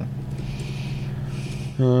Mercedes Sprinter.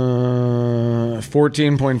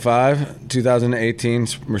 14.5 2018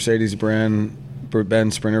 Mercedes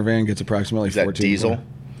Mercedes-Benz Sprinter van gets approximately Is that 14. diesel?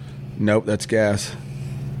 Nope, that's gas.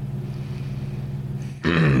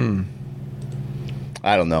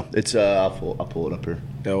 I don't know. It's I'll pull it up here.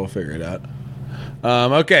 Yeah, we'll figure it out.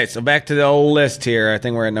 Okay, so back to the old list here. I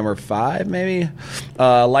think we're at number 5, maybe.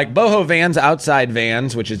 Like Boho Vans, Outside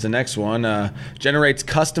Vans, which is the next one, generates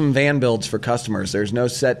custom van builds for customers. There's no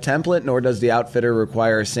set template, nor does the outfitter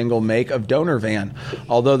require a single make of donor van,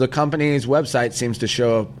 although the company's website seems to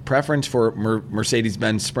show a preference for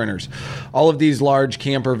Mercedes-Benz Sprinters. All of these large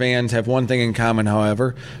camper vans have one thing in common,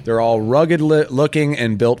 however. They're all rugged looking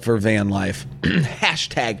and built for van life.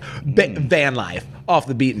 Hashtag van life. Off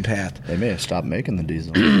the beaten path. They may have stopped making the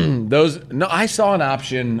diesel. I saw an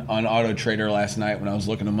option on Auto Trader last night when I was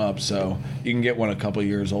looking them up, so you can get one a couple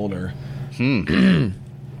years older.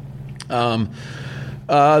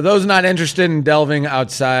 Those not interested in delving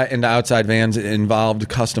into outside vans involved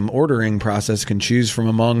custom ordering process can choose from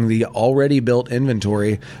among the already built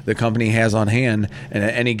inventory the company has on hand, and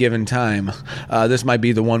at any given time, this might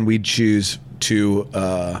be the one we'd choose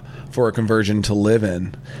for a conversion to live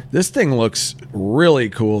in. This thing looks really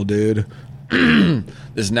cool, dude.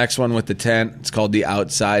 This next one with the tent, it's called the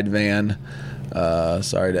Outside Van.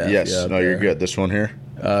 Sorry to Yes, you up no, you're there. good. This one here.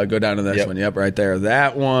 Go down to this Yep. one. Yep, right there.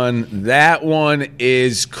 That one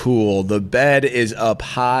is cool. The bed is up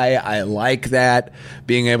high. I like that.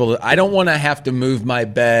 Being able to, I don't want to have to move my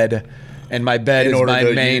bed, and my bed is my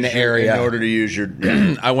main area. In order to use your.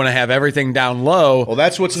 I want to have everything down low. Well,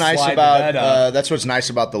 that's what's nice Slide the bed up. about that's what's nice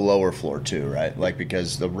about the lower floor too, right? Like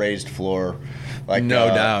because the raised floor, like No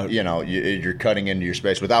doubt. you know, you're cutting into your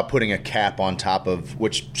space without putting a cap on top of,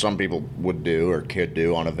 which some people would do or could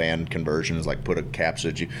do on a van conversion, is like put a cap so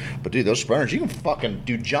that you. But dude, those Sprinters, you can fucking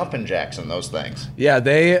do jumping jacks in those things. Yeah,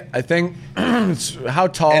 I think, how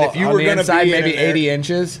tall? And if you on were the gonna inside, be in maybe an air- 80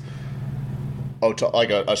 inches. Oh, like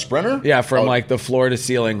a Sprinter? Yeah, from Oh, like the floor to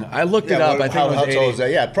ceiling. I looked it up. I think how, it was how 80. tall is that?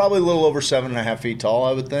 Yeah, probably a little over 7.5 feet tall,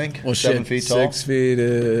 I would think. Well, 7 shit, feet tall. 6 feet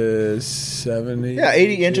is 70. Yeah,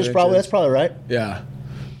 80 inches probably. That's probably right. Yeah.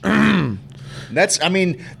 I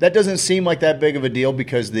mean, that doesn't seem like that big of a deal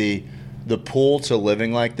because the pull to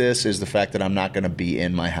living like this is the fact that I'm not going to be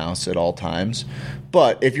in my house at all times.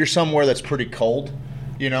 But if you're somewhere that's pretty cold,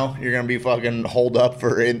 you know, you're going to be fucking holed up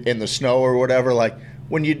for in the snow or whatever. Like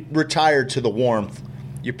when you retire to the warmth,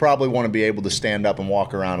 you probably want to be able to stand up and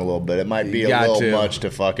walk around a little bit. It might be a Got little to. much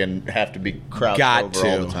to fucking have to be crouched Got over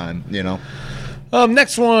all to. the time, you know.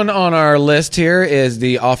 Next one on our list here is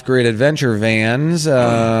the off-grid adventure vans.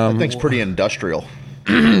 That thing's pretty industrial.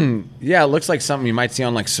 Yeah, it looks like something you might see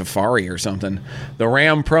on like Safari or something. The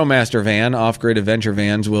Ram ProMaster van, off-grid adventure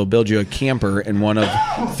vans, will build you a camper in one of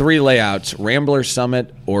 3 layouts: Rambler,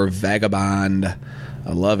 Summit, or Vagabond.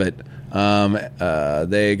 I love it.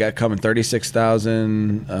 They got coming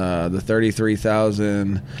 36,000, the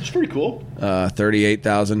 33,000. It's pretty cool.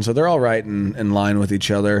 38,000. So they're all right in line with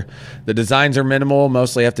each other. The designs are minimal,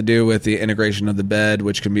 mostly have to do with the integration of the bed,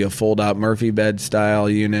 which can be a fold-out Murphy bed style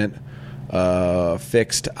unit.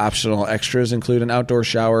 Fixed optional extras include an outdoor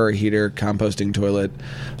shower, a heater, composting toilet,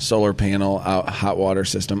 solar panel, hot water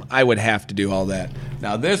system. I would have to do all that.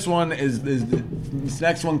 Now this one is this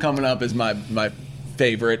next one coming up is my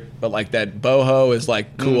favorite, but like that boho is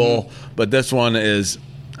like cool, but this one is,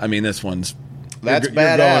 I mean, this one's That's you're going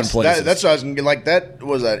badass. places. That's what I was gonna, like. That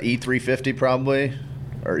was that E350 probably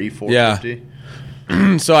or E450. Yeah.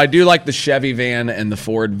 So I do like the Chevy van and the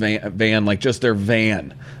Ford van, like just their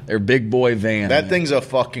van, their big boy van. That thing's a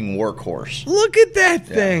fucking workhorse. Look at that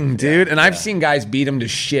thing, dude. And I've seen guys beat them to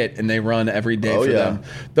shit, and they run every day Oh, for yeah.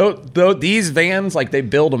 them. Though these vans, like, they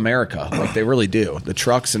build America. Like, they really do. The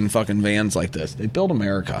trucks and fucking vans like this, they build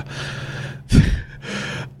America.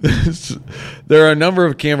 There are a number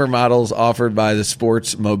of camper models offered by the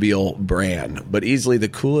Sportsmobile brand, but easily the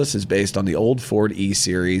coolest is based on the old Ford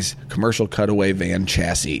E-Series commercial cutaway van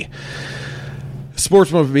chassis.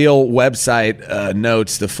 Sportsmobile website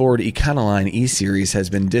notes the Ford Econoline E-Series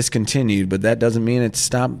has been discontinued, but that doesn't mean it's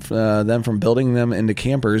stopped them from building them into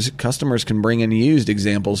campers. Customers can bring in used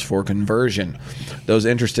examples for conversion. Those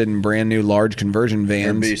interested in brand new large conversion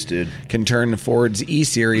vans beast, dude. can turn to Ford's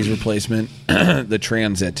E-Series replacement, the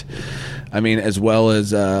Transit. I mean, as well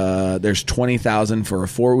as there's $20,000 for a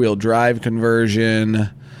 4-wheel drive conversion.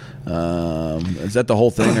 Is that the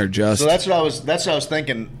whole thing, or just? So that's what I was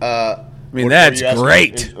thinking. I mean, that's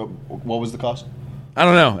great. What was the cost? I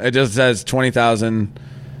don't know. It just says 20,000.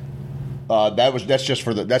 That's just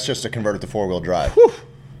to convert it to 4-wheel drive.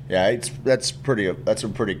 That's a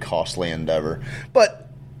pretty costly endeavor. But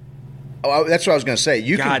Oh, that's what I was going to say.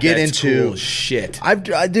 You can get that's into cool shit. I've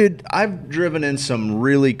driven in some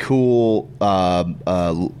really cool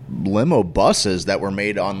limo buses that were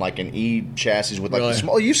made on like an E chassis with like Really? the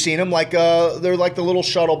small. You've seen them, like they're like the little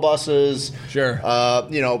shuttle buses. Sure.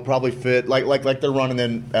 Probably fit like they're running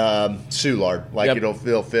in Soulard. Like Yep.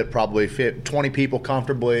 it'll probably fit 20 people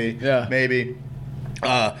comfortably. Yeah. Maybe.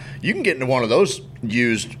 You can get into one of those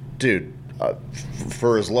used, dude,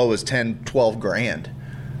 for as low as 10, 12 grand.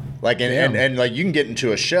 Like and like you can get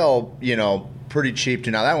into a Shell, pretty cheap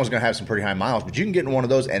too. Now that one's going to have some pretty high miles, but you can get in one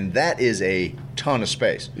of those, and that is a ton of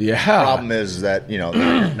space. Yeah. Problem is that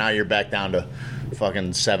now you're back down to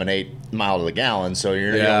fucking 7-8 miles to the gallon, so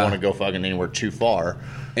you don't want to go fucking anywhere too far.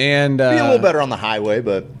 And Be a little better on the highway,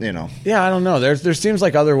 but Yeah, I don't know. There seems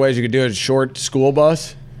like other ways you could do it. Short school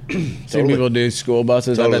bus. Seen Totally. people do school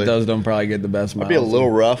buses. I Totally. bet those don't probably get the best miles. It'd be a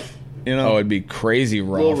little rough. Oh, it'd be crazy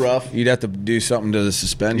rough. Little rough. You'd have to do something to the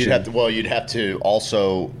suspension. You'd have to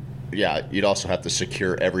also have to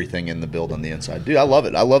secure everything in the build on the inside. Dude, I love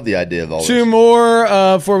it. I love the idea of all Two this. more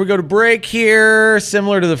before we go to break here.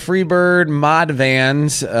 Similar to the Freebird mod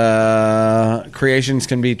vans, creations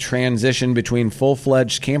can be transitioned between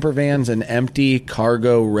full-fledged camper vans and empty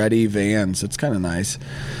cargo-ready vans. It's kind of nice.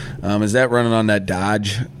 Is that running on that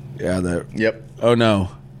Dodge? Yeah. Yep. Oh, no.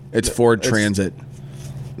 It's Ford Transit.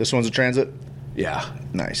 This one's a Transit? Yeah.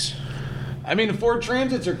 Nice. I mean, the Ford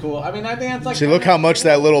Transits are cool. I mean, I think it's like... See, look how much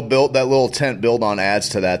that little tent build on adds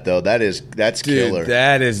to that, though. That's killer. Dude,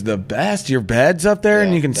 that is the best. Your bed's up there, and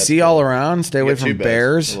Yeah, you can that's see cool. all around. Stay You away got two from beds,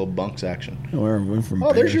 bears. a little bunks action. Where are we from?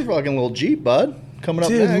 Oh, there's bears? your fucking little Jeep, bud. Coming up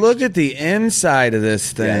Dude, next. look at the inside of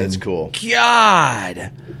this thing. Yeah, it's cool.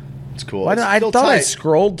 God. It's cool. Why It's don't- I still thought I tight.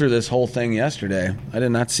 scrolled through this whole thing yesterday. I did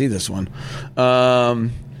not see this one.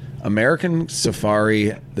 American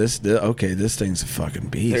Safari. This thing's a fucking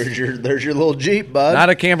beast. There's your little Jeep, bud. Not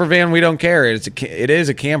a camper van. We don't care. It is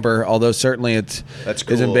a camper, although certainly That's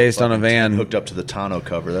cool. isn't based on a Fucking van. hooked up to the tonneau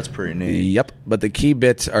cover. That's pretty neat. Yep, but the key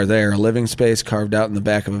bits are there. A living space carved out in the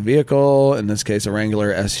back of a vehicle, in this case a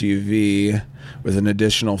Wrangler SUV, with an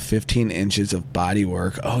additional 15 inches of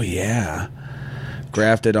bodywork. Oh, yeah.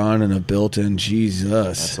 Grafted on and a built-in. Jesus.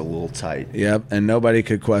 That's a little tight. Yep, and nobody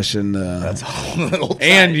could question the... That's a little tight.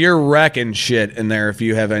 And you're wrecking shit in there if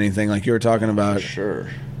you have anything like you were talking about. Sure.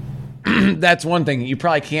 That's one thing. You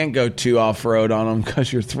probably can't go too off-road on them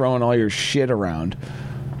because you're throwing all your shit around.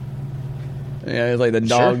 Yeah, it's like the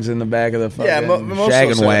dogs in the back of the fucking Yeah, most of those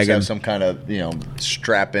shaggin' setups wagon. have some kind of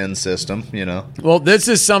strap-in system. Well, this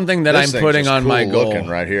is something that This I'm thing's putting just on my cool goal. looking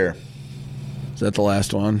right here. Is that the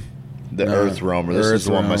last one? The No, Earth Roamer. This Earth is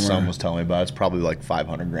the one my Roamer. son was telling me about. It's probably like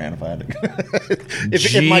 $500,000 if I had to.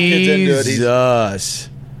 if my kid's into it, he's. Jesus.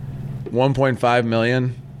 1.5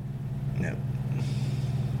 million. No.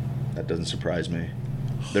 That doesn't surprise me.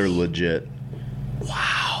 They're legit.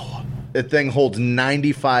 Wow. That thing holds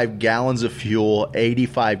 95 gallons of fuel,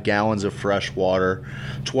 85 gallons of fresh water,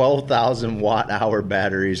 12,000 watt-hour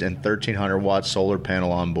batteries, and 1,300 watt solar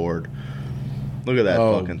panel on board. Look at that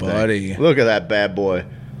fucking buddy. thing. Look at that bad boy.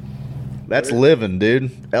 That's living,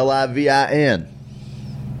 dude. LIVIN.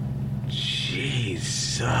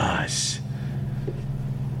 Jesus.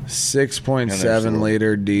 And 6.7 there's a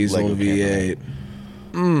liter diesel Lego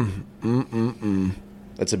V8.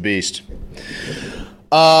 That's a beast.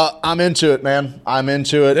 I'm into it, man. I'm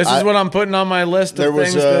into it. This is what I'm putting on my list there of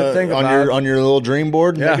was things to think on about. your little dream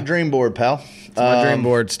board. Yeah. Make a dream board, pal. My dream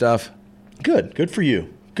board stuff. Good for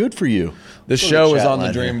you. Good for you. This Go to show is chat on the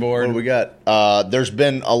line dream here. board. What do we got? There's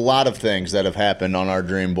been a lot of things that have happened on our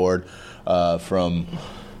dream board, from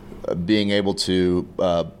being able to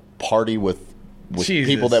party with Jesus.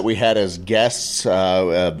 people that we had as guests. One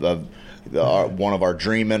of our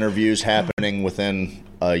dream interviews happening within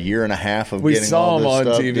a year and a half of We getting saw all him this on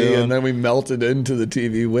stuff TV, doing. and then we melted into the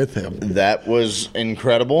TV with him. That was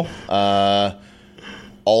incredible.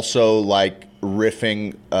 Also, like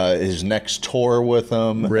riffing his next tour with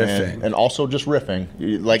him, Riffing. and also just riffing,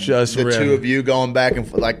 like Just the riffing. two of you going back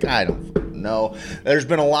and like I don't know. There's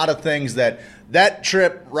been a lot of things that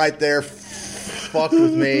trip right there fucked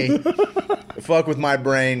with me, fucked with my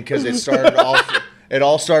brain because it started off. It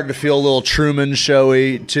all started to feel a little Truman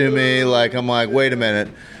Showy to me. Like I'm like, wait a minute,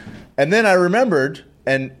 and then I remembered,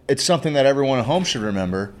 and it's something that everyone at home should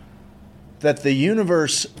remember, that the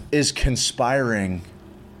universe is conspiring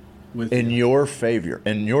in your favor.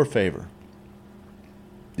 In your favor.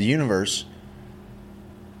 The universe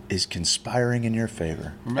is conspiring in your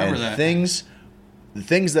favor. Remember and that. The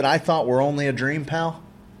things that I thought were only a dream, pal,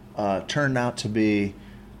 turned out to be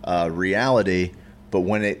reality But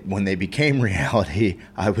when they became reality,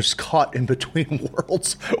 I was caught in between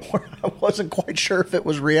worlds where I wasn't quite sure if it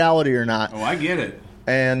was reality or not. Oh, I get it.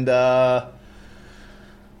 And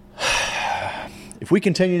if we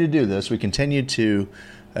continue to do this, we continue to,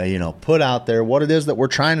 put out there what it is that we're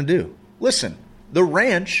trying to do. Listen, the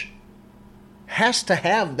ranch has to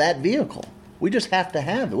have that vehicle. We just have to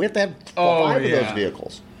have it. We have to have 5 of those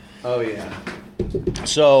vehicles. Oh, yeah.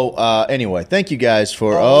 So, anyway, thank you guys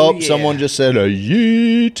for... yeah. Someone just said a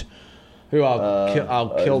yeet. Who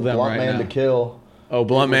I'll kill them Blunt right man now. to kill. Oh,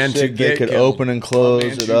 blunt man to They get could killed. open and Blunt close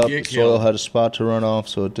man it to up. get The soil killed. had a spot to run off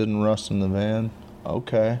so it didn't rust in the van.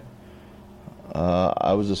 Okay.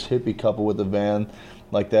 I was this hippie couple with a van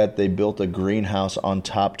like that. They built a greenhouse on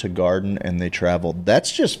top to garden and they traveled. That's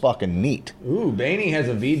just fucking neat. Ooh, Baney has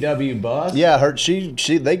a VW bus. Yeah, her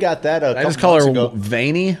they got that a I just couple call her months ago.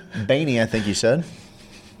 Vaney. Baney, I think you said.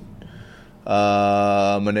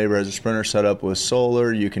 My neighbor has a Sprinter set up with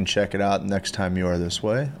solar. You can check it out next time you are this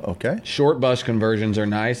way. Okay. Short bus conversions are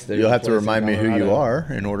nice. There's You'll a have to place in remind me who you Colorado.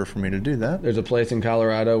 are in order for me to do that. There's a place in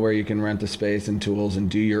Colorado where you can rent the space and tools and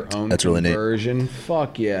do your own That's really neat. conversion.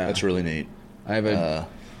 Fuck yeah. That's really neat. I have a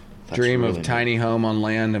That's dream really of neat. tiny home on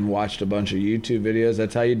land and watched a bunch of YouTube videos.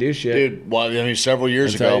 That's how you do shit. Dude, well, I mean, several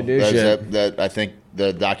years That's how ago, you do shit. that I think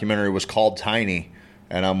the documentary was called Tiny,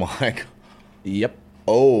 and I'm like, Yep.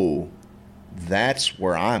 oh, that's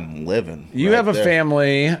where I'm living. You right have a there.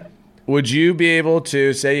 family. Would you be able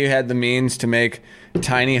to say you had the means to make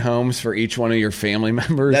tiny homes for each one of your family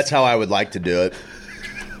members? That's how I would like to do it.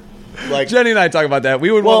 Like, Jenny and I talk about that. We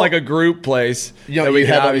would Well, want like a group place. you that we could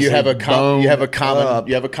have obviously a bone common, up.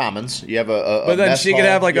 you have a commons, you have a But then mess she could hall,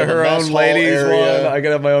 have like you have her mess own hall ladies area. one. I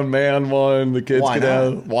could have my own man one. The kids Why could not?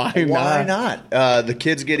 have. Why not? Why not? The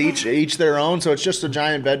kids get each their own, so it's just a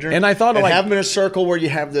giant bedroom. And I thought of, like- have them in a circle where you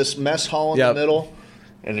have this mess hall in Yep. the middle.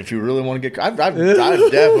 And if you really want to get, I've definitely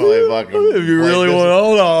fucking. If you really want,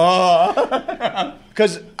 hold on.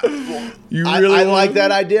 because You I really like want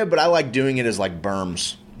that idea, but I like doing it as like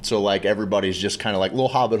berms. So like everybody's just kind of like little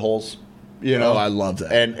hobbit holes, you know. Oh, I love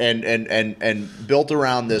that. And built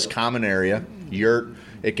around this common area.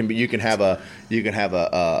 It can be. You can have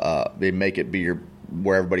a. They make it be your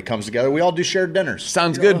where everybody comes together. We all do shared dinners.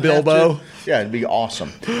 Sounds You don't good, have Bilbo. to- Yeah, it'd be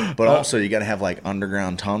awesome. But also, you got to have like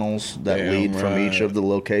underground tunnels that Damn lead from right. each of the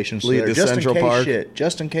locations. Lead there. to just Central in case Park. shit.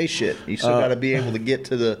 Just in case shit. You still got to be able to get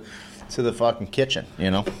to the fucking kitchen.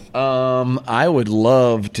 You know. I would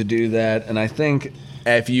love to do that, and I think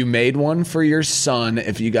if you made one for your son,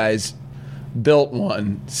 if you guys built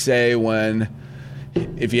one, say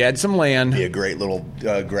if you had some land, Be a great little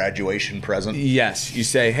graduation present. yes, you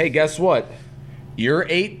say, hey, guess what? You're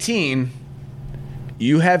 18.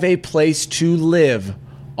 You have a place to live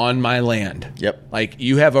on my land. Yep. Like,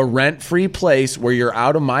 you have a rent-free place where you're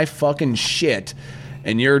out of my fucking shit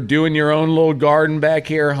and you're doing your own little garden back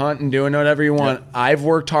here, hunting, doing whatever you want. Yep. I've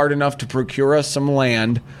worked hard enough to procure us some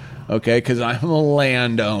land, okay, because I'm a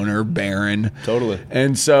landowner, Baron. Totally.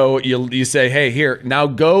 And so you say, hey, here, now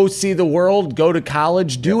go see the world, go to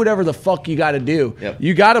college, do whatever the fuck you got to do. Yep.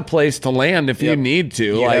 You got a place to land if you Yep. need to.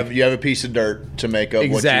 You like have a piece of dirt to make up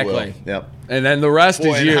exactly. what you will. Yep. And then the rest Boy,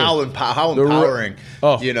 is and you. how The empowering,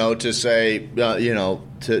 Oh. to say,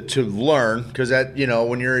 to learn, because that,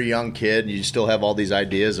 when you're a young kid, you still have all these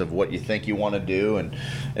ideas of what you think you want to do, and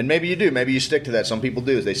maybe you do, maybe you stick to that. Some people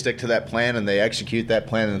do, is they stick to that plan and they execute that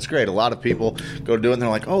plan, and it's great. A lot of people go do it and they're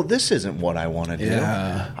like, oh, this isn't what I want to do.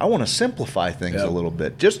 Yeah. I want to simplify things Yep. a little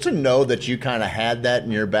bit. Just to know that you kind of had that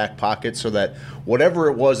in your back pocket, so that whatever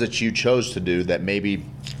it was that you chose to do that maybe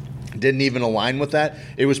didn't even align with that,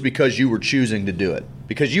 it was because you were choosing to do it,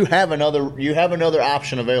 because you have another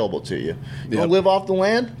option available to you. You want to live off the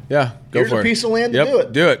land? Yeah, go Here's for a it. piece of land to Yep, do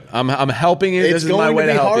it. Do it. I'm helping you. It's This is my going way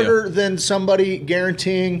to be help harder you. than somebody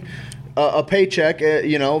guaranteeing a paycheck,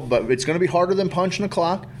 but it's going to be harder than punching a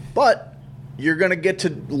clock. But you're going to get to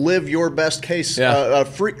live your best case, Yeah.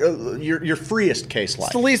 your freest case life.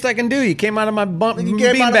 It's the least I can do. You came out of my You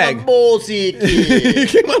get out of my beanbag. bullshit, kid. You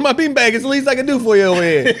came out of my beanbag. It's the least I can do for you over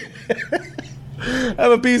here.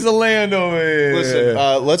 Have a piece of land over here.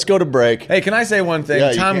 Listen, let's go to break. Hey, can I say one thing?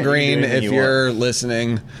 Yeah, you Tom can. You can do Green, anything if you you're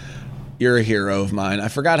listening, you're a hero of mine. I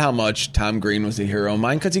forgot how much Tom Green was a hero of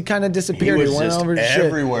mine because he kind of He disappeared. was He went just over to shit.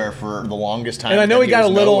 everywhere for the longest time. And I know then he got a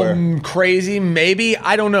was little nowhere. crazy. Maybe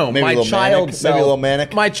I don't know. Maybe a My little child manic. self, Maybe a little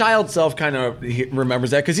manic. My child self kind of remembers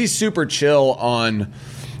that because he's super chill on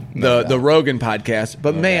the Rogan podcast.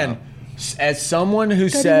 But man, as someone who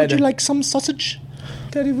said, would you like some sausage?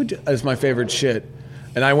 Daddy, that's my favorite shit.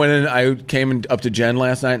 And I went in, I came up to Jen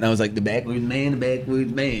last night, and I was like, the backwoods man, the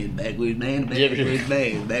backwoods man, backwoods man, the backwoods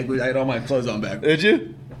man, backwoods. I had all my clothes on back. Did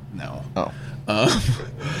you? No. Oh.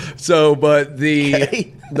 So, but the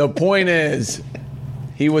Okay. the point is,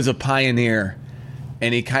 he was a pioneer,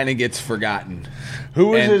 and he kind of gets forgotten. Who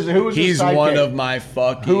was And his? Who was he's his sidekick? one of my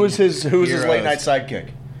fucking. Who was his? Who was his late heroes. night sidekick?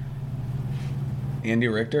 Andy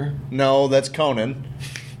Richter. No, that's Conan.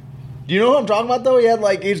 Do you know who I'm talking about? Though he had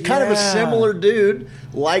he's kind of a Yeah. similar dude,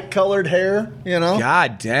 light colored hair. You know.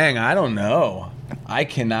 God dang, I don't know. I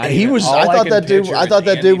cannot. He even- was. all I thought can that dude. picture I is thought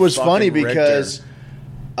that Andy dude was funny fucking Richter. because.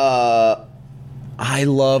 I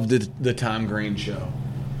loved the Tom Green show.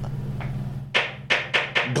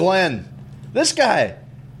 Glenn, this guy.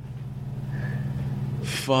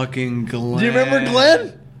 Fucking Glenn. Do you remember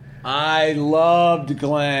Glenn? I loved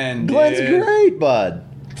Glenn. Glenn's dude. great, bud.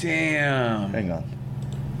 Damn. Hang on.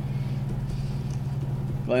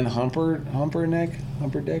 Glenn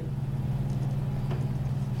Humperdick.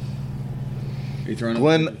 Are you throwing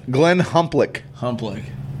Glenn Humplick. Humplick?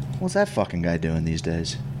 What's that fucking guy doing these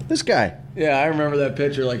days? This guy. Yeah, I remember that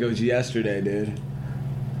picture like it was yesterday, dude.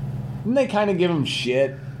 Didn't they kind of give him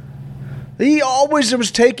shit? He always was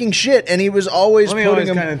taking shit, and he was always Wasn't he putting always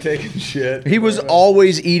him. kind of taking shit? He was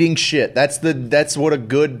always eating shit. That's what a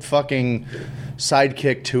good fucking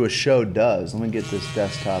sidekick to a show does. Let me get this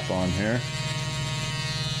desktop on here.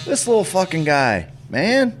 This little fucking guy,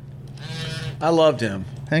 man. I loved him.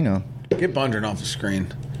 Hang on. Get Bundren off the screen.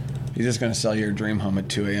 He's just going to sell your dream home at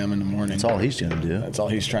 2 a.m. in the morning. That's all he's gonna do. That's all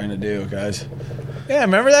he's trying to do, guys. Yeah,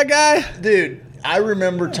 remember that guy? Dude, I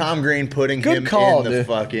remember Tom Green putting Good him call, in the dude.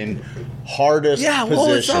 fucking hardest Yeah, positions. what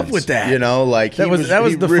was up with that? You know, like That was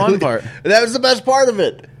the he fun part. That was the best part of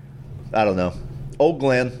it. I don't know. Old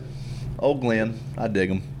Glenn. I dig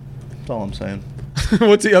him. That's all I'm saying.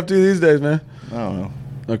 What's he up to these days, man? I don't know.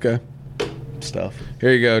 Okay. Stuff.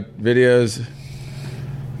 Here you go. Videos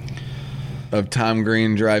of Tom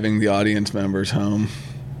Green driving the audience members home.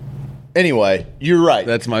 Anyway, you're right.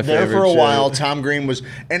 That's my There favorite for a shit. while, Tom Green was,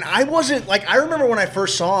 and I wasn't I remember when I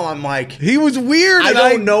first saw him, I'm like, He was weird. I and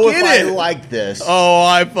don't know if get I it. like this, Oh,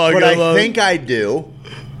 I fucking but I love think I do.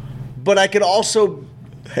 But I could also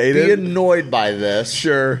Hate be it? annoyed by this.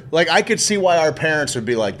 Sure. Like I could see why our parents would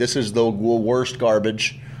be like, "This is the worst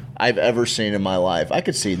garbage I've ever seen in my life." I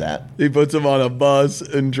could see that. He puts them on a bus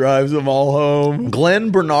and drives them all home.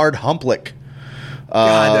 Glenn Bernard Humplick.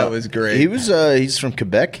 God, that was great. He's from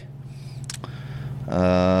Quebec.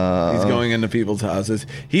 He's going into people's houses.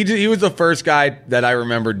 He was the first guy that I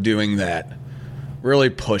remember doing that. Really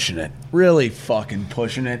pushing it. Really fucking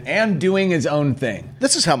pushing it. And doing his own thing.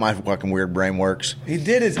 This is how my fucking weird brain works. He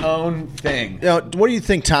did his own thing. You know, what do you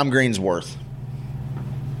think Tom Green's worth?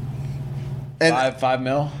 And $5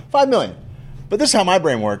 million? $5 million. But this is how my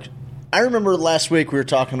brain worked. I remember last week we were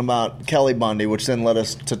talking about Kelly Bundy, which then led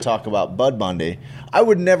us to talk about Bud Bundy. I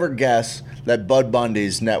would never guess that Bud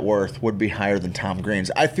Bundy's net worth would be higher than Tom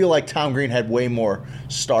Green's. I feel like Tom Green had way more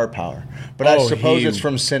star power. But I suppose he it's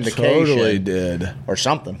from syndication. Totally did. Or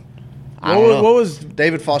something. I don't know. What was...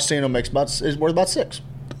 David Faustino is worth about 6.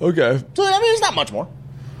 Okay. So, I mean, it's not much more.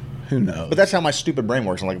 Who knows? But that's how my stupid brain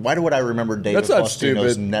works. I'm like, why would I remember David That's not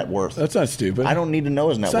Faustino's stupid. net worth? That's not stupid. I don't need to know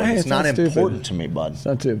his net It's not- worth. hey, It's it's not not stupid. important to me, bud. It's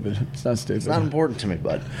not stupid. It's not stupid. It's not important to me,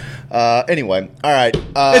 bud. Anyway, all right.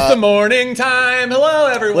 It's the morning time. Hello,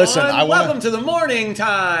 everyone. Listen, Welcome to the morning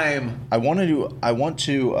time.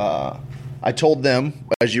 I told them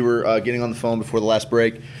as you were getting on the phone before the last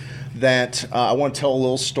break that I want to tell a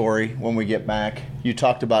little story when we get back. You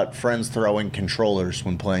talked about friends throwing controllers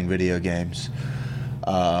when playing video games.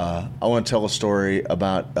 I want to tell a story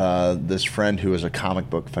about this friend who is a comic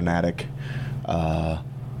book fanatic,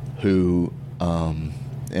 who, and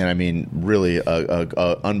I mean really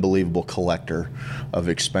a unbelievable collector of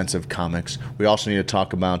expensive comics. We also need to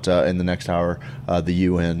talk about in the next hour the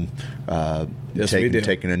UN Yes, we do.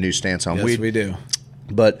 taking a new stance on Yes, weed. we do.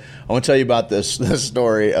 But I want to tell you about this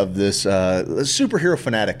story of this superhero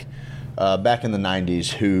fanatic back in the 90s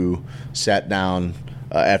who sat down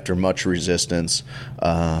after much resistance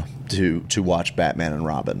to watch Batman and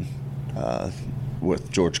Robin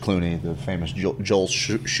with George Clooney, the famous Joel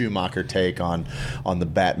Schumacher take on the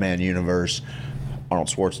Batman universe. Arnold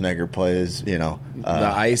Schwarzenegger plays, The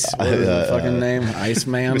Ice, what is the fucking name?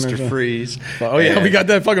 Iceman? or Mr. something? Freeze. Oh, yeah, we got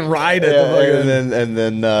that fucking ride at Yeah, the fucking... and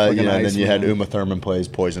then Ice you had Man. Uma Thurman plays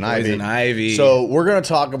Poison Ivy. So we're going to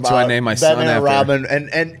talk about who I named my son Batman and after. Robin,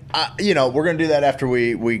 and we're going to do that after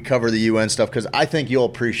we cover the UN stuff because I think you'll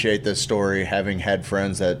appreciate this story, having had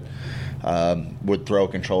friends that would throw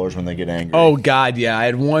controllers when they get angry. Oh, God, yeah. I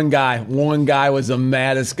had one guy. One guy was the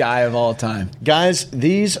maddest guy of all time. Guys,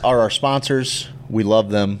 these are our sponsors. We love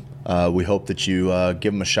them. We hope that you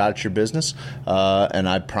give them a shot at your business, and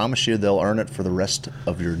I promise you they'll earn it for the rest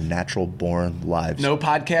of your natural-born lives. No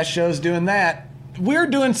podcast shows doing that. We're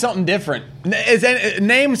doing something different.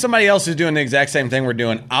 Name somebody else who's doing the exact same thing we're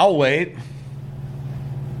doing. I'll wait.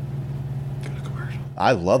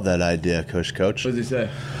 I love that idea, Coach. What does he say?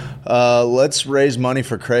 Let's raise money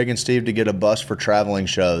for Craig and Steve to get a bus for traveling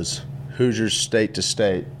shows. Hoosiers state to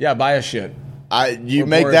state. Yeah, buy us shit. You We're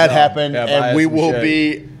make bored that as hell. happen, Yeah, buy and us we some will shit.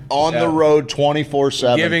 be on the road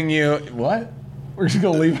 24/7. Giving you what? We're just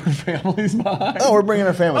gonna leave our families behind. Oh, we're bringing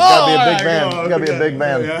our family. It's got to be a big van. go. It's got to be a big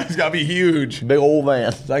van. Yeah, it's gotta be huge. Big old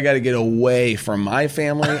van. So I got to get away from my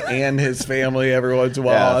family and his family every once in a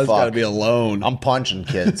while. Yeah, It's got to fuck. be alone. I'm punching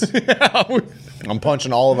kids. I'm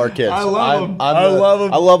punching all of our kids. I love 'em. I love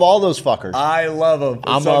 'em. I love all those fuckers. I love them.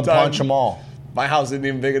 I'm going to punch them all. My house isn't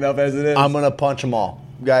even big enough as it is. I'm going to punch them all.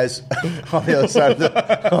 Guys, on the other side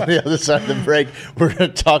of the break, we're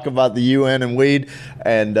going to talk about the UN and weed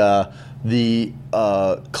and the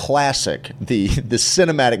classic, the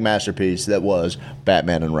cinematic masterpiece that was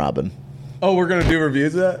Batman and Robin. Oh, we're gonna do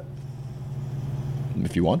reviews of that?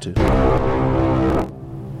 If you want to.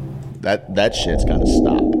 That shit's got to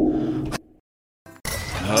stop.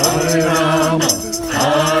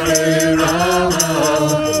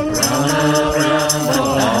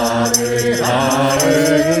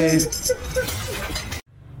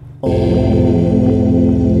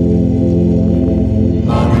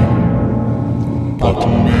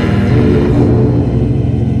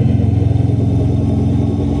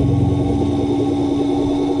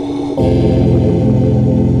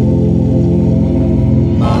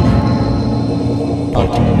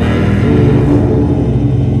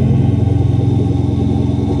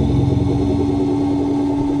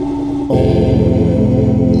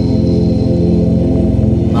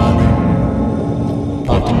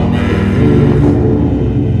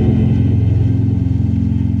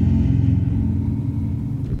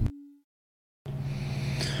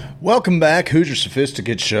 Welcome back, Hoosier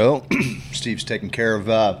Sophisticate Show. Steve's taking care of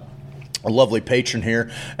a lovely patron here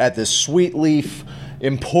at the Sweet Leaf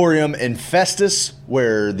Emporium in Festus,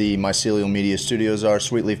 where the Mycelial Media Studios are.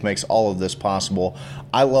 Sweet Leaf makes all of this possible.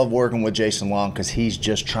 I love working with Jason Long because he's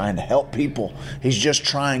just trying to help people. He's just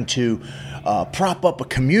trying to prop up a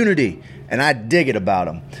community, and I dig it about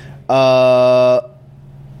him.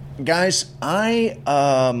 Guys,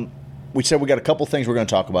 we said we got a couple things we're going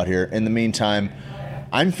to talk about here. In the meantime,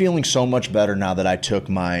 I'm feeling so much better now that I took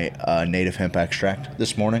my native hemp extract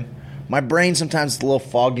this morning. My brain sometimes is a little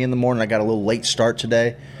foggy in the morning. I got a little late start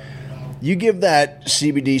today. You give that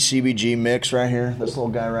CBD CBG mix right here, this little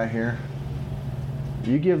guy right here.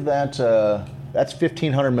 You give that, that's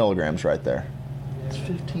 1,500 milligrams right there. It's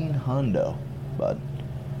 1,500, bud.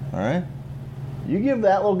 All right? You give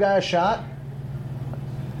that little guy a shot,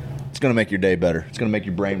 it's going to make your day better. It's going to make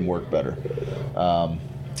your brain work better.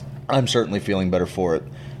 I'm certainly feeling better for it.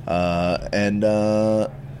 And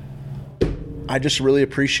I just really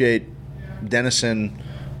appreciate Dennison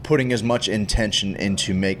putting as much intention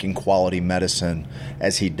into making quality medicine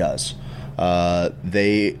as he does.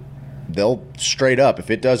 They'll straight up, if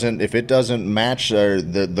it doesn't match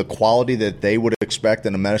the quality that they would expect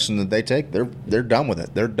in a medicine that they take, they're done with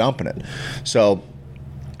it. They're dumping it. So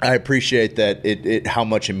I appreciate that how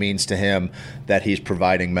much it means to him that he's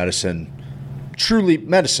providing medicine, truly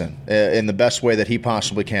medicine, in the best way that he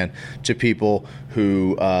possibly can to people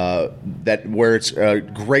who where it's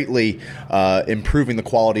greatly improving the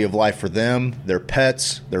quality of life for them, their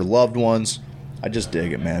pets, their loved ones. I just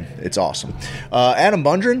dig it, man. It's awesome. Adam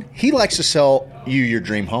Bundren, he likes to sell you your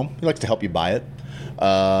dream home. He likes to help you buy it.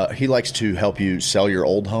 He likes to help you sell your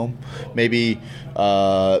old home. Maybe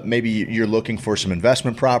you're looking for some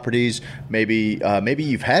investment properties. Maybe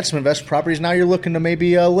you've had some investment properties. Now you're looking to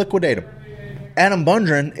maybe liquidate them. Adam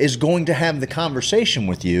Bundren is going to have the conversation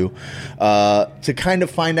with you to kind of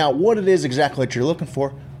find out what it is exactly that you're looking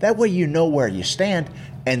for. That way you know where you stand,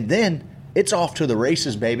 and then it's off to the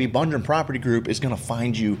races, baby. Bundren Property Group is going to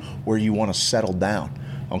find you where you want to settle down.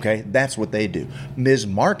 Okay? That's what they do. Ms.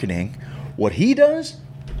 Marketing, what he does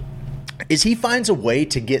is he finds a way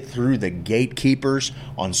to get through the gatekeepers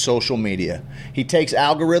on social media. He takes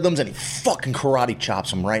algorithms and he fucking karate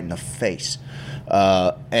chops them right in the face.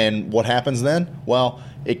 And what happens then? Well,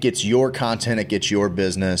 it gets your content, it gets your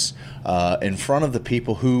business in front of the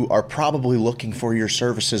people who are probably looking for your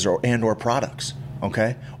services or products.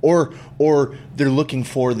 Okay, or they're looking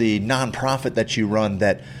for the nonprofit that you run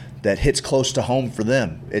that hits close to home for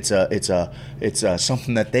them. It's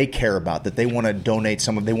something that they care about, that they want to donate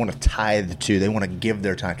they want to tithe to, they want to give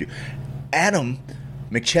their time to. Adam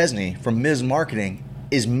McChesney from Ms. Marketing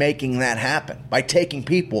is making that happen by taking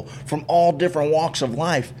people from all different walks of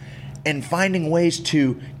life and finding ways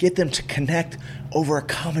to get them to connect over a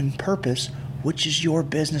common purpose, which is your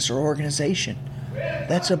business or organization.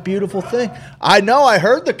 That's a beautiful thing. I know. I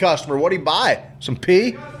heard the customer. What'd he buy? Some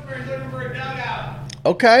pee?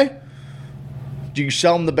 Okay. Do you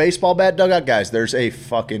sell them the baseball bat dugout? Guys, there's a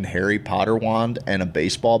fucking Harry Potter wand and a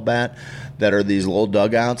baseball bat that are these little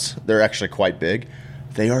dugouts. They're actually quite big.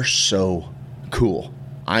 They are so cool.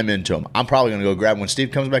 I'm into them. I'm probably going to go grab one. When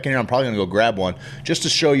Steve comes back in here, I'm probably going to go grab one just to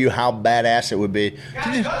show you how badass it would be.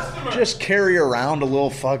 Just carry around a little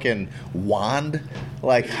fucking wand.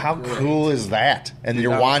 Like, how cool is that? And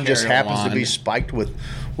your wand just happens to be spiked with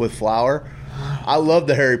flour. I love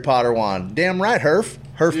the Harry Potter wand. Damn right, Herf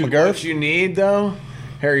McGurf. What you need, though,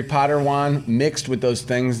 Harry Potter wand mixed with those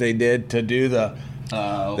things they did to do the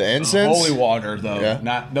incense? Holy water, though.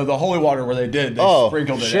 Yeah. The holy water where they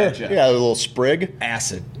sprinkled it at you. Yeah, a little sprig.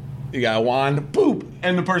 Acid. You got a wand, boop,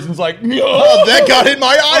 and the person's like, no, oh, that got in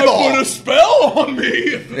my eyeball. I put a spell on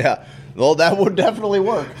me. Yeah. Well, that would definitely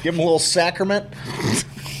work. Give him a little sacrament.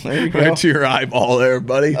 There you go. Right to your eyeball there,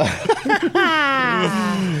 buddy.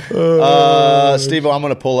 Steve, I'm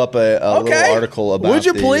going to pull up a little article about Would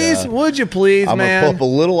you please, I'm man? going to pull up a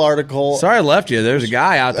little article. Sorry I left you. There's a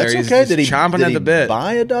guy out there. That's He's okay. Did he chomping at the bit.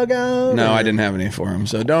 Buy a dugout? No, I didn't have any for him.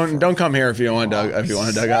 So don't come here if you want a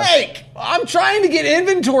dugout. Sake! I'm trying to get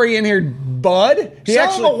inventory in here, bud.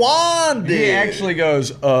 Sell him a wand, dude. He actually goes,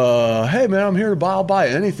 hey man, I'm here to buy. I'll buy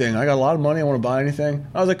anything. I got a lot of money. I want to buy anything.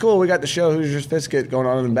 I was like, cool. We got the show Who's Your Fisket going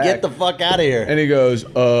on in the back. Get the fuck out of here. And he goes,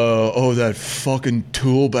 that fucking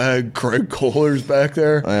tool bag Craig Kohler's back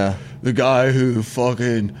there. Oh, yeah. The guy who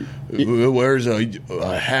fucking wears a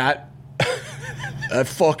hat. That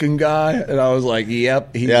fucking guy. And I was like,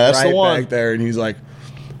 yep. He's that's right the one. back there. And he's like,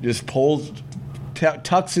 just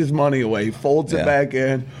tucks his money away, folds it back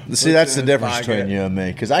in. See, that's the difference between you and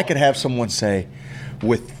me. Because I could have someone say,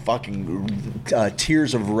 with fucking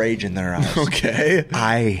tears of rage in their eyes, okay,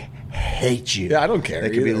 I hate you. Yeah, I don't care.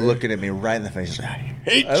 They could be looking at me right in the face and say, I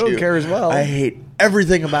hate you. I don't care as well. I hate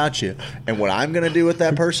everything about you. And what I'm going to do with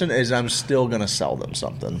that person is I'm still going to sell them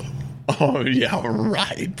something. Oh, yeah,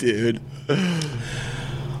 right, dude.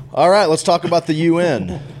 All right, let's talk about the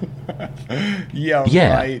UN. Yeah,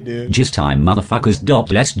 right, dude. Just time,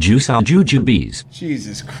 motherfuckers. Let's juice our jujubes.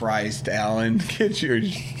 Jesus Christ, Alan. Get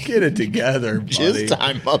it together, buddy. Just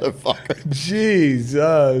time, motherfucker.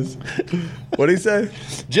 Jesus. What'd he say?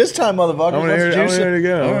 Just time, motherfucker. I'm going to hear it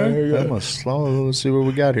again. All right. Let's see what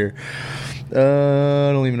we got here.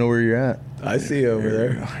 I don't even know where you're at. I see you over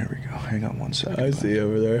there. Here we go. Hang on one second. I see you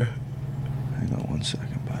over there. Hang on one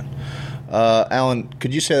second, bud. Alan,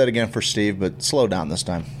 could you say that again for Steve, but slow down this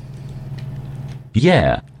time?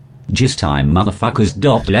 Yeah. Just time,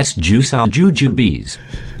 motherfuckers. Let's juice our jujubes.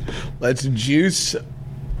 Let's juice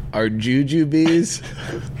our jujubes.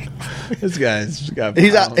 This guy's got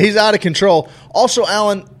he's out of control. Also,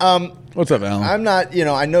 Alan, what's up, Alan? I'm not,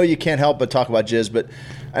 I know you can't help but talk about jizz,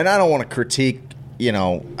 and I don't want to critique,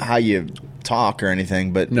 how you talk or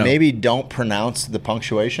anything, but maybe don't pronounce the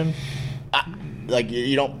punctuation.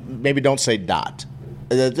 Maybe don't say dot.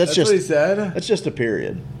 That's just what he said? That's just a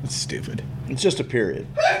period. That's stupid. It's just a period.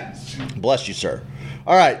 Bless you, sir.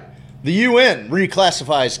 All right. The UN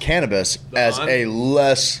reclassifies cannabis as a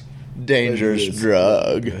less dangerous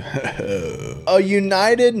drug. A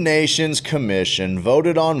United Nations commission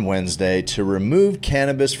voted on Wednesday to remove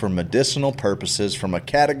cannabis for medicinal purposes from a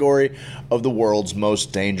category of the world's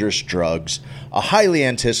most dangerous drugs, a highly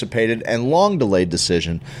anticipated and long-delayed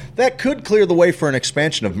decision that could clear the way for an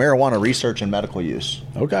expansion of marijuana research and medical use.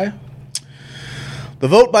 Okay. The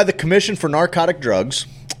vote by the Commission for Narcotic Drugs,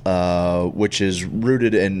 which is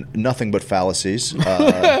rooted in nothing but fallacies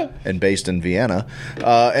and based in Vienna,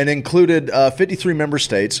 and included 53 member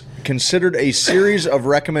states, considered a series of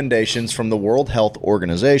recommendations from the World Health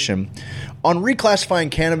Organization on reclassifying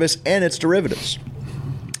cannabis and its derivatives.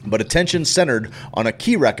 But attention centered on a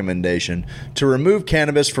key recommendation to remove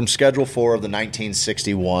cannabis from Schedule 4 of the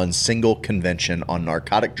 1961 Single Convention on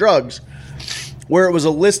Narcotic Drugs, where it was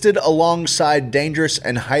listed alongside dangerous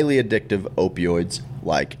and highly addictive opioids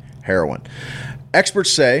like heroin.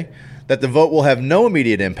 Experts say that the vote will have no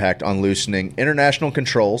immediate impact on loosening international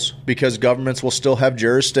controls because governments will still have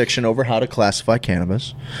jurisdiction over how to classify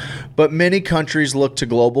cannabis. But many countries look to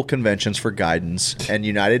global conventions for guidance, and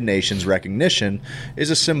United Nations recognition is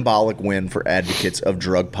a symbolic win for advocates of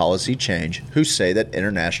drug policy change who say that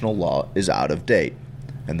international law is out of date.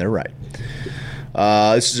 And they're right.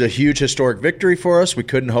 This is a huge historic victory for us. We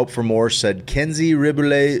couldn't hope for more, said Kenzie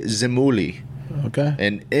Ribule Zimuli, Okay.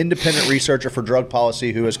 An independent researcher for drug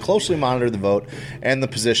policy who has closely monitored the vote and the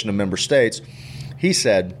position of member states, he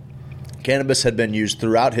said cannabis had been used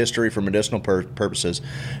throughout history for medicinal purposes,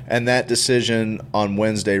 and that decision on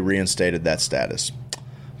Wednesday reinstated that status.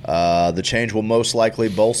 The change will most likely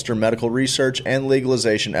bolster medical research and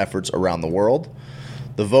legalization efforts around the world.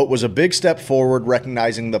 The vote was a big step forward,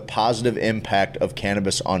 recognizing the positive impact of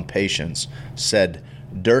cannabis on patients, said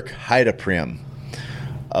Dirk Heidepriem,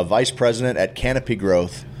 a vice president at Canopy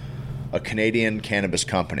Growth, a Canadian cannabis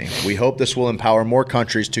company. We hope this will empower more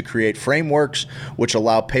countries to create frameworks which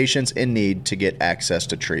allow patients in need to get access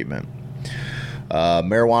to treatment.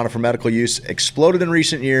 Marijuana for medical use exploded in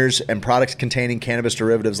recent years, and products containing cannabis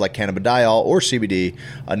derivatives like cannabidiol or CBD,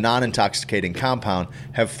 a non-intoxicating compound,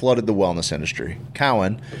 have flooded the wellness industry.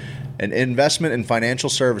 Cowen, an investment and financial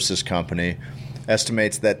services company,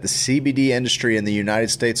 estimates that the CBD industry in the United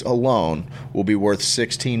States alone will be worth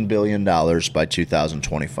 $16 billion by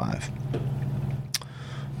 2025.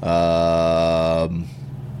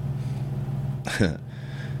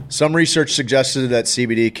 Some research suggested that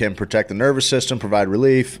CBD can protect the nervous system, provide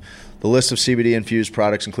relief. The list of CBD-infused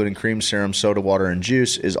products, including cream, serum, soda water, and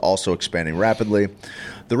juice, is also expanding rapidly.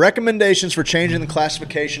 The recommendations for changing the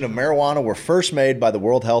classification of marijuana were first made by the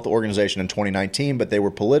World Health Organization in 2019, but they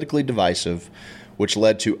were politically divisive, which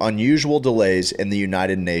led to unusual delays in the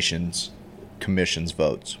United Nations Commission's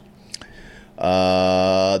votes.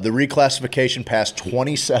 The reclassification passed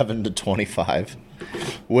 27 to 25,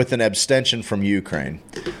 with an abstention from Ukraine.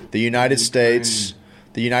 The United States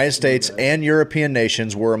and European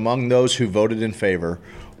nations were among those who voted in favor,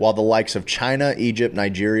 while the likes of China, Egypt,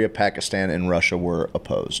 Nigeria, Pakistan, and Russia were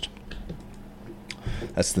opposed.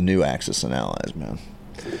 That's the new Axis and allies, man.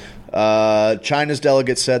 China's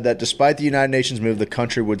delegate said that despite the United Nations move, the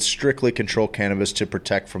country would strictly control cannabis to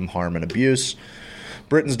protect from harm and abuse.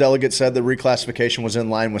 Britain's delegate said the reclassification was in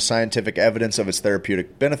line with scientific evidence of its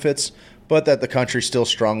therapeutic benefits, but that the country still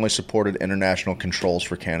strongly supported international controls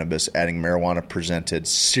for cannabis, adding marijuana presented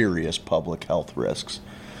serious public health risks.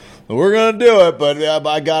 We're going to do it, but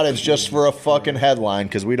by God, it's just for a fucking headline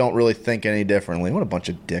because we don't really think any differently. What a bunch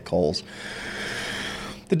of dickholes.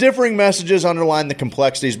 The differing messages underline the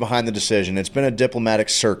complexities behind the decision. It's been a diplomatic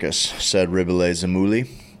circus, said Ribele Zamouli,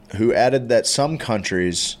 who added that some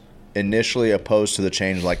countries initially opposed to the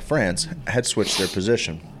change, like France, had switched their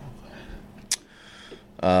position.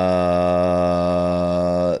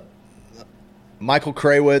 Michael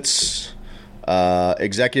Krawitz,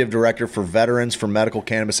 executive director for Veterans for Medical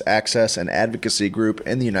Cannabis Access and Advocacy Group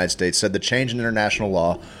in the United States, said the change in international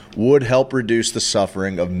law would help reduce the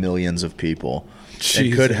suffering of millions of people.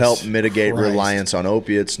 It could help mitigate reliance on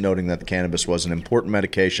opiates, noting that the cannabis was an important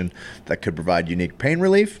medication that could provide unique pain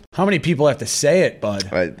relief. How many people have to say it, bud?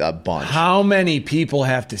 A bunch. How many people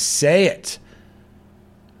have to say it?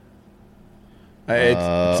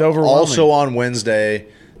 It's overwhelming. Also on Wednesday,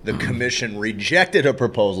 the commission rejected a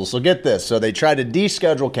proposal. So get this. So they tried to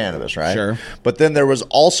deschedule cannabis, right? Sure. But then there was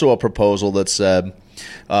also a proposal that said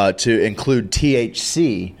to include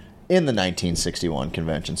THC in the 1961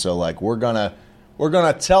 convention. So like we're gonna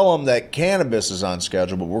tell them that cannabis is on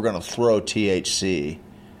schedule, but we're gonna throw THC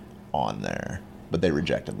on there. But they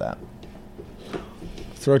rejected that.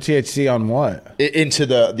 Throw THC on what? Into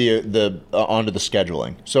the onto the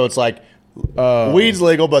scheduling. So it's like weed's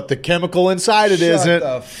legal, but the chemical inside it isn't.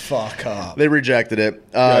 Shut the fuck up. They rejected it.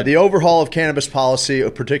 The overhaul of cannabis policy,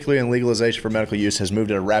 particularly in legalization for medical use, has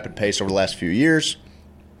moved at a rapid pace over the last few years.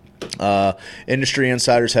 Industry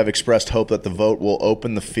insiders have expressed hope that the vote will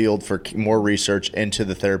open the field for more research into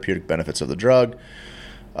the therapeutic benefits of the drug.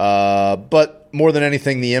 But more than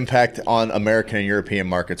anything, the impact on American and European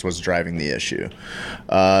markets was driving the issue.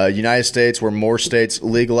 United States, where more states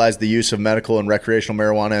legalized the use of medical and recreational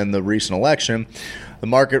marijuana in the recent election, the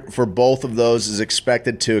market for both of those is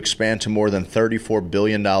expected to expand to more than $34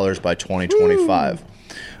 billion by 2025.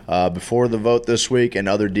 Before the vote this week and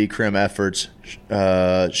other decrim efforts,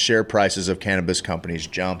 share prices of cannabis companies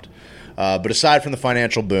jumped. But aside from the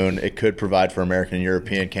financial boon it could provide for American and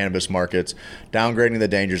European cannabis markets, downgrading the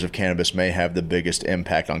dangers of cannabis may have the biggest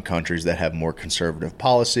impact on countries that have more conservative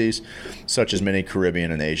policies, such as many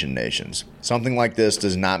Caribbean and Asian nations. Something like this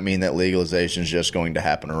does not mean that legalization is just going to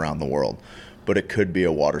happen around the world, but it could be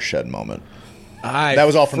a watershed moment. That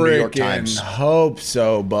was all from New York Times. Hope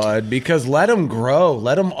so, bud, because let them grow.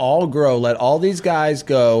 Let them all grow. Let all these guys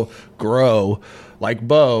grow. Like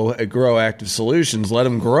Bo at Grow Active Solutions, let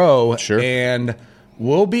them grow. Sure. And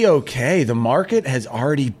we'll be okay. The market has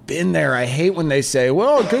already been there. I hate when they say,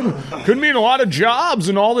 well, it could mean a lot of jobs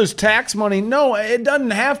and all this tax money. No, it doesn't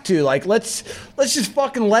have to. Like, let's just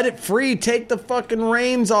fucking let it free. Take the fucking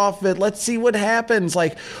reins off it. Let's see what happens.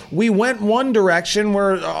 Like, we went one direction.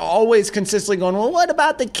 We're always consistently going, well, what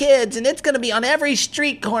about the kids? And it's going to be on every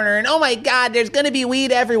street corner. And oh my God, there's going to be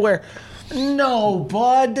weed everywhere. No,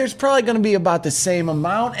 bud. There's probably going to be about the same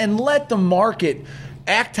amount. And let the market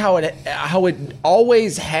act how it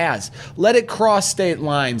always has. Let it cross state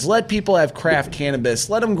lines. Let people have craft cannabis.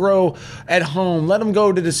 Let them grow at home. Let them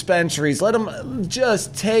go to dispensaries. Let them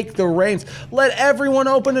just take the reins. Let everyone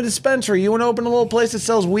open a dispensary. You want to open a little place that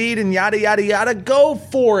sells weed and yada, yada, yada? Go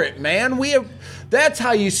for it, man. That's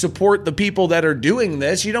how you support the people that are doing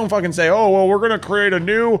this. You don't fucking say, oh, well, we're going to create a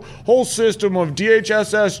new whole system of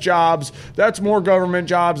DHSS jobs. That's more government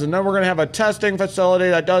jobs. And then we're going to have a testing facility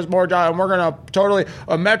that does more jobs. And we're going to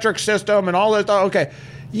a metric system and all this stuff. Okay.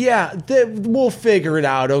 Yeah, we'll figure it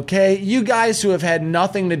out, okay? You guys who have had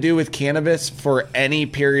nothing to do with cannabis for any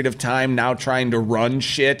period of time, now trying to run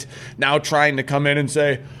shit, now trying to come in and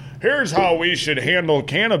say, here's how we should handle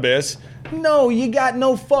cannabis. No, you got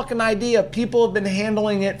no fucking idea. People have been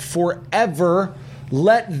handling it forever.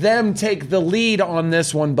 Let them take the lead on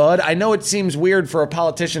this one, bud. I know it seems weird for a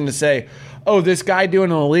politician to say, oh, this guy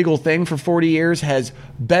doing an illegal thing for 40 years has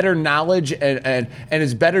better knowledge and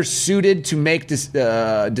is better suited to make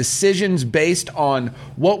decisions based on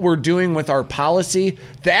what we're doing with our policy.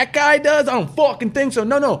 That guy does? I don't fucking think so.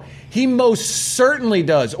 No. He most certainly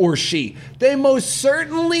does, or she. They most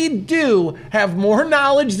certainly do have more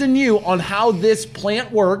knowledge than you on how this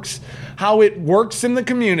plant works, how it works in the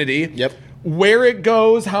community, yep, where it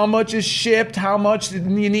goes, how much is shipped, how much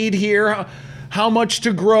you need here, how much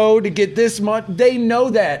to grow to get this much. They know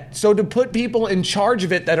that. So to put people in charge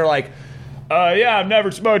of it that are like, yeah, I've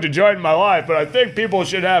never smoked a joint in my life, but I think people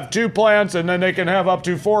should have 2 plants and then they can have up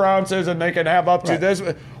to 4 ounces and they can have up to this.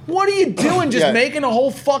 What are you doing? Just making a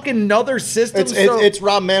whole fucking another system? It's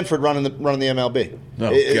Rob Manfred running the MLB.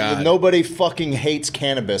 God. Nobody fucking hates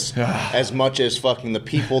cannabis as much as fucking the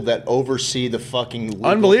people that oversee the fucking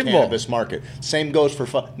legal cannabis market. Same goes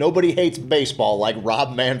for nobody hates baseball like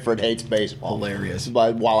Rob Manfred hates baseball. Hilarious.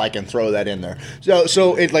 But while I can throw that in there,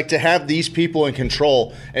 so it like to have these people in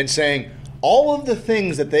control and saying all of the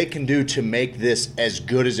things that they can do to make this as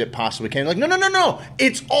good as it possibly can. Like, no.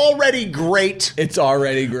 It's already great. It's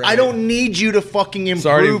already great. I don't need you to fucking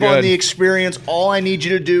improve on the experience. All I need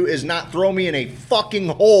you to do is not throw me in a fucking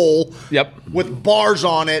hole with bars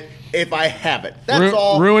on it if I have it. That's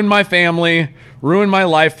all. Ruin my family. Ruin my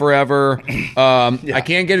life forever. I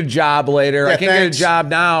can't get a job later. I can't get a job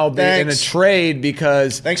now in a trade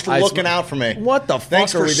because... Thanks for looking out for me. What the fuck are we doing?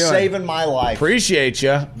 Thanks for saving my life. Appreciate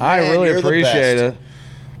you. I really appreciate it.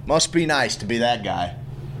 Must be nice to be that guy.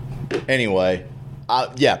 Anyway,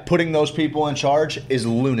 putting those people in charge is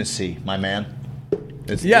lunacy, my man.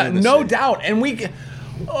 It's lunacy. No doubt. And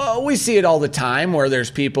we see it all the time where there's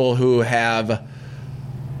people who have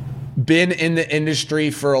been in the industry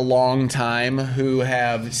for a long time, who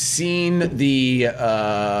have seen the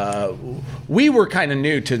we were kind of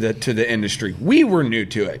new to the industry. We were new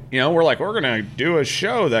to it. We're like, we're gonna do a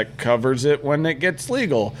show that covers it when it gets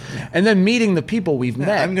legal. And then meeting the people we've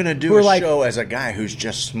met. I'm gonna do a show as a guy who's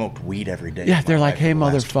just smoked weed every day. Yeah, they're like, hey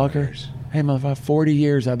motherfucker, 40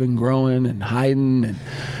 years I've been growing and hiding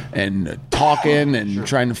and talking and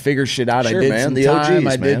trying to figure shit out. Sure, I did man. some The time,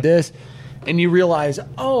 OGs, I did this. And you realize,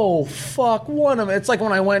 oh, fuck, it's like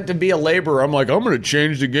when I went to be a laborer, I'm like, I'm going to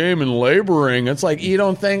change the game in laboring. It's like, you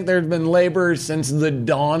don't think there's been laborers since the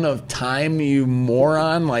dawn of time, you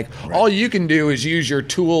moron? Like, all you can do is use your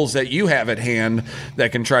tools that you have at hand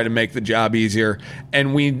that can try to make the job easier.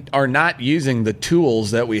 And we are not using the tools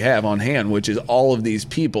that we have on hand, which is all of these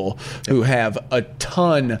people who have a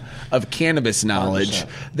ton of cannabis knowledge 100%.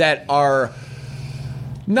 That are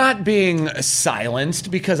not being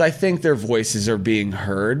silenced because I think their voices are being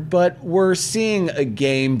heard, but we're seeing a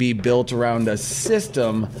game be built around a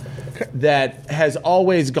system that has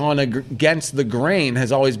always gone against the grain,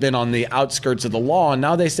 has always been on the outskirts of the law, and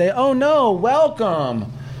now they say, oh no,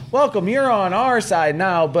 welcome, you're on our side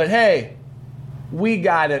now, but hey, we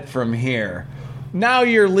got it from here. Now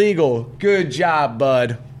you're legal. Good job,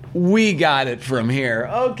 bud. We got it from here.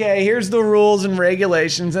 Okay, here's the rules and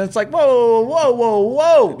regulations. And it's like,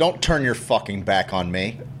 whoa. Don't turn your fucking back on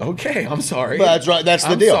me. Okay, I'm sorry. But that's right. That's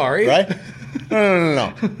the deal. I'm sorry. Right?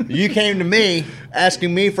 No. You came to me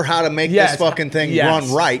asking me for how to make this fucking thing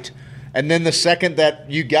run right. And then the second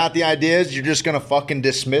that you got the ideas, you're just going to fucking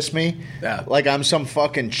dismiss me? Yeah. Like I'm some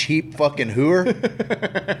fucking cheap fucking hooer?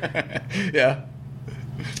 Yeah.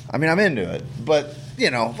 I mean, I'm into it, but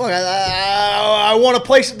look, I want a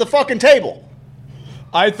place at the fucking table.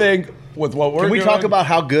 I think with what we're Can we doing, talk about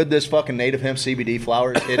how good this fucking native hemp CBD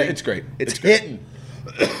flower is hitting? It's great. It's hitting.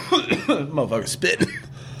 Motherfucker spit.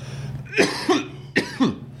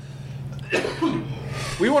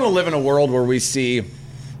 We want to live in a world where we see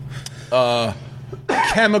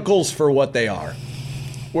chemicals for what they are.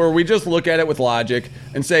 Where we just look at it with logic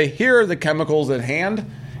and say, here are the chemicals at hand.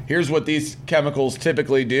 Here's what these chemicals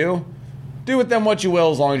typically do. Do with them what you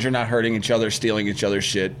will as long as you're not hurting each other, stealing each other's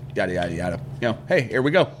shit, yada, yada, yada. Hey, here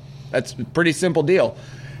we go. That's a pretty simple deal.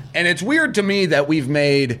 And it's weird to me that we've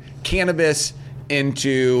made cannabis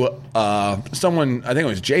into someone, I think it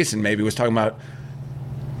was Jason maybe, was talking about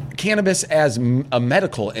cannabis as a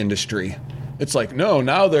medical industry. It's like, no,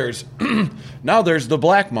 now there's the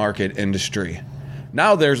black market industry.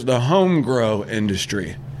 Now there's the home grow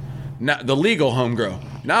industry. Now, the legal home grow.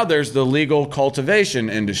 Now there's the legal cultivation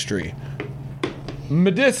industry.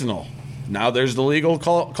 Medicinal. Now there's the legal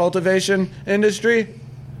cultivation industry.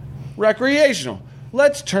 Recreational.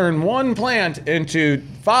 Let's turn one plant into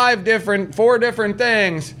 4 different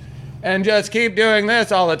things and just keep doing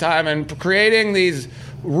this all the time and creating these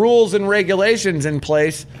rules and regulations in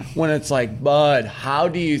place when it's like, bud, how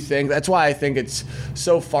do you think? That's why I think it's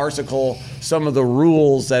so farcical, some of the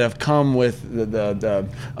rules that have come with the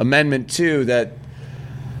Amendment 2, that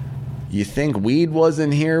you think weed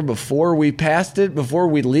wasn't here before we passed it, before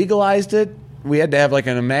we legalized it? We had to have like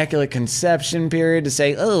an immaculate conception period to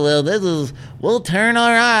say, oh, well, we'll turn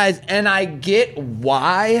our eyes. And I get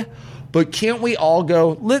why, but can't we all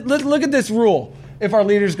go, look at this rule. If our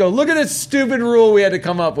leaders go, look at this stupid rule we had to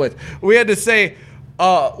come up with. We had to say,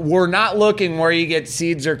 we're not looking where you get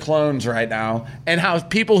seeds or clones right now. And how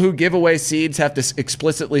people who give away seeds have to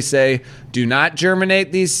explicitly say, do not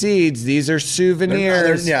germinate these seeds. These are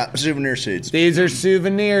souvenirs. Souvenir seeds. These are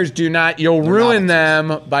souvenirs. You'll ruin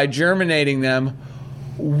them by germinating them.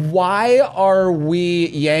 Why are we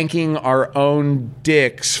yanking our own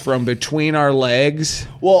dicks from between our legs?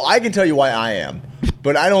 Well, I can tell you why I am.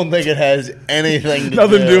 But I don't think it has anything to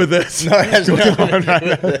do with this. No, it has nothing to do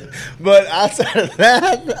with it. But outside of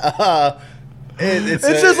that, it's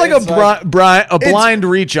just like a blind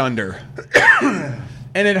reach under.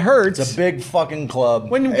 And it hurts. It's a big fucking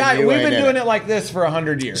club. We've been doing it like this for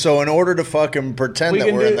 100 years. So in order to fucking pretend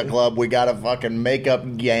that we're in the club, we gotta fucking make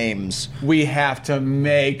up games. We have to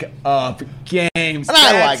make up games. And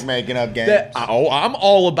I like making up games. I'm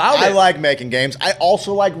all about it. I like making games. I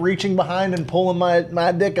also like reaching behind and pulling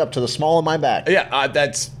my dick up to the small of my back. Yeah,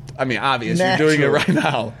 that's... obvious. Naturally. You're doing it right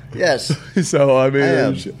now. Yes. But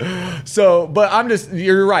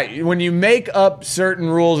you're right. When you make up certain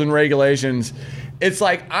rules and regulations, it's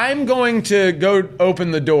like, I'm going to go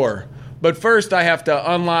open the door, but first I have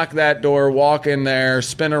to unlock that door, walk in there,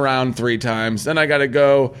 spin around 3 times. Then I got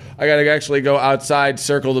to actually go outside,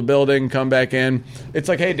 circle the building, come back in. It's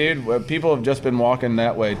like, hey, dude, people have just been walking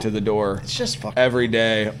that way to the door. It's just fucking every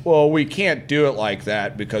day. Well, we can't do it like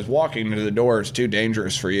that because walking to the door is too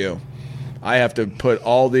dangerous for you. I have to put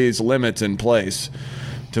all these limits in place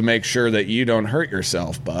to make sure that you don't hurt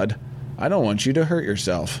yourself, bud. I don't want you to hurt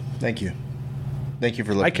yourself. Thank you. Thank you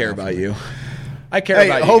for looking. I care about you. I care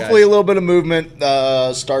about you. Hopefully, guys. a little bit of movement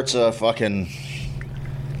starts a fucking.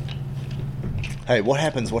 Hey, what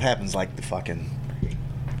happens? What happens? Like the fucking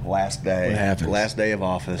last day. What happens? Last day of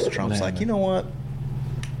office. Trump's like, you know what?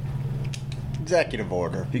 Executive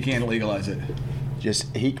order. He can't legalize it.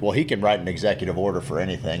 He can write an executive order for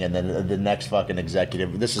anything, and then the next fucking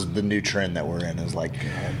executive. This is the new trend that we're in. Is like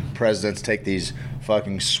presidents take these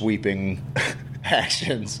fucking sweeping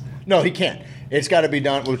actions. No, he can't. It's got to be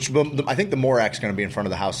done. Which I think the MORE Act's going to be in front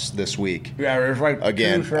of the House this week. Yeah, there's like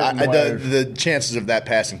again. The chances of that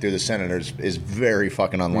passing through the Senate is very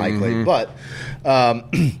fucking unlikely.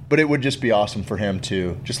 Mm-hmm. But it would just be awesome for him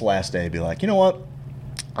to just last day be like, you know what?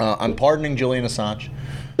 I'm pardoning Julian Assange.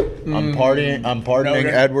 I'm pardoning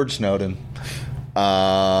Edward Snowden.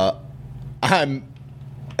 I'm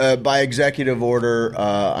by executive order.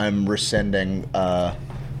 I'm rescinding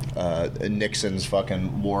Nixon's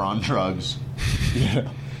fucking war on drugs.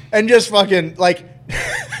 And just fucking like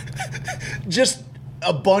just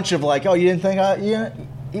a bunch of like, oh, you didn't think you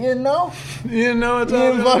didn't know? You didn't know You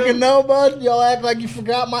didn't fucking know, bud? Y'all act like you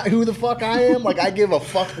forgot who the fuck I am? Like, I give a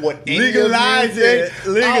fuck what legalize it.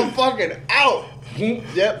 I'm fucking out.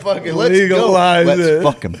 Yep, fucking let's legalize go. it. Let's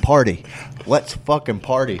fucking party. Let's fucking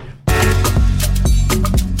party.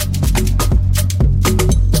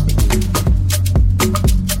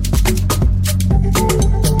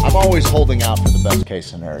 I'm always holding out for the best case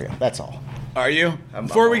scenario. That's all. Are you?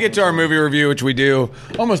 Before we get to our movie review, which we do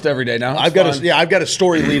almost every day now. I've got a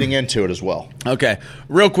story leading into it as well. Okay.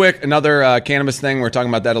 Real quick, another cannabis thing. We were talking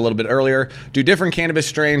about that a little bit earlier. Do different cannabis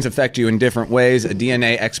strains affect you in different ways? A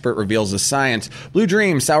DNA expert reveals the science. Blue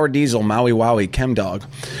Dream, Sour Diesel, Maui Wowie, Chemdog.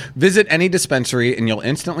 Visit any dispensary and you'll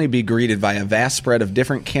instantly be greeted by a vast spread of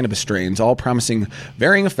different cannabis strains, all promising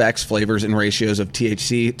varying effects, flavors, and ratios of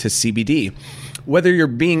THC to CBD. Whether you're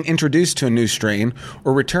being introduced to a new strain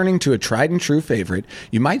or returning to a tried and true favorite,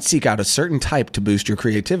 you might seek out a certain type to boost your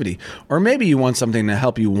creativity. Or maybe you want something to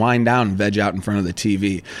help you wind down and veg out in front of the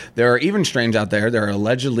TV. There are even strains out there that are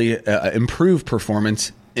allegedly improve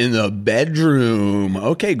performance in the bedroom.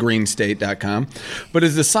 Okay, greenstate.com. But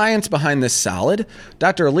is the science behind this solid?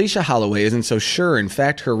 Dr. Alicia Holloway isn't so sure. In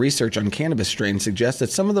fact, her research on cannabis strains suggests that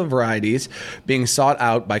some of the varieties being sought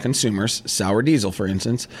out by consumers, Sour Diesel for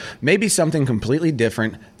instance, may be something completely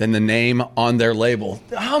different than the name on their label.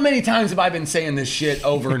 How many times have I been saying this shit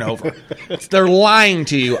over and over? They're lying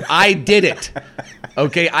to you. I did it.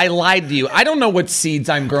 Okay, I lied to you. I don't know what seeds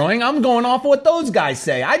I'm growing. I'm going off what those guys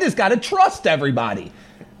say. I just got to trust everybody.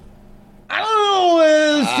 I don't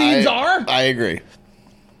know what seeds are. I agree.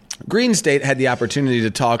 Green State had the opportunity to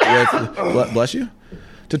talk with, bless you,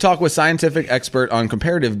 to talk with scientific expert on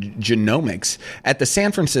comparative genomics at the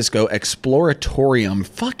San Francisco Exploratorium.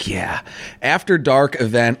 Fuck yeah. After dark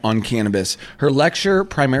event on cannabis. Her lecture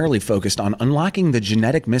primarily focused on unlocking the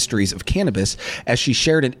genetic mysteries of cannabis as she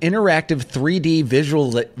shared an interactive 3D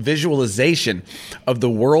visualization of the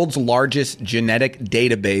world's largest genetic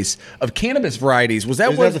database of cannabis varieties. Was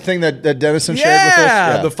that Isn't that the thing that Dennison shared with us?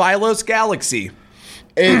 Yeah, the Phylos Galaxy.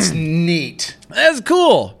 It's neat. That's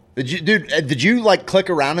cool. Did you like click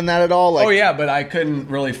around in that at all? Like, Oh yeah, but I couldn't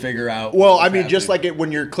really figure out. Well, what I was mean, just happening. like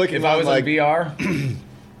when you're clicking if I on was like in VR,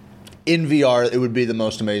 in VR, it would be the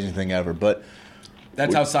most amazing thing ever. But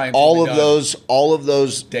that's how science. all will be of done.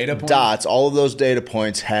 those Data points? dots, all of those data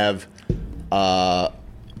points have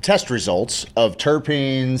test results of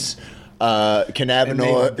terpenes, And they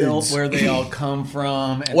cannabinoids. built where they all come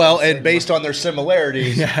from. And based on their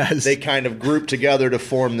similarities, Yes. they kind of group together to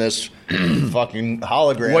form this fucking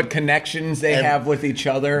hologram. what connections they And- have with each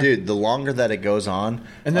other. Dude, the longer that it goes on,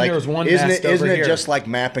 And then there was one isn't nest it? Isn't over it here. just like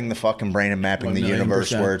mapping the fucking brain and mapping the 1,000,000%.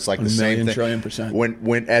 universe, where it's like the 1 same million thing? trillion percent.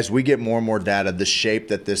 When as we get more and more data, the shape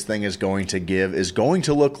that this thing is going to give is going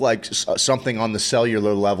to look like something on the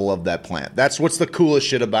cellular level of that plant. That's what's the coolest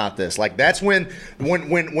shit about this. Like that's when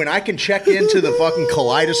I can check into the fucking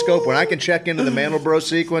kaleidoscope, when I can check into the Mandelbrot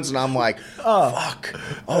sequence, and I'm like, fuck,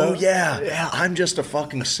 oh yeah, I'm just a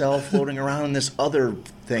fucking cell floating around in this other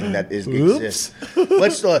thing that exists.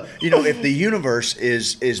 Let's if the universe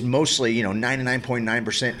is mostly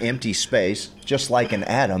 99.9% empty space, just like an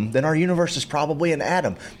atom, then our universe is probably an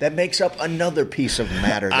atom that makes up another piece of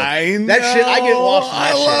matter. That shit, I get lost in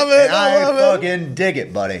that shit. love it. And I love it. fucking dig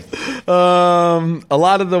it, buddy. A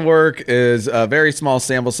lot of the work is very small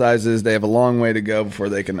sample sizes. They have a long way to go before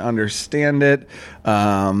they can understand it.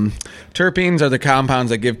 Terpenes are the compounds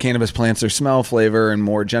that give cannabis plants their smell, flavor, and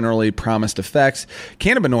more generally promised effects.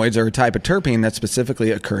 Cannabinoids are a type of terpene that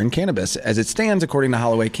specifically occur in cannabis. As it stands, according to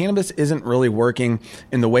Holloway, cannabis isn't really working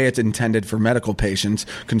in the way it's intended for medical patients,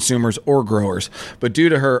 consumers, or growers. But due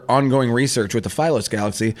to her ongoing research with the Phylos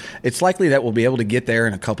Galaxy, it's likely that we'll be able to get there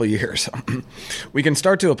in a couple of years. We can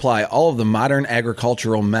start to apply all of the modern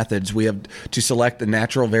agricultural methods we have to select the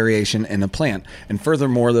natural variation in a plant, and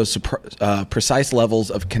furthermore, those precise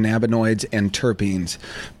levels of cannabinoids and terpenes.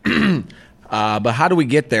 But how do we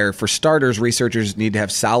get there? For starters, researchers need to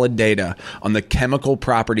have solid data on the chemical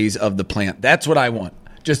properties of the plant. That's what I want.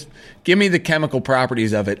 Just give me the chemical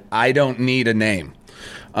properties of it. I don't need a name.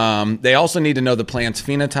 They also need to know the plant's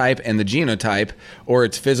phenotype and the genotype, or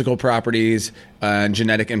its physical properties and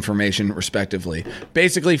genetic information, respectively.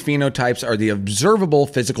 Basically, phenotypes are the observable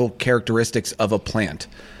physical characteristics of a plant.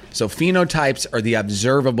 So phenotypes are the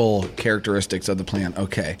observable characteristics of the plant.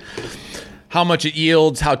 Okay. How much it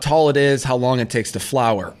yields, how tall it is, how long it takes to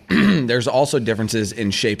flower. There's also differences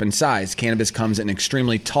in shape and size. Cannabis comes in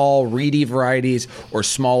extremely tall, reedy varieties or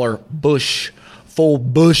smaller full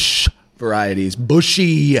bush varieties.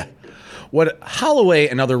 Bushy. What Holloway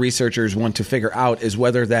and other researchers want to figure out is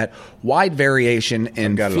whether that wide variation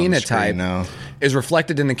in got it on the screen phenotype now. is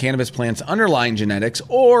reflected in the cannabis plant's underlying genetics,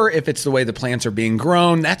 or if it's the way the plants are being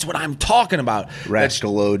grown. That's what I'm talking about.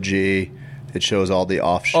 Rascal OG. It shows all the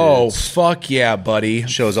offshoots. Oh, fuck yeah, buddy.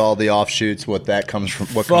 Shows all the offshoots. What comes from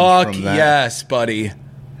Fuck that. yes, buddy.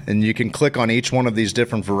 And you can click on each one of these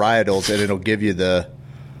different varietals, and it'll give you the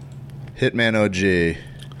Hitman OG.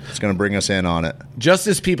 It's going to bring us in on it. Just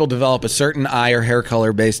as people develop a certain eye or hair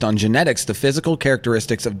color based on genetics, the physical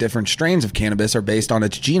characteristics of different strains of cannabis are based on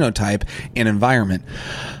its genotype and environment.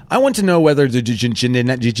 I want to know whether the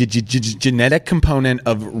genetic component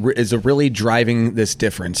is really driving this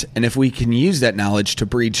difference, and if we can use that knowledge to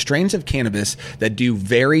breed strains of cannabis that do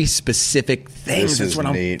very specific things. That's what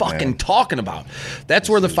I'm fucking talking about. That's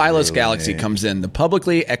where the Phylos Galaxy comes in. The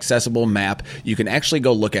publicly accessible map you can actually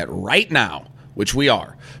go look at right now, which we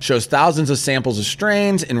are, shows thousands of samples of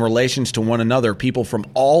strains in relations to one another. People from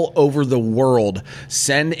all over the world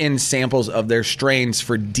send in samples of their strains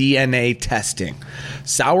for DNA testing.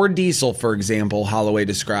 Sour Diesel, for example, Holloway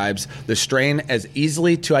describes the strain as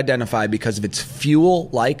easily to identify because of its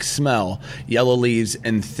fuel-like smell, yellow leaves,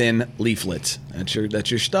 and thin leaflets. That's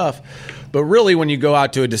your stuff. But really, when you go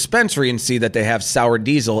out to a dispensary and see that they have Sour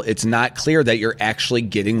Diesel, it's not clear that you're actually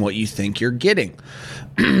getting what you think you're getting.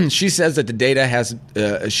 She says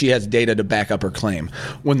that she has data to back up her claim.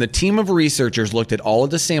 When the team of researchers looked at all of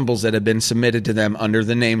the samples that had been submitted to them under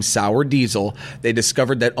the name Sour Diesel, they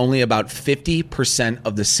discovered that only about 50%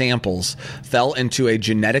 of the samples fell into a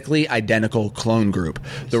genetically identical clone group.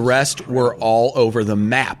 The rest were all over the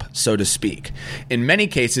map, so to speak. In many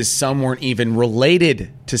cases, some weren't even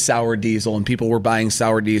related to Sour Diesel, and people were buying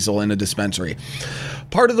Sour Diesel in a dispensary.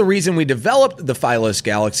 Part of the reason we developed the Phylos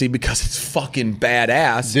Galaxy, because it's fucking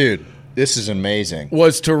badass. Dude, this is amazing.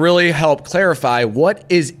 Was to really help clarify what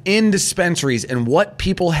is in dispensaries and what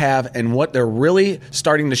people have and what they're really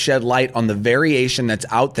starting to shed light on the variation that's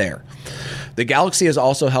out there. The Galaxy is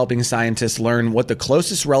also helping scientists learn what the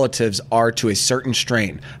closest relatives are to a certain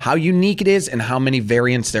strain, how unique it is, and how many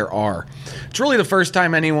variants there are. It's really the first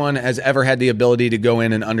time anyone has ever had the ability to go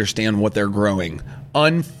in and understand what they're growing.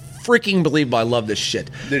 Freaking believable. I love this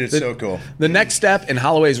shit. Dude, it's so cool. The next step in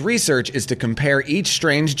Holloway's research is to compare each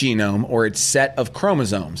strain's genome or its set of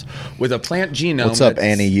chromosomes with a plant genome. What's up,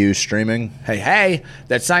 Annie U streaming? Hey,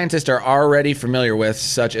 that scientists are already familiar with,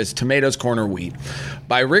 such as tomatoes, corn, or wheat.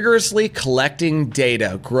 By rigorously collecting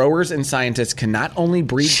data, growers and scientists can not only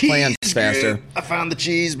breed plants faster. Dude. I found the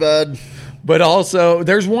cheese, bud. But also,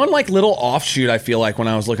 there's one like little offshoot, I feel like, when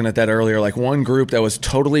I was looking at that earlier, like one group that was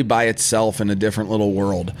totally by itself in a different little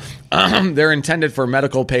world. They're intended for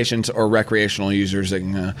medical patients or recreational users.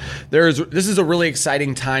 This is a really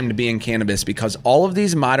exciting time to be in cannabis because all of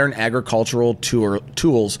these modern agricultural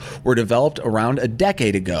tools were developed around a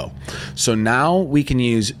decade ago. So now we can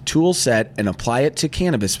use tool set and apply it to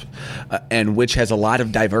cannabis, and which has a lot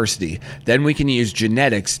of diversity. Then we can use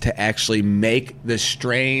genetics to actually make the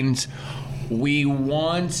strains we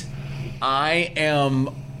want. I am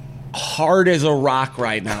hard as a rock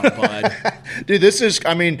right now, bud. Dude, this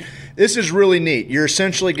is really neat. You're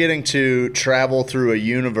essentially getting to travel through a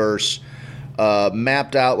universe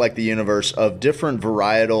mapped out like the universe of different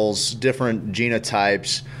varietals, different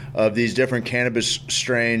genotypes of these different cannabis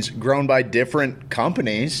strains grown by different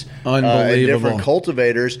companies, and different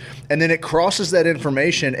cultivators, and then it crosses that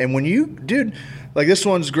information. And when you, dude, like this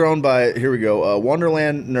one's grown by, here we go,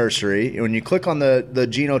 Wonderland Nursery. When you click on the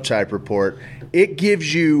genotype report, it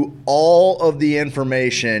gives you all of the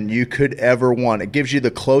information you could ever want. It gives you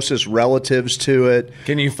the closest relatives to it.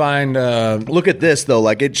 Can you find... Look at this, though.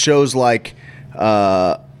 Like, it shows, like...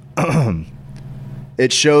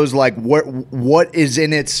 it shows, like, what is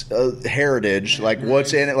in its heritage. Like,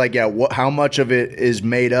 what's in it. Like, yeah, how much of it is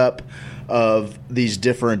made up of these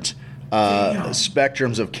different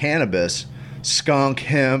spectrums of cannabis. Skunk,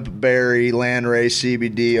 hemp, berry, landrace,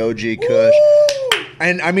 CBD, OG Kush. Woo!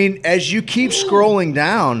 And, I mean, as you keep scrolling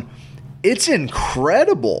down, it's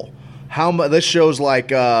incredible how much. This shows, like,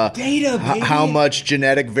 data, how much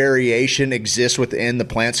genetic variation exists within the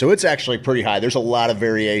plant. So it's actually pretty high. There's a lot of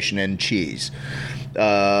variation in cheese.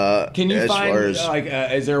 Can you find,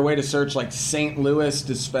 is there a way to search, like, St. Louis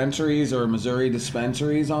dispensaries or Missouri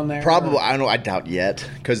dispensaries on there? Probably. I don't know. I doubt yet.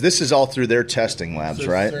 Because this is all through their testing labs,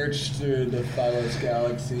 right? Search through the Phylos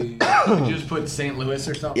Galaxy. Did you just put St. Louis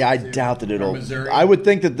or something? Yeah, I doubt that it'll. Missouri? I would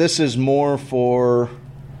think that this is more for...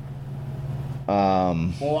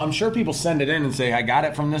 well, I'm sure people send it in and say, I got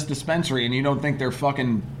it from this dispensary, and you don't think they're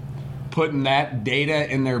fucking putting that data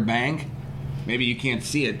in their bank? Maybe you can't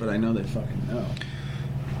see it, but I know they fucking know.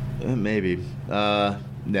 Maybe. Yeah.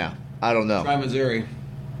 I don't know. Try Missouri.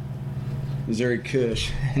 Missouri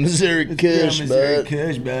Kush. Missouri Kush, Missouri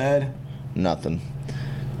Kush, bud. Nothing.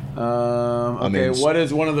 Okay, what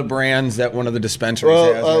is one of the brands that one of the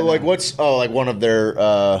dispensaries has? Like, what's... Oh, like one of their...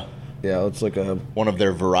 yeah, let's look up. One of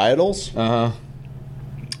their varietals? Uh-huh.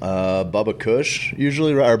 Bubba Kush,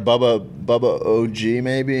 usually, or Bubba OG,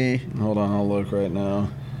 maybe. Hold on, I'll look right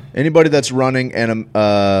now. Anybody that's running an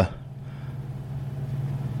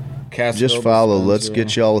Just follow. Let's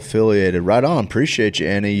get y'all affiliated. Right on. Appreciate you,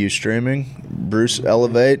 Annie. You streaming. Bruce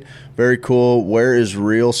Elevate. Very cool. Where is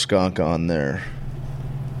Real Skunk on there?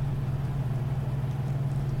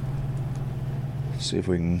 Let's see if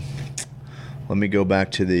we can. Let me go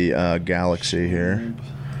back to the Galaxy here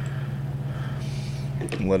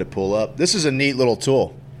and let it pull up. This is a neat little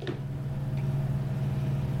tool.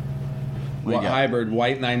 What hybrid?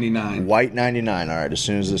 White 99. White 99. All right, as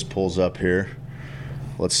soon as this pulls up here,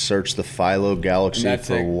 let's search the Philo Galaxy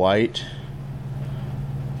for white.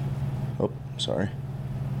 Oh, sorry.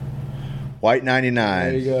 White 99.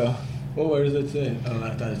 There you go. Well, where does it say? Oh,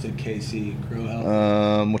 I thought it said KC Grow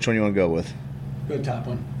Health. Which one you want to go with? Go top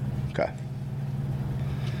one. Okay.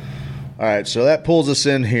 All right, so that pulls us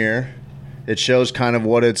in here. It shows kind of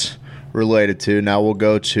what it's related to. Now we'll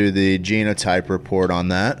go to the genotype report on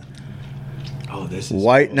that. Oh, this is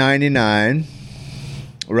White 99.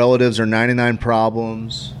 Relatives are 99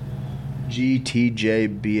 problems.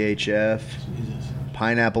 GTJBHF. Jesus.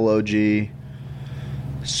 Pineapple OG.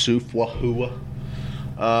 Sufwahua.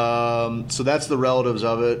 So that's the relatives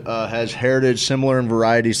of it. Has heritage similar in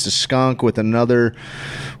varieties to skunk with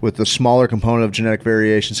a smaller component of genetic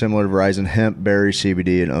variation similar to Verizon hemp, berry,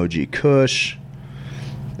 CBD, and OG Kush.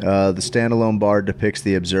 The standalone bar depicts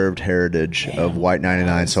the observed heritage of White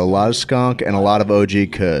 99. So a lot of skunk and a lot of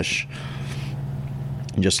OG Kush.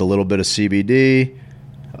 Just a little bit of CBD,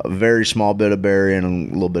 a very small bit of berry,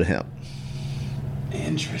 and a little bit of hemp.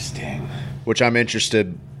 Interesting. Which I'm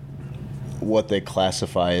interested what they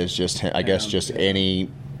classify as just, I guess, just any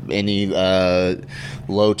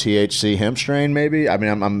low THC hemp strain, maybe. I mean,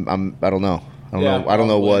 I don't know. I don't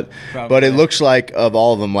know what, but it looks like of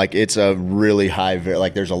all of them, like it's a really high,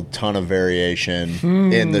 like there's a ton of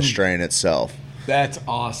variation in the strain itself. That's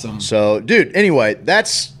awesome. So, dude, anyway,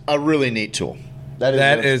 that's a really neat tool.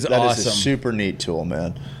 That is awesome. That is a super neat tool,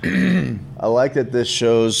 man. I like that this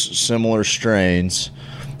shows similar strains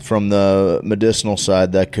from the medicinal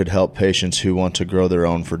side that could help patients who want to grow their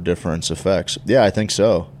own for different effects. Yeah, I think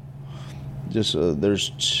so. Just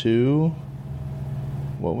there's two.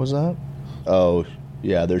 What was that? Oh,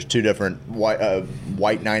 yeah. There's two different white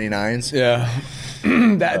 99s. Yeah.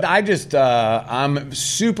 I'm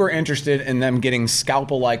super interested in them getting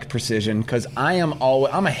scalpel-like precision because I'm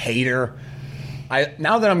a hater.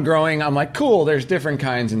 Now that I'm growing, I'm like, cool, there's different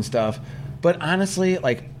kinds and stuff. But honestly,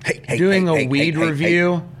 like doing a weed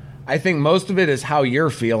review, I think most of it is how you're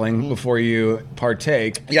feeling before you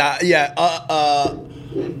partake. Yeah.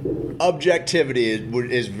 Objectivity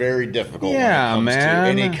is very difficult when it comes to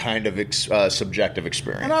any kind of subjective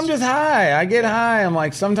experience. And I'm just high. I get high. I'm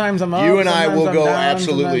like, sometimes I'm up. You and I will go down,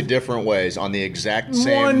 absolutely different ways on the exact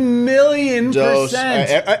same 1,000,000%. dose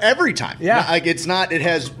every time. Yeah. Like it's not. It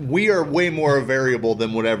has. We are way more variable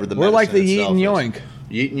than whatever the. We're like the medicine yeet and itself yoink. is.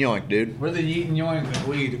 Yeet and yoink, dude. We're the yeet and yoink of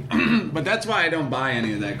weed. But that's why I don't buy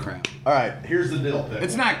any of that crap. All right, here's the deal.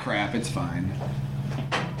 It's not crap. It's fine.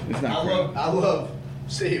 It's not crap. I love,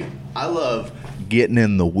 Steve. I love getting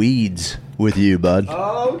in the weeds with you, bud.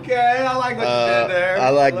 Okay, I like what you did there. I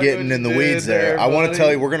like getting in the weeds there. I want to tell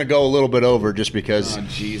you, we're going to go a little bit over just because. Oh,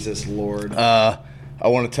 Jesus Lord. I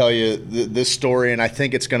want to tell you this story, and I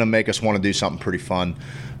think it's going to make us want to do something pretty fun.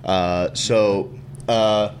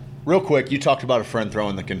 Real quick, you talked about a friend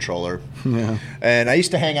throwing the controller. Yeah. And I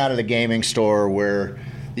used to hang out at a gaming store where,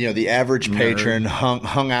 the average patron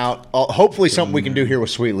hung out. Hopefully something we can do here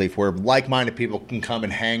with Sweet Leaf where like-minded people can come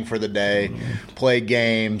and hang for the day, play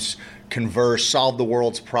games, converse, solve the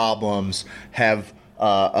world's problems, have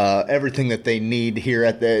everything that they need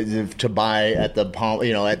here to buy at the palm,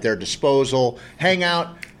 at their disposal, hang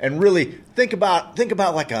out and really think about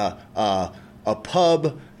like a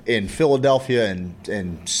pub in Philadelphia in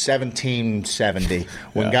 1770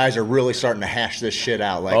 when guys are really starting to hash this shit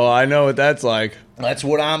out. Like, I know what that's like. That's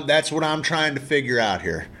what I'm trying to figure out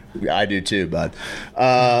here. I do too, bud.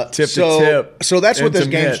 Tip to tip. So that's what this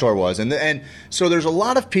game Intimate. store was, and so there's a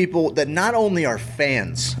lot of people that not only are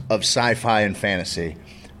fans of sci-fi and fantasy,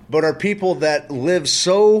 but are people that live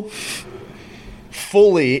so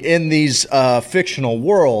fully in these fictional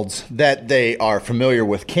worlds that they are familiar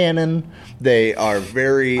with canon. They are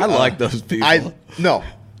very. I like those people. No,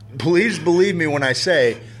 please believe me when I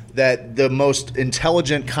say that the most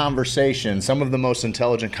intelligent conversations, some of the most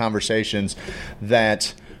intelligent conversations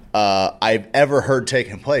that I've ever heard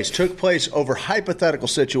took place over hypothetical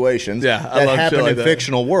situations that happen in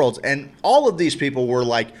fictional worlds. And all of these people were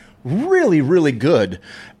like really, really good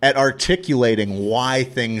at articulating why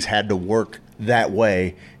things had to work that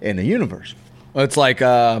way in the universe. It's like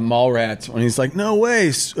Mallrats when he's like, no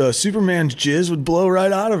way, Superman's jizz would blow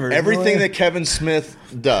right out of her. Everything No way. that Kevin Smith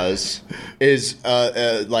does is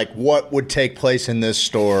like what would take place in this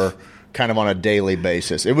store kind of on a daily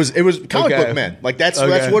basis. It was comic book men. Like that's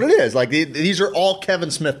what it is. Like these are all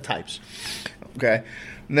Kevin Smith types. Okay.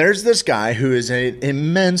 And there's this guy who is an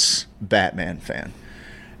immense Batman fan.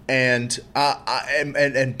 And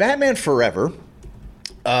Batman Forever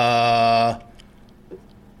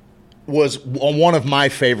was one of my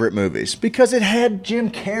favorite movies because it had Jim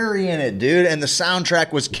Carrey in it, dude, and the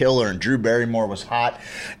soundtrack was killer and Drew Barrymore was hot.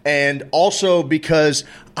 And also because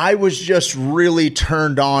I was just really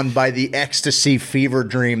turned on by the ecstasy fever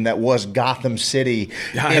dream that was Gotham City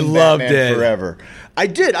I in loved Batman it. Forever. I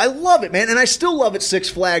did. I love it, man. And I still love at Six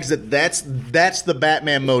Flags that's the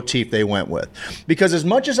Batman motif they went with. Because as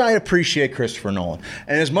much as I appreciate Christopher Nolan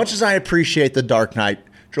and as much as I appreciate the Dark Knight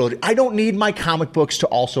trilogy, I don't need my comic books to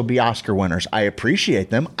also be Oscar winners. I appreciate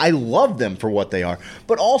them. I love them for what they are.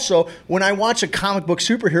 But also, when I watch a comic book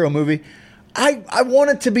superhero movie, I want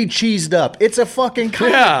it to be cheesed up. It's a fucking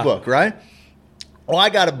comic book, right? Well, I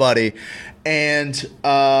got a buddy, and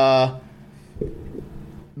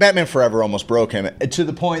Batman Forever almost broke him to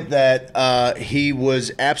the point that he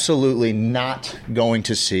was absolutely not going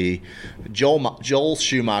to see Joel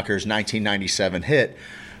Schumacher's 1997 hit,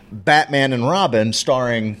 Batman and Robin,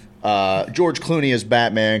 starring George Clooney as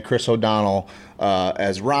Batman, Chris O'Donnell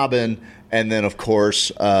as Robin, and then, of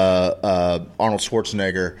course, Arnold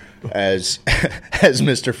Schwarzenegger as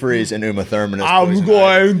Mr. Freeze and Uma Thurman as Poison Ivy. I'm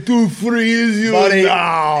going to freeze you Buddy,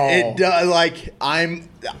 now.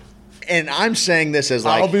 I'm saying this as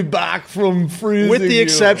like, I'll be back from freezing with the you.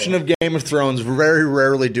 exception of Game of Thrones, very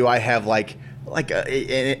rarely do I have like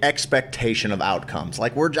an expectation of outcomes.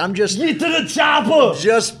 Like I'm just Get to the chopper.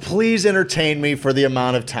 just please entertain me for the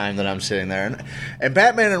amount of time that I'm sitting there. And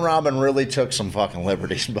Batman and Robin really took some fucking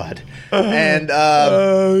liberties, bud. And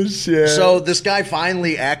Oh shit! so this guy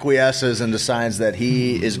finally acquiesces and decides that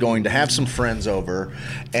he is going to have some friends over,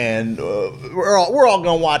 and we're all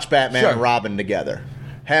going to watch Batman and Robin together,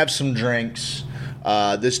 have some drinks.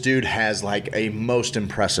 This dude has like a most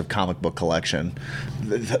impressive comic book collection,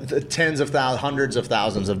 the tens of thousands, hundreds of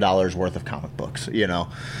thousands of dollars worth of comic books. You know,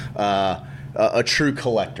 a true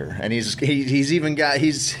collector, and he's even got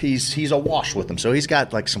he's awash with them. So he's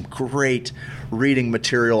got like some great reading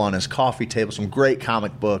material on his coffee table, some great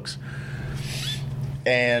comic books,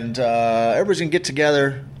 and everybody's gonna get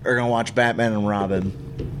together. We're gonna watch Batman and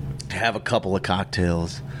Robin, have a couple of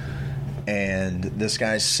cocktails, and this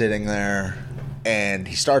guy's sitting there. And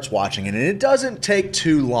he starts watching it, and it doesn't take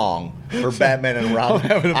too long for Batman and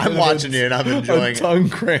Robin. I'm watching it, and I'm enjoying it. Tongue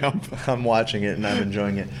cramp. I'm watching it, and I'm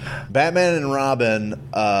enjoying it. Batman and Robin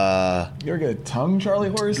You ever get a tongue, Charlie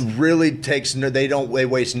horse? really they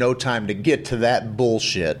waste no time to get to that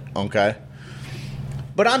bullshit, okay?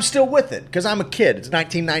 But I'm still with it, because I'm a kid. It's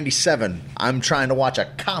 1997. I'm trying to watch a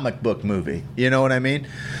comic book movie. You know what I mean?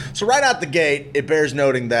 So right out the gate, it bears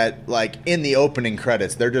noting that, like, in the opening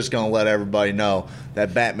credits, they're just going to let everybody know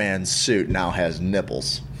that Batman's suit now has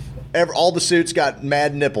nipples. All the suits got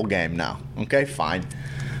mad nipple game now. Okay, fine.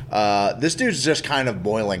 This dude's just kind of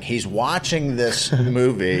boiling. He's watching this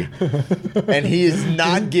movie, and he is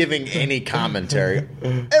not giving any commentary.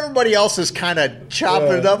 Everybody else is kind of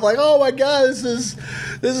chopping it up like, "Oh my god, this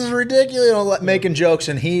is ridiculous," you know, making jokes,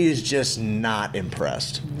 and he's just not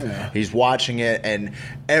impressed. Yeah. He's watching it, and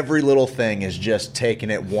every little thing is just taking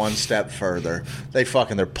it one step further.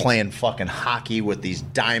 They're playing fucking hockey with these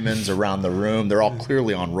diamonds around the room. They're all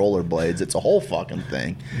clearly on rollerblades. It's a whole fucking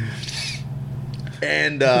thing.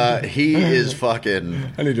 And he is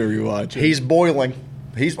fucking... I need to rewatch it. He's boiling.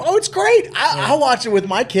 It's great. I'll watch it with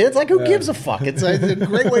my kids. Like, who gives a fuck? It's a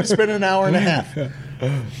great way to spend an hour and a half.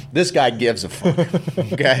 This guy gives a fuck.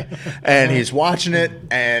 Okay? And he's watching it,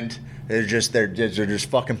 and they're just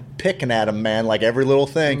fucking picking at him, man, like every little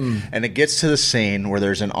thing. And it gets to the scene where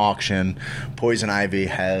there's an auction. Poison Ivy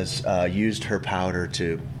has used her powder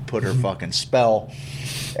to put her fucking spell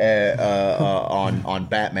on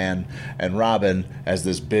Batman and Robin as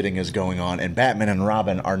this bidding is going on, and Batman and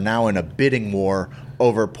Robin are now in a bidding war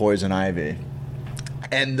over Poison Ivy,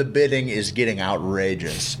 and the bidding is getting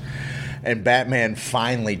outrageous, and Batman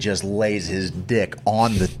finally just lays his dick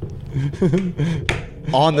on the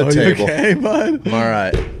table. Okay, bud? All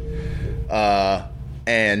right,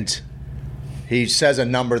 and he says a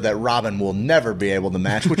number that Robin will never be able to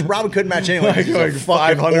match, which Robin couldn't match anyway. Like He's a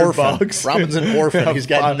fucking $500. Robin's an orphan. He's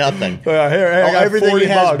got nothing. Here, I got Everything he $40.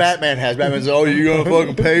 has, Batman has. Batman's, oh, you gonna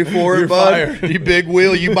fucking pay for it, You're bud? fired. You big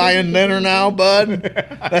wheel, you buying dinner now, bud?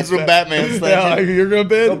 That's what Batman's thinking. Yeah, like, you're gonna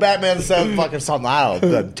bid. So Batman says fucking something, I don't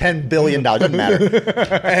know, $10 billion, doesn't matter.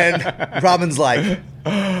 And Robin's like,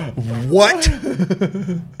 what?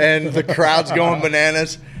 And the crowd's going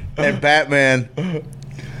bananas, and Batman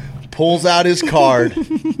pulls out his card,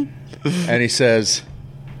 and he says,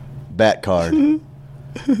 Bat card.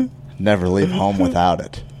 Never leave home without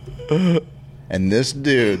it. And this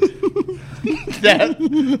dude,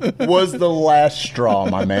 that was the last straw,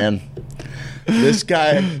 my man. This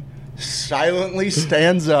guy silently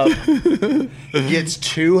stands up, gets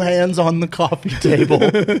two hands on the coffee table,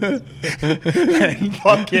 and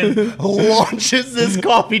fucking launches this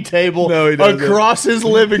coffee table No, he doesn't. across his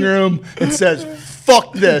living room and says,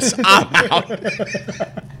 fuck this, I'm out.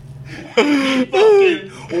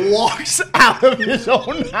 Fucking walks out of his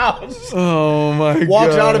own house. Oh my god.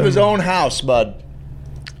 Walks out of his own house, bud.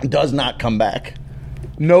 Does not come back.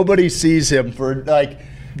 Nobody sees him for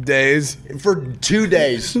days. for 2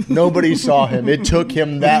 days. Nobody saw him. It took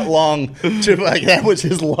him that long to that was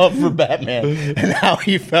his love for Batman and how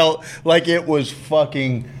he felt like it was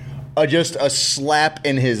fucking just a slap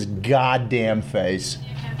in his goddamn face.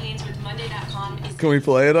 Campaigns with Monday.com is Can we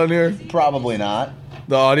play it on here? Probably not.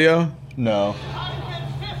 The audio? No.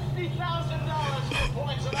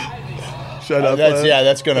 Shut up.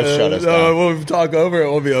 That's gonna shut us down. We'll talk over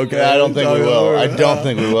it. We'll be okay. Yeah, I don't think we Talk will. over I it. don't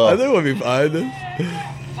think we will. I think we'll be fine.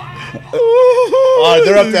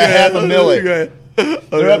 They're up to half a milli. Okay.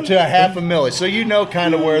 They're up to a half a milli. So you know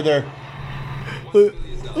kind of where they're. $1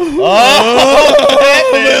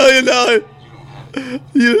 million.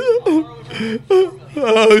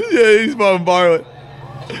 Oh shit, he's about to borrow it.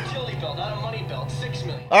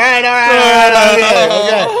 All right.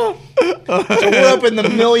 Okay. So we're up in the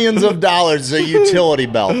millions of dollars, a utility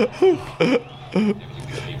belt.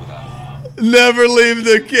 Never leave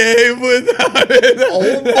the cave without it.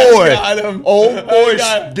 Old boy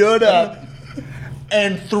stood up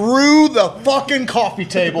and threw the fucking coffee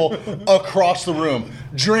table across the room.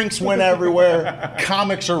 Drinks went everywhere.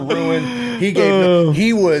 Comics are ruined.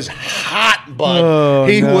 He was hot, bud.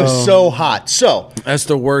 He was so hot. So That's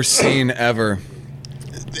the worst scene ever.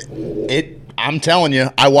 I'm telling you,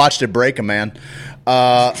 I watched it break a man.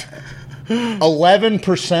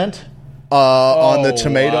 11% on the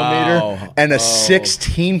tomato meter and a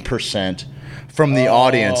 16% from the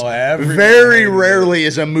audience. everyone Very hated rarely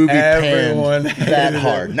is a movie Everyone panned that hated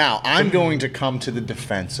hard. it. Now, I'm going to come to the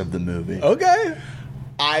defense of the movie. Okay.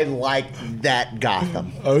 I like that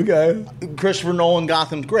Gotham. Okay. Christopher Nolan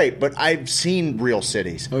Gotham's great, but I've seen real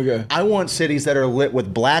cities. Okay. I want cities that are lit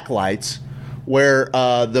with black lights where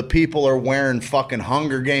the people are wearing fucking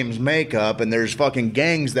Hunger Games makeup and there's fucking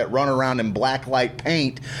gangs that run around in black light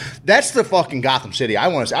paint. That's the fucking Gotham City I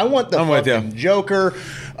want to see. I want the I'm with fucking you. Joker.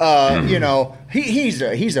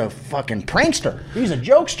 He's a fucking prankster. He's a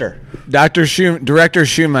jokester. Director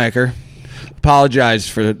Schumacher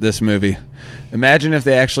apologized for this movie. Imagine if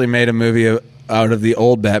they actually made a movie out of the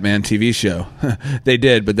old Batman TV show. They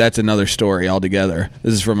did, but that's another story altogether.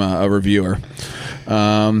 This is from a reviewer.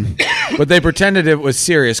 But they pretended it was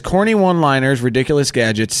serious. Corny one-liners, ridiculous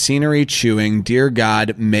gadgets, scenery chewing. Dear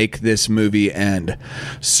God, make this movie end.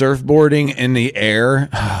 Surfboarding in the air.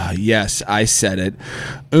 Yes, I said it.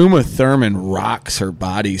 Uma Thurman rocks her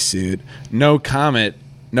bodysuit. No comment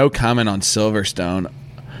on Silverstone.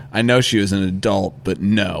 I know she was an adult, but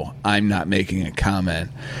no, I'm not making a comment.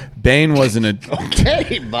 Bane was an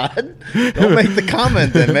Okay, bud. Don't make the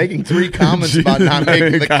comment then. Making 3 comments about not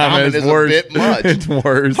making the comment is a bit much. It's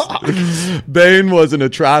worse. Bane was an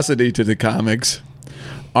atrocity to the comics.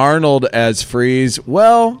 Arnold as Freeze,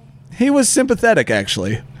 well, he was sympathetic,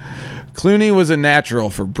 actually. Clooney was a natural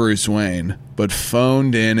for Bruce Wayne, but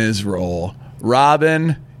phoned in his role.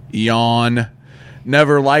 Robin, yawn.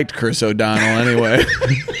 Never liked Chris O'Donnell anyway.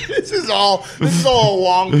 This is all a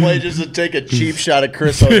long play just to take a cheap shot at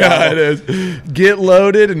Chris O'Donnell. Yeah, it is. Get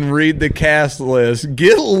loaded and read the cast list.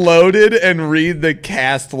 Get loaded and read the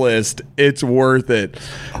cast list. It's worth it.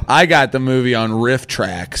 I got the movie on Riff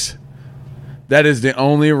Tracks. That is the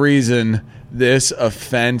only reason this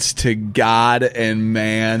offense to God and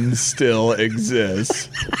man still exists.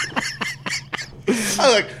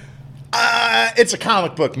 Look, it's a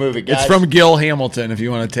comic book movie, guys. It's from Gil Hamilton, if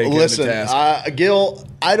you want to take Listen, it to task. Gil,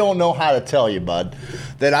 I don't know how to tell you, bud,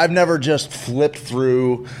 that I've never just flipped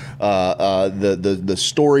through the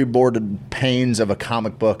storyboarded panes of a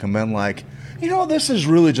comic book and been like, this is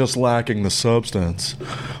really just lacking the substance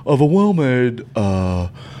of a well-made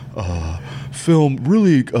film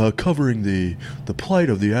really covering the plight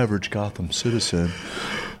of the average Gotham citizen.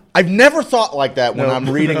 I've never thought like that when I'm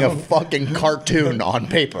reading a fucking cartoon on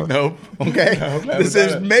paper. Nope. Okay? This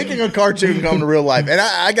is making a cartoon come to real life. And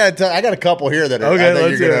I got a couple here that I think let's you're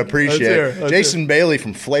going hear to it. appreciate. Let's Jason Bailey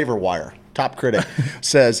from Flavor Wire, top critic,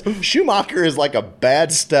 says, Schumacher is like a bad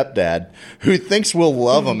stepdad who thinks we'll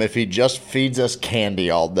love him if he just feeds us candy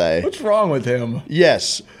all day. What's wrong with him?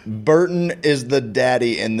 Yes, Burton is the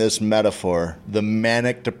daddy in this metaphor. The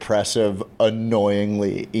manic, depressive,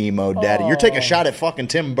 annoyingly emo daddy. You're taking a shot at fucking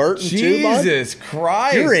Tim Burton too, bud? Jesus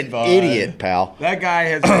Christ. You're an bud. idiot, pal. That guy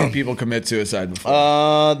has made people commit suicide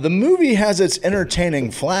before. The movie has its entertaining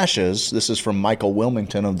flashes. This is from Michael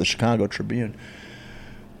Wilmington of the Chicago Tribune.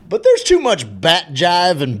 But there's too much bat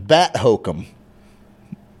jive and bat hokum.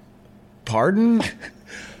 Pardon?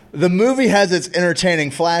 The movie has its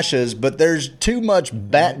entertaining flashes, but there's too much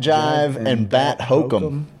bat jive and bat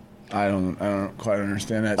hokum. I don't quite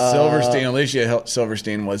understand that. Silverstein, Alicia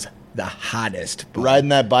Silverstein was the hottest. Riding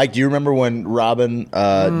that bike. Do you remember when Robin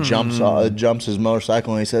jumps his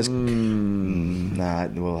motorcycle and he says, "Nah,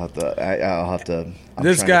 we'll have to. I'll have to."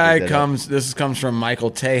 This guy comes. This comes from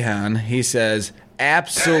Michael Tehan. He says,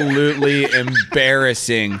 "Absolutely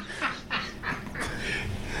embarrassing."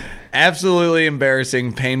 Absolutely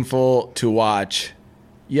embarrassing, painful to watch.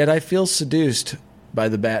 Yet I feel seduced by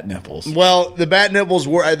the bat nipples. Well, the bat nipples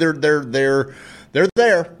were they're there. Their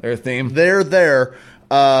theme. They're there.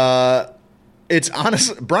 It's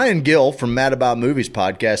honest. Brian Gill from Mad About Movies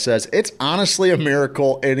podcast says it's honestly a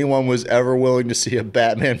miracle anyone was ever willing to see a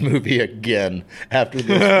Batman movie again after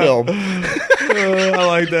this film. I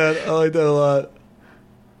like that. I like that a lot.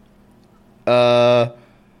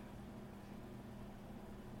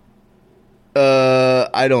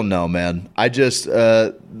 I don't know, man. I just,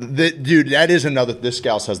 dude, that is another. This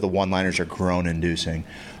gal says the one-liners are groan-inducing.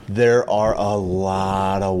 There are a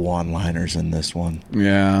lot of one-liners in this one.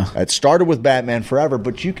 Yeah. It started with Batman Forever,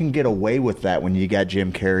 but you can get away with that when you got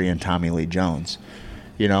Jim Carrey and Tommy Lee Jones.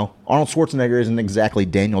 You know, Arnold Schwarzenegger isn't exactly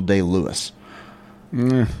Daniel Day-Lewis.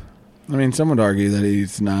 I mean, some would argue that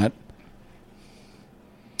he's not.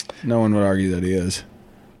 No one would argue that he is.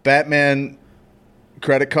 Batman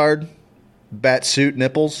credit card, bat suit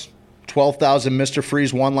nipples, 12,000 Mr.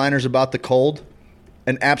 Freeze one-liners about the cold,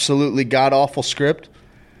 an absolutely god-awful script,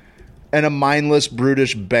 and a mindless,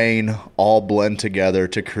 brutish Bane all blend together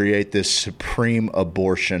to create this supreme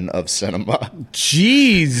abortion of cinema.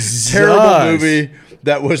 Jesus. Terrible movie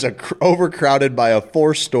that was overcrowded by a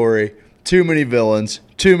forced story, too many villains,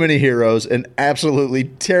 too many heroes, and absolutely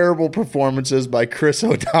terrible performances by Chris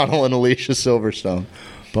O'Donnell and Alicia Silverstone.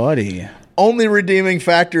 Buddy. Only redeeming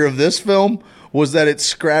factor of this film was that it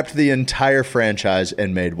scrapped the entire franchise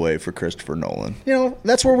and made way for Christopher Nolan. You know,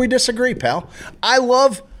 that's where we disagree, pal. I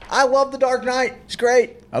love The Dark Knight. It's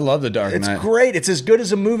great. I love The Dark Knight. It's great. It's as good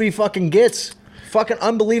as a movie fucking gets. Fucking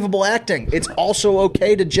unbelievable acting. It's also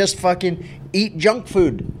okay to just fucking eat junk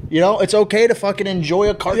food. You know, it's okay to fucking enjoy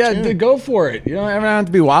a cartoon. Yeah, go for it. You don't ever have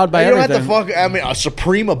to be wowed by you don't everything. have to I mean, a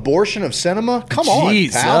supreme abortion of cinema? Come on, pal.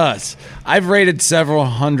 Jesus. I've rated several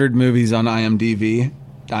hundred movies on IMDb,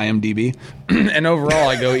 and overall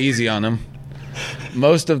I go easy on them.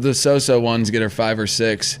 Most of the so-so ones get a 5 or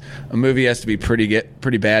 6. A movie has to be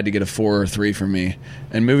pretty bad to get a 4 or 3 from me.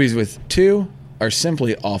 And movies with 2 are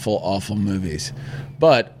simply awful, awful movies.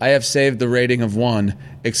 But I have saved the rating of 1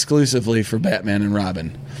 exclusively for Batman and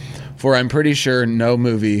Robin. For I'm pretty sure no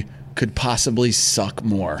movie could possibly suck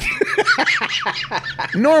more.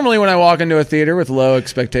 Normally when I walk into a theater with low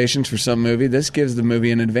expectations for some movie, this gives the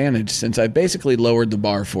movie an advantage since I basically lowered the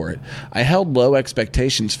bar for it. I held low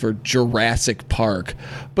expectations for Jurassic Park,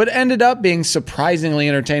 but ended up being surprisingly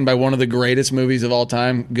entertained by one of the greatest movies of all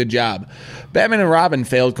time. Good job. Batman and Robin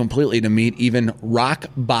failed completely to meet even rock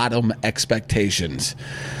bottom expectations.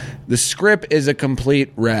 The script is a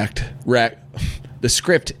complete wreck. The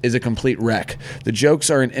script is a complete wreck. The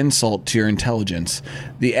jokes are an insult to your intelligence.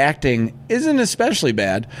 The acting isn't especially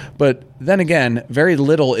bad, but then again, very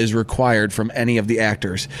little is required from any of the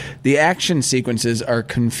actors. The action sequences are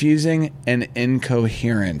confusing and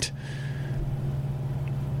incoherent.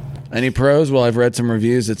 Any pros? Well, I've read some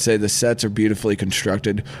reviews that say the sets are beautifully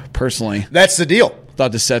constructed. Personally, That's the deal.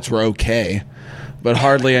 thought the sets were okay, but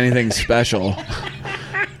hardly anything special.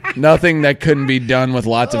 Nothing that couldn't be done with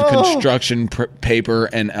lots of construction paper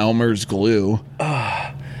and Elmer's glue.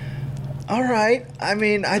 All right. I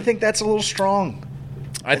mean, I think that's a little strong.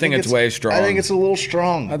 I think it's way strong. I think it's a little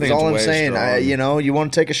strong. I think That's all it's I'm way saying. strong. You know, you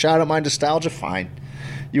want to take a shot at my nostalgia? Fine.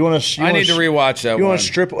 You want to? I need to rewatch that You one. want to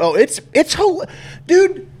strip? Oh,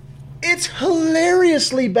 dude, it's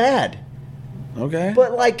hilariously bad. Okay.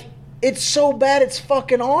 But like, it's so bad, it's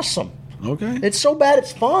fucking awesome. Okay. It's so bad,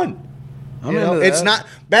 it's fun. I'm You know, into it's that. not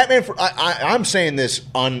Batman. I'm saying this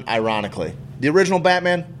unironically. The original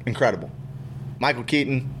Batman, incredible. Michael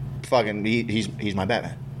Keaton, fucking, he's my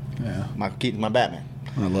Batman. Yeah. Michael Keaton's my Batman.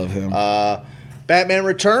 I love him. Batman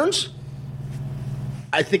Returns.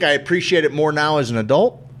 I think I appreciate it more now as an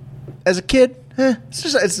adult. As a kid,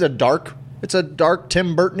 it's a dark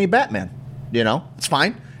Tim Burton-y Batman. You know, it's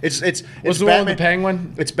fine. It's What's the one with the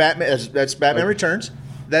penguin? It's Batman. That's Batman Returns.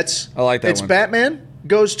 I like that It's one. Batman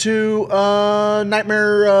goes to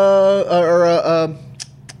Nightmare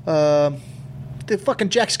the fucking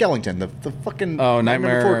Jack Skellington. The fucking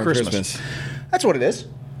Nightmare Before on Christmas. Christmas. That's what it is.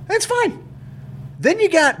 It's fine. Then you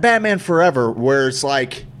got Batman Forever, where it's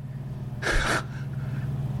like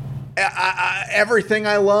everything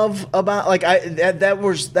I love about that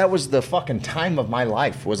was the fucking time of my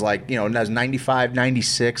life. Was like, you know, that was 95,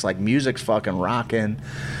 96, like music's fucking rocking,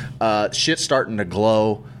 shit's starting to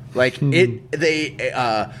glow. Like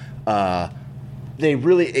they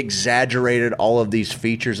really exaggerated all of these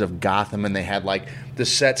features of Gotham, and they had like the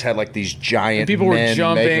sets had like these giant People were men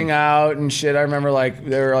jumping making- out and shit. I remember like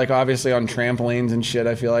they were like obviously on trampolines and shit.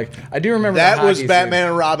 I feel like I do remember That the was hockey Batman scene.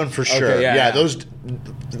 and Robin for sure. Okay, yeah. Those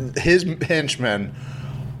his henchmen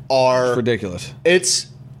are It's ridiculous.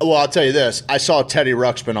 Well, I'll tell you this. I saw Teddy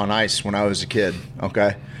Ruxpin on ice when I was a kid,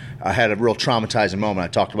 okay? I had a real traumatizing moment. I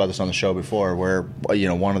talked about this on the show before where, you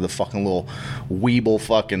know, one of the fucking little weeble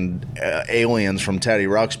fucking aliens from Teddy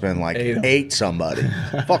Ruxpin, like, ate somebody.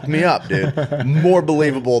 Fucked me up, dude. More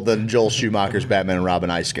believable than Joel Schumacher's Batman and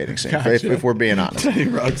Robin ice skating scene, if we're being honest. Teddy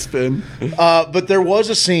Ruxpin. But there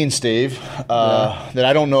was a scene, Steve, that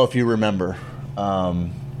I don't know if you remember.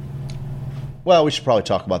 Well, we should probably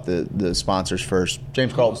talk about the sponsors first.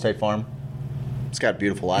 James Carlton State Farm. It's got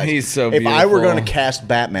beautiful eyes. He's so If I were beautiful. going to cast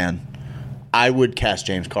Batman, I would cast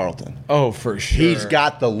James Carlton. Oh, for sure. He's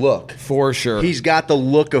got the look. for sure. He's got the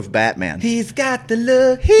look of Batman. He's got the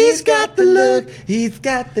look. He's got the look. He's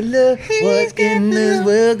got the look. What in this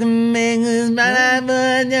world can make us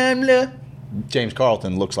look? James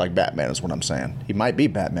Carlton looks like Batman is what I'm saying. He might be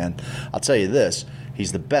Batman. I'll tell you this.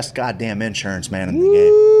 He's the best goddamn insurance man in the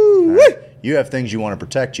game. All right? You have things you want to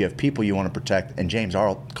protect. You have people you want to protect. And James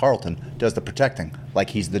Carlton does the protecting. Like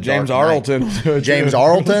he's the James Dark Knight. Arlton. James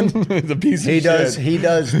Arlton. the piece of He does. shit. He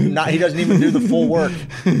doesn't even do the full work.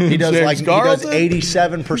 He does James he does Carlton?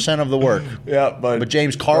 87% of the work. Yeah, But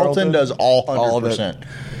James Carlton does all 100%.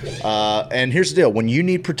 And here's the deal: when you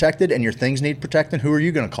need protected and your things need protected, who are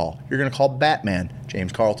you going to call? You're going to call Batman.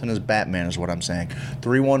 James Carlton is Batman, is what I'm saying.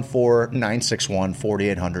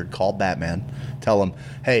 314-961-4800. Call Batman. Tell him,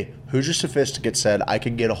 hey, Hoosier Sophisticate said I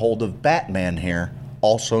could get a hold of Batman here,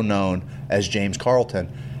 also known as James Carlton.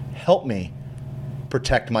 Help me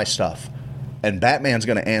protect my stuff. And Batman's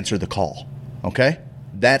going to answer the call. Okay?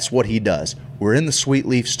 That's what he does. We're in the Sweet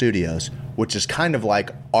Leaf Studios, which is kind of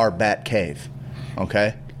like our Bat Cave.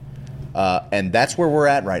 Okay? And that's where we're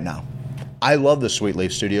at right now. I love the Sweet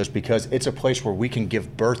Leaf Studios because it's a place where we can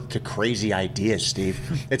give birth to crazy ideas, Steve.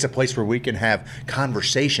 It's a place where we can have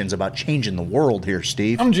conversations about changing the world here,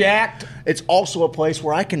 Steve. I'm jacked. It's also a place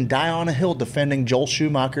where I can die on a hill defending Joel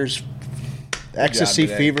Schumacher's ecstasy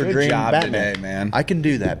today. fever Good dream job Batman. today, man. I can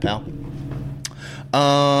do that, pal.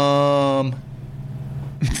 I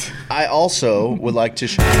also would like to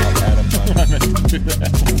shout out Adam Bunter.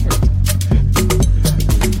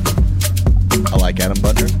 I like Adam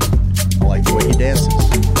Bunter. I like the way he dances.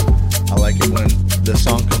 I like it when the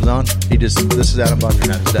song comes on. This is Adam Bunter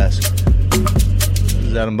at his desk. This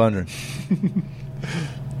is Adam Bunter.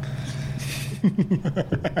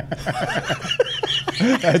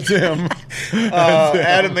 That's him.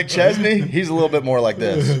 Adam McChesney, he's a little bit more like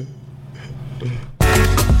this.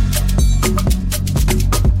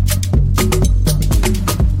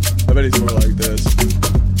 I bet he's more like this.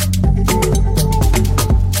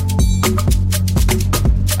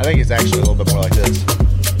 I think it's actually a little bit more like this.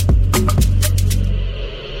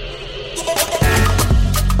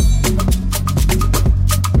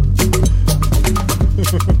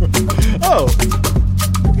 Oh,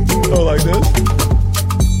 like this?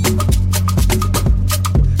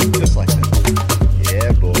 Just like that.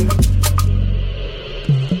 Yeah, boy.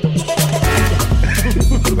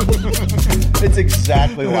 It's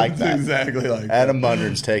exactly like that. Exactly like that. Adam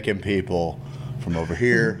Bunder's taking people from over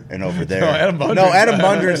here and over there. No, Adam Bunder's No, Adam not.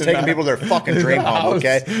 Bunder's taking people to their fucking dream home,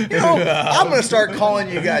 okay? You know, I'm going to start calling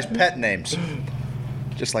you guys pet names.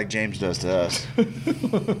 Just like James does to us.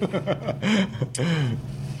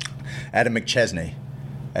 Adam McChesney.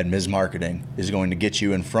 at Ms. Marketing is going to get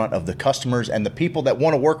you in front of the customers and the people that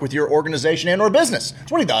want to work with your organization and or business.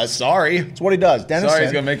 That's what he does. Sorry. That's what he does. Dennison, Sorry,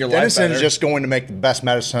 he's gonna make your life Dennison is better. just going to make the best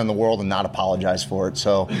medicine in the world and not apologize for it.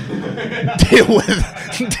 So deal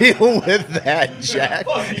with that, Jack.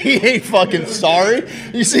 He ain't fucking sorry.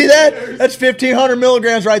 You see that? That's 1,500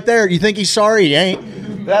 milligrams right there. You think he's sorry? He ain't.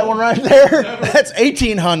 That one right there, that's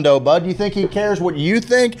 18 hundo, bud. You think he cares what you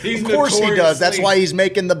think? He's of course he does. That's notoriously- why he's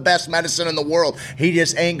making the best medicine in the world. He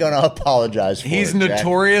just ain't going to apologize for He's it, Jack.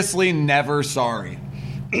 notoriously never sorry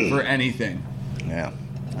for anything. Yeah.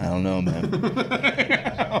 I don't know, man.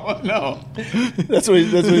 No. That's what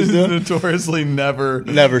he's doing. Notoriously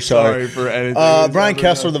never Sorry for anything. Brian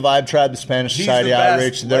Kessler, the Vibe Tribe, the Spanish He's Society the best.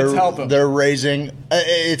 Outreach. Let's help him. They're raising.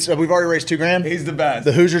 We've already raised $2,000. He's the best.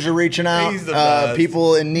 The Hoosiers are reaching out. He's the best.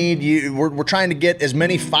 People in need. We're trying to get as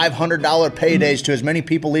many $500 paydays to as many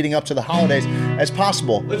people leading up to the holidays as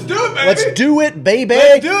possible. Let's do it, baby. Let's do it, baby.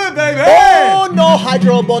 Let's do it, baby. Bono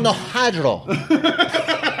hydro, bono hydro.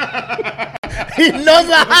 He knows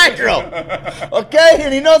the hydro, okay,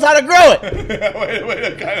 and he knows how to grow it.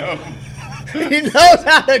 Wait, kind of He knows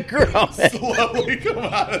how to grow it. slowly come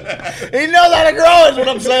out of that. He knows how to grow is what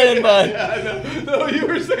I'm saying, bud. No, you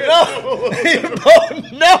were saying He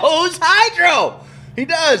knows hydro. He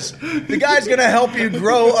does. The guy's gonna help you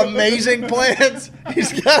grow amazing plants.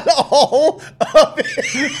 He's got all of it.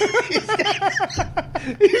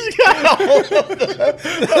 He's got all of the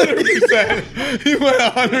 100%. He went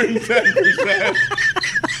 110%.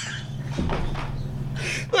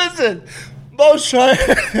 Listen, Bo's trying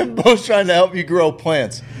to help you grow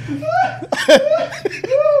plants.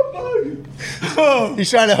 He's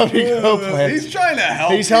trying to help you grow plants. He's trying to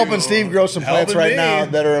help. He's helping you. Steve grow some plants Helping right now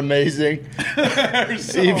me. that are amazing.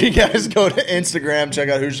 If you guys go to Instagram, check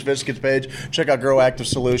out Hoosier Sophisticates page, check out Grow Active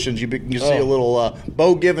Solutions. You see a little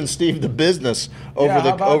Bo giving Steve the business over Yeah,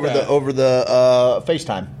 how about that? over the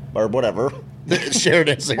FaceTime or whatever. Shared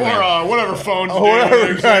Instagram. Or whatever phones do.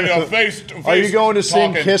 whatever kind of- face Are you going to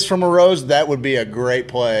sing talking. "Kiss from a Rose"? That would be a great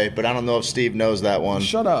play, but I don't know if Steve knows that one.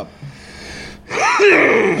 Shut up.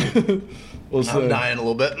 We'll I'm see. dying a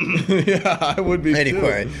little bit. Yeah, I would be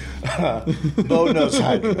Anyway, too. Bo knows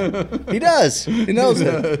hydro. He does. He knows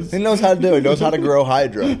it. He knows how to do it. He knows how to grow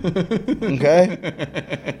hydro. Okay?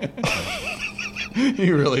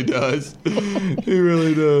 He really does. He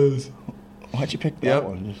really does. Why'd you pick that Yep.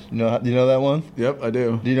 one? Do you know that one? Yep, I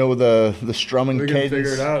do. Do you know the strumming We can cadence?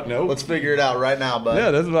 figure it out. Nope. Let's figure it out right now, bud.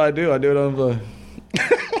 Yeah, that's what I do. I do it on the.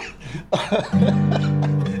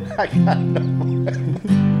 I got no.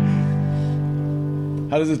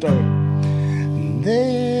 How does it start?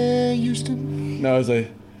 There used to. No, it's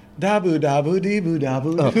like dabu dabu deebu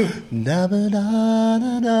dabu. Da ba da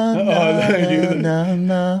da da thank you. na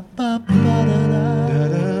na ba ba da da.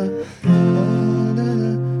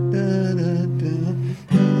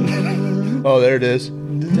 Oh, there it is.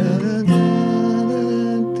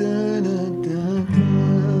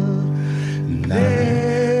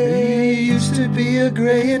 There used to be a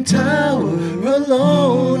gray tower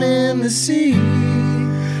alone in the sea,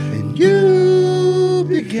 and you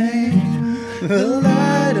became the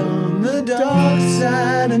light on the dark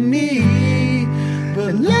side of me.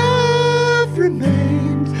 But love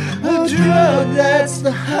remains a drug that's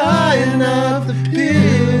the high enough the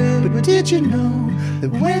pill. But did you know that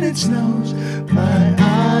when it snows, my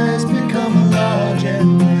eyes become large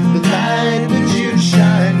and the light that you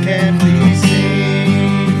shine can't be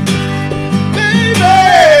seen? Baby, I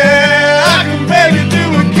compare you to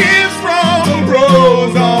a kiss from a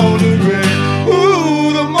rose on the grave.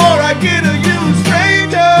 Ooh, the more I get of you, the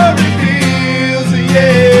stranger it feels,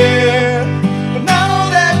 yeah. But now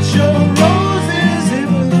that your rose is in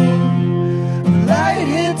bloom, the light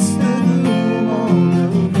hits the gloom on the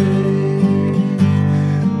grave.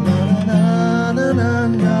 Na na na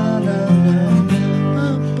na na na.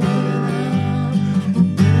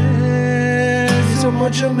 There's so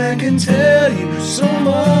much a man can tell you, so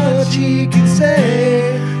much he can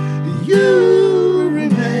say. You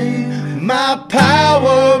remain my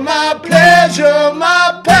power, my pleasure,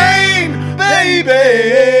 my pain,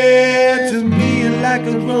 baby. To me, you're like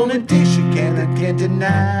a rolling tissue can I can't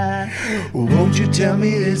deny. Well, won't you tell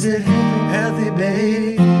me, is it healthy,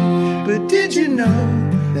 babe? But did you know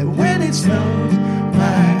that when it snows,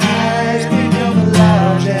 my eyes become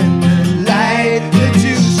large and the light that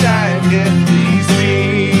you shine can be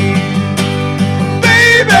seen?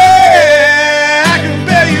 Baby, I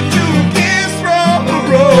compare you to a kiss from a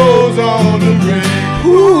rose on the grave.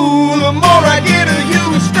 Ooh, the more I get of you,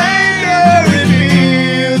 the stranger it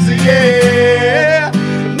feels, yeah.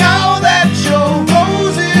 Now that your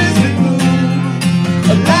rose is in bloom,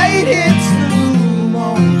 a light hits the room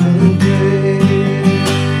on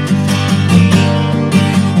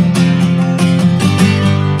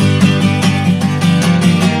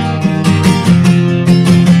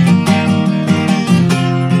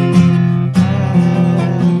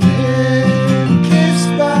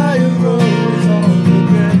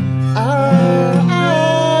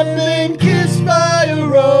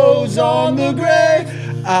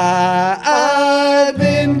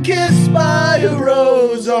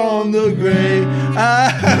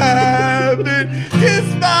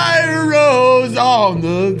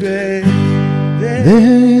the grave.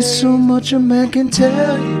 There's so much a man can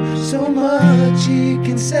tell you, so much he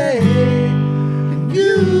can say, and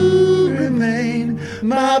you remain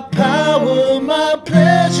my power, my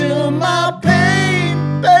pleasure, my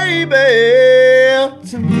pain, baby.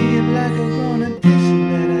 To me, it's like a grown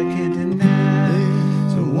addition that I can't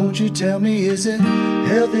deny. So won't you tell me, is it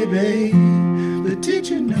healthy, babe? But did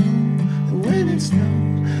you know that when it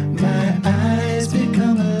snows, my eyes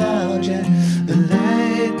become large and the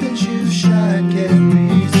light that you shine can't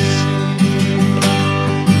be seen?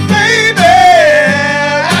 Baby,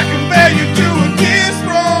 I compare you to a kiss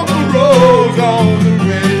from a rose on the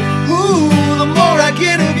red. Ooh, the more I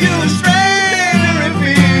get of you, the stranger it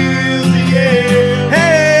feels, yeah.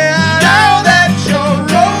 Hey, now that your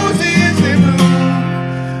rose is in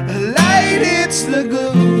bloom, a light hits the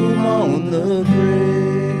gloom on the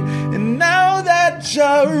grave. And now that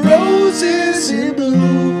your rose is in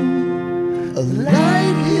bloom, a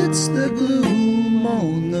light hits the gloom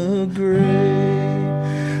on the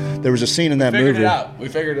grave. There was a scene in that movie. We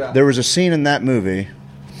figured it out. There was a scene in that movie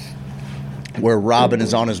where Robin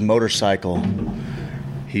is on his motorcycle.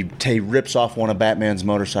 He rips off one of Batman's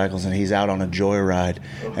motorcycles and he's out on a joyride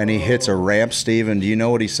and he hits a ramp. Steven, do you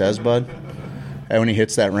know what he says, bud? And when he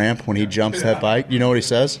hits that ramp, when he jumps that bike, you know what he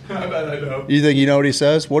says? I bet I know. You think you know what he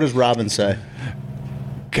says? What does Robin say?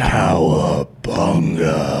 Cowabunga.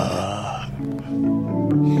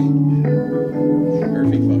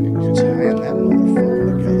 Perfect fucking. Tying that motherfucker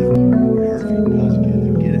together.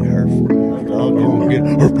 Get it, Herf. Dog, get it.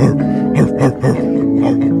 Herf, herf, herf, herf,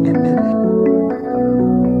 herf.